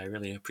I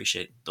really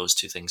appreciate those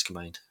two things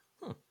combined.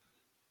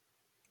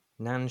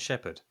 Nan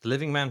Shepherd, The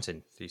Living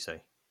Mountain, do you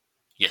say?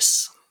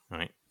 Yes. All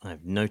right,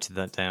 I've noted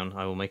that down.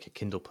 I will make a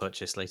Kindle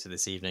purchase later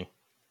this evening.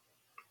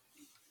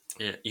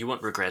 Yeah, you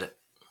won't regret it.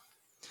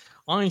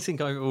 I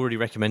think I've already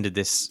recommended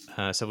this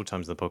several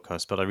times on the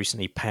podcast, but I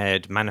recently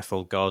paired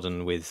Manifold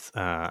Garden with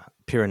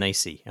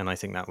Piranesi, and I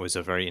think that was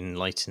a very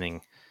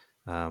enlightening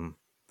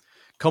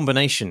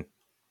combination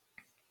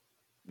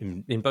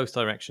in both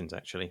directions,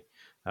 actually.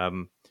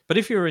 But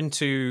if you're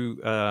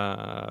into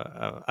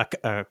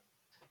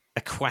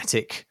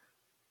aquatic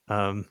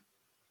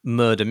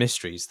murder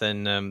mysteries,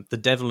 then The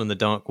Devil in the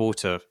Dark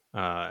Water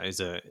is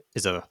a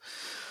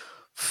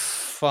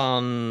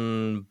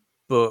fun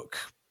book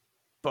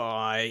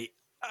by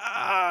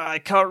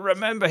I can't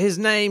remember his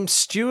name,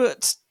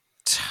 Stuart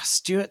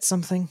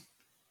something.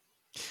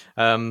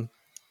 But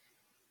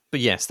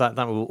yes, that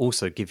will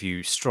also give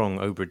you strong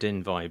Obra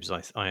Dinn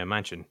vibes, I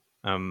imagine.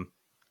 And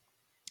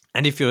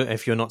if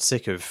you're not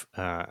sick of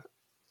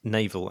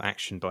naval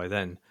action by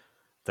then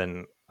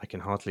I can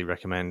heartily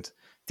recommend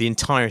the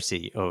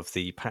entirety of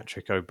the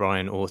Patrick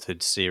O'Brien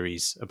authored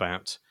series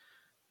about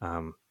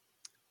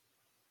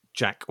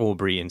Jack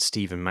Aubrey and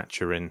Stephen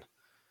Maturin,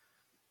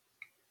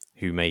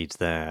 who made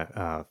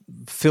their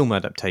film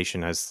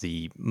adaptation as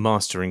the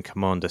Master and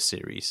Commander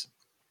series.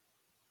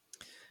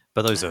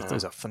 But those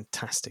are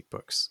fantastic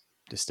books,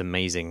 just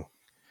amazing,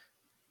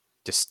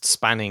 just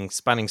spanning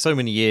so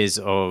many years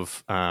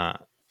of a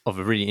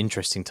really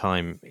interesting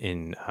time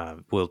in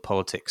world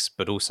politics,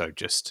 but also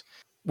just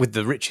with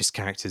the richest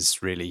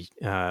characters really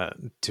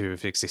to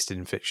have existed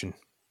in fiction.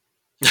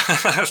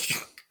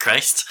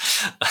 Christ,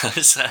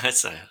 that's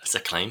a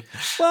claim.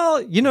 Well,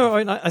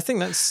 I think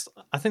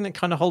that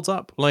kind of holds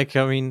up. Like,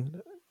 I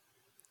mean,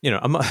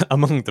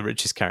 among the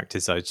richest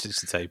characters, I should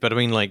say. But I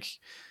mean, like,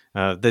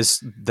 there's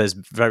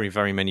very,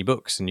 very many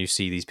books, and you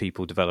see these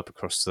people develop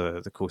across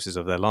the courses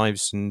of their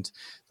lives, and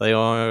they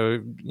are,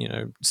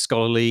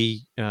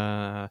 scholarly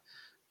and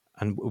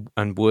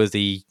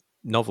worthy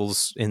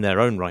novels in their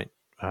own right,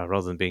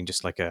 rather than being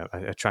just like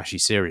a trashy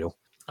serial.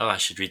 Oh, I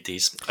should read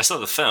these. I saw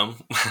the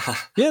film.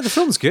 Yeah, the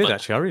film's good,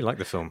 actually. I really like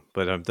the film,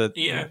 but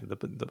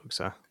the books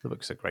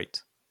are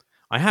great.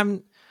 I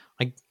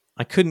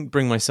couldn't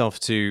bring myself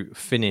to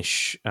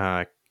finish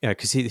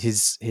because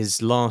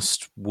his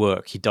last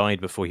work, he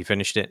died before he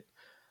finished it,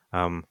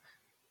 and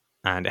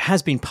it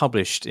has been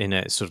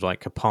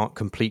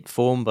complete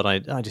form, but I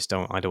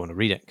don't want to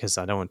read it because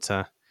I don't want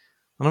to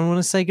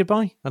say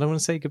goodbye. I don't want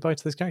to say goodbye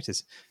to those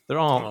characters. There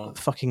are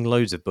fucking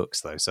loads of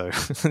books, though, so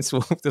this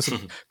will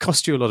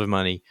cost you a lot of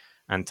money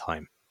and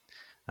time.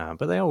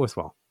 But they are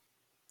worthwhile.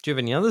 Do you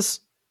have any others?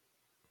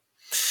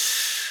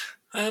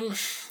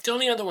 The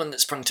only other one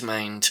that sprung to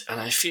mind, and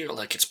I feel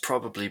like it's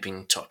probably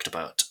been talked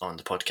about on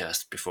the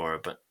podcast before,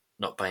 but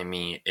not by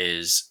me,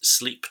 is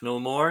Sleep No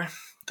More.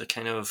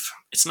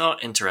 It's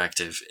not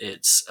interactive.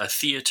 It's a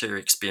theatre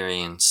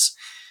experience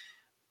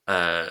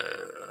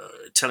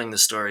telling the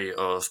story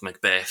of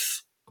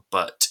Macbeth,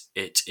 but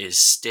it is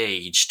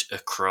staged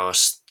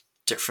across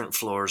different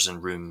floors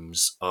and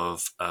rooms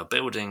of a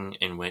building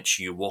in which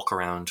you walk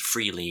around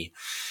freely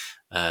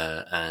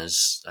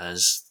as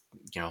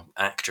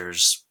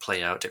actors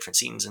play out different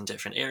scenes in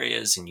different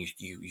areas, and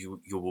you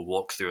will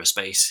walk through a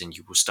space and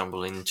you will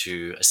stumble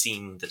into a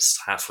scene that's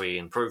halfway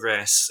in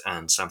progress,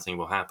 and something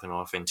will happen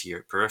off into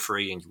your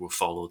periphery, and you will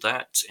follow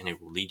that, and it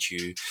will lead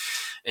you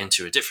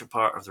into a different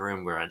part of the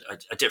room where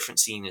a different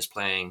scene is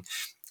playing,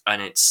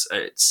 and it's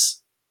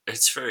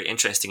very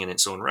interesting in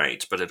its own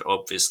right, but it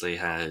obviously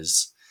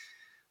has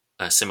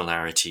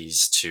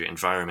similarities to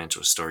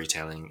environmental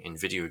storytelling in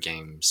video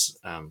games,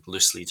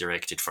 loosely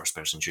directed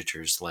first-person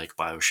shooters like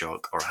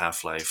BioShock or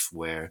Half-Life,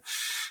 where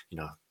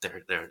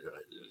their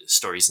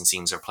stories and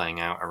scenes are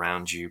playing out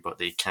around you, but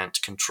they can't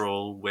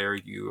control where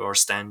you are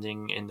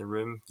standing in the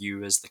room.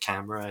 You, as the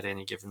camera, at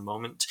any given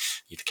moment,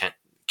 you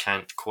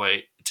can't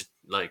quite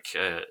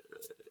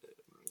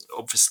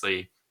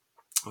obviously.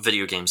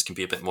 Video games can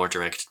be a bit more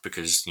directed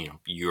because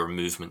your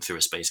movement through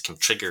a space can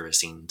trigger a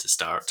scene to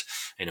start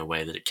in a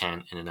way that it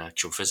can't in an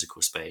actual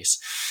physical space.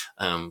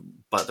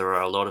 But there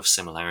are a lot of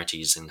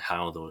similarities in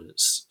how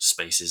those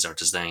spaces are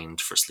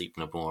designed for Sleep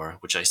No More,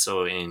 which I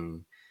saw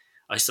in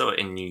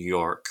New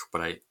York,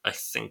 but I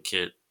think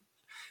it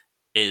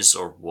is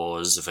or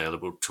was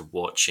available to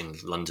watch in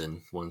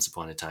London once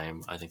upon a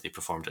time. I think they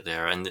performed it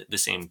there, and the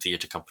same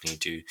theatre company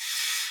do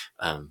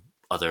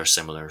other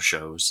similar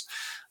shows.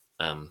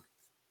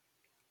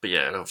 But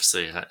yeah,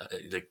 obviously,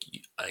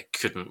 I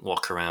couldn't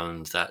walk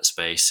around that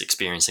space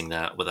experiencing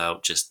that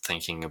without just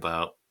thinking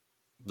about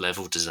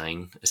level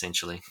design,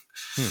 essentially.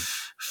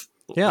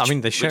 Yeah, I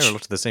mean, they share a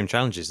lot of the same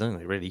challenges, don't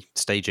they? Really,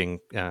 staging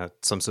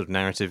some sort of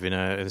narrative in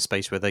a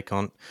space where they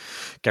can't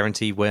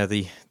guarantee where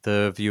the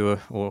viewer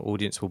or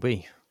audience will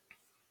be.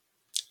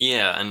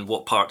 Yeah, and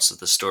what parts of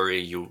the story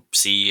you'll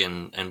see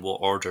and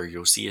what order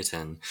you'll see it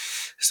in.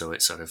 So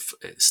it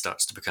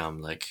starts to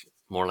become like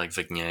more like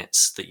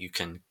vignettes that you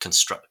can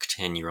construct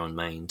in your own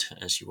mind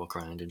as you walk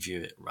around and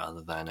view it,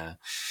 rather than a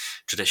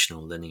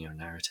traditional linear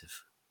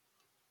narrative.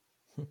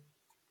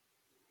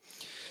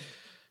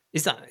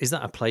 Is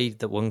that a play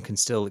that one can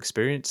still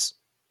experience?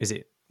 Is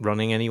it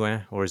running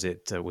anywhere, or is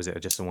it was it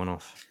just a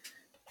one-off?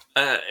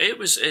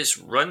 It's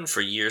run for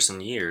years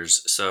and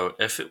years. So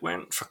if it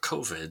weren't for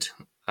COVID,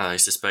 I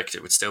suspect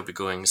it would still be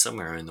going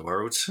somewhere in the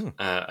world.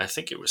 I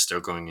think it was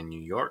still going in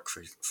New York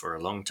for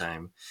a long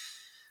time.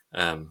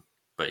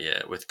 But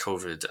yeah, with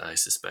COVID, I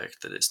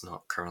suspect that it's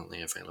not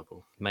currently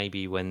available.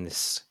 Maybe when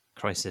this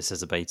crisis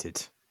has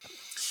abated.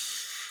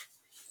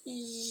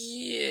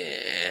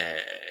 Yes.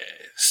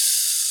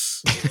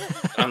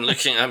 I'm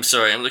looking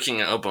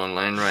it up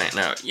online right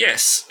now.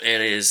 Yes,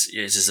 it is.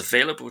 It is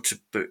available to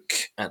book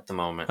at the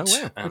moment. Oh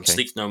wow! Okay.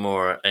 Sleep No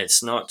More.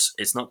 It's not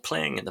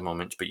playing at the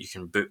moment, but you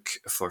can book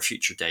for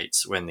future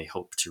dates when they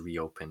hope to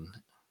reopen.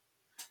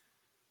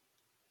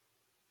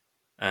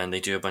 And they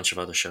do a bunch of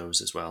other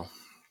shows as well,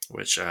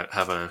 which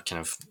have a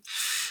kind of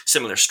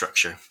similar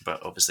structure,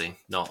 but obviously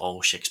not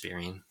all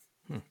Shakespearean.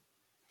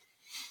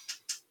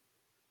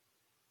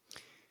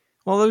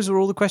 Well, those are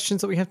all the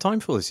questions that we have time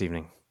for this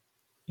evening.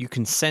 You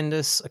can send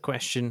us a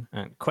question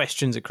at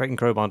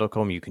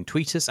questions@crateandcrowbar.com. You can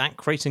tweet us at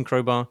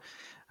crateandcrowbar.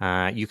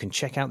 You can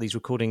check out these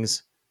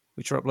recordings,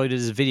 which are uploaded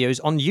as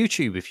videos on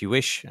YouTube if you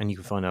wish, and you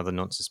can find other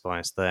Nonsense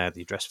Bias there.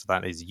 The address for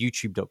that is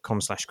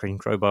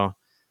youtube.com/crateandcrowbar.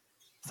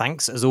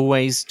 Thanks, as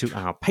always, to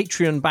our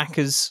Patreon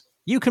backers.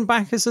 You can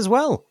back us as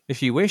well,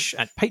 if you wish,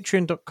 at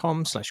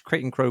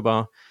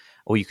patreon.com/crateandcrowbar,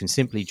 or you can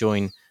simply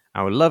join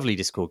our lovely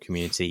Discord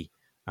community.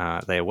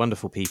 They are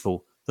wonderful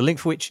people, the link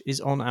for which is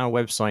on our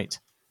website,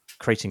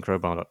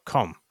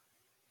 crateandcrowbar.com.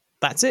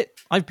 That's it.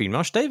 I've been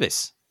Marsh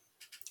Davis.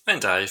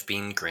 And I've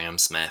been Graham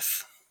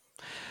Smith.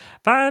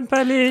 Thanks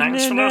for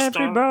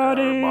listening,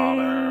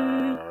 everybody.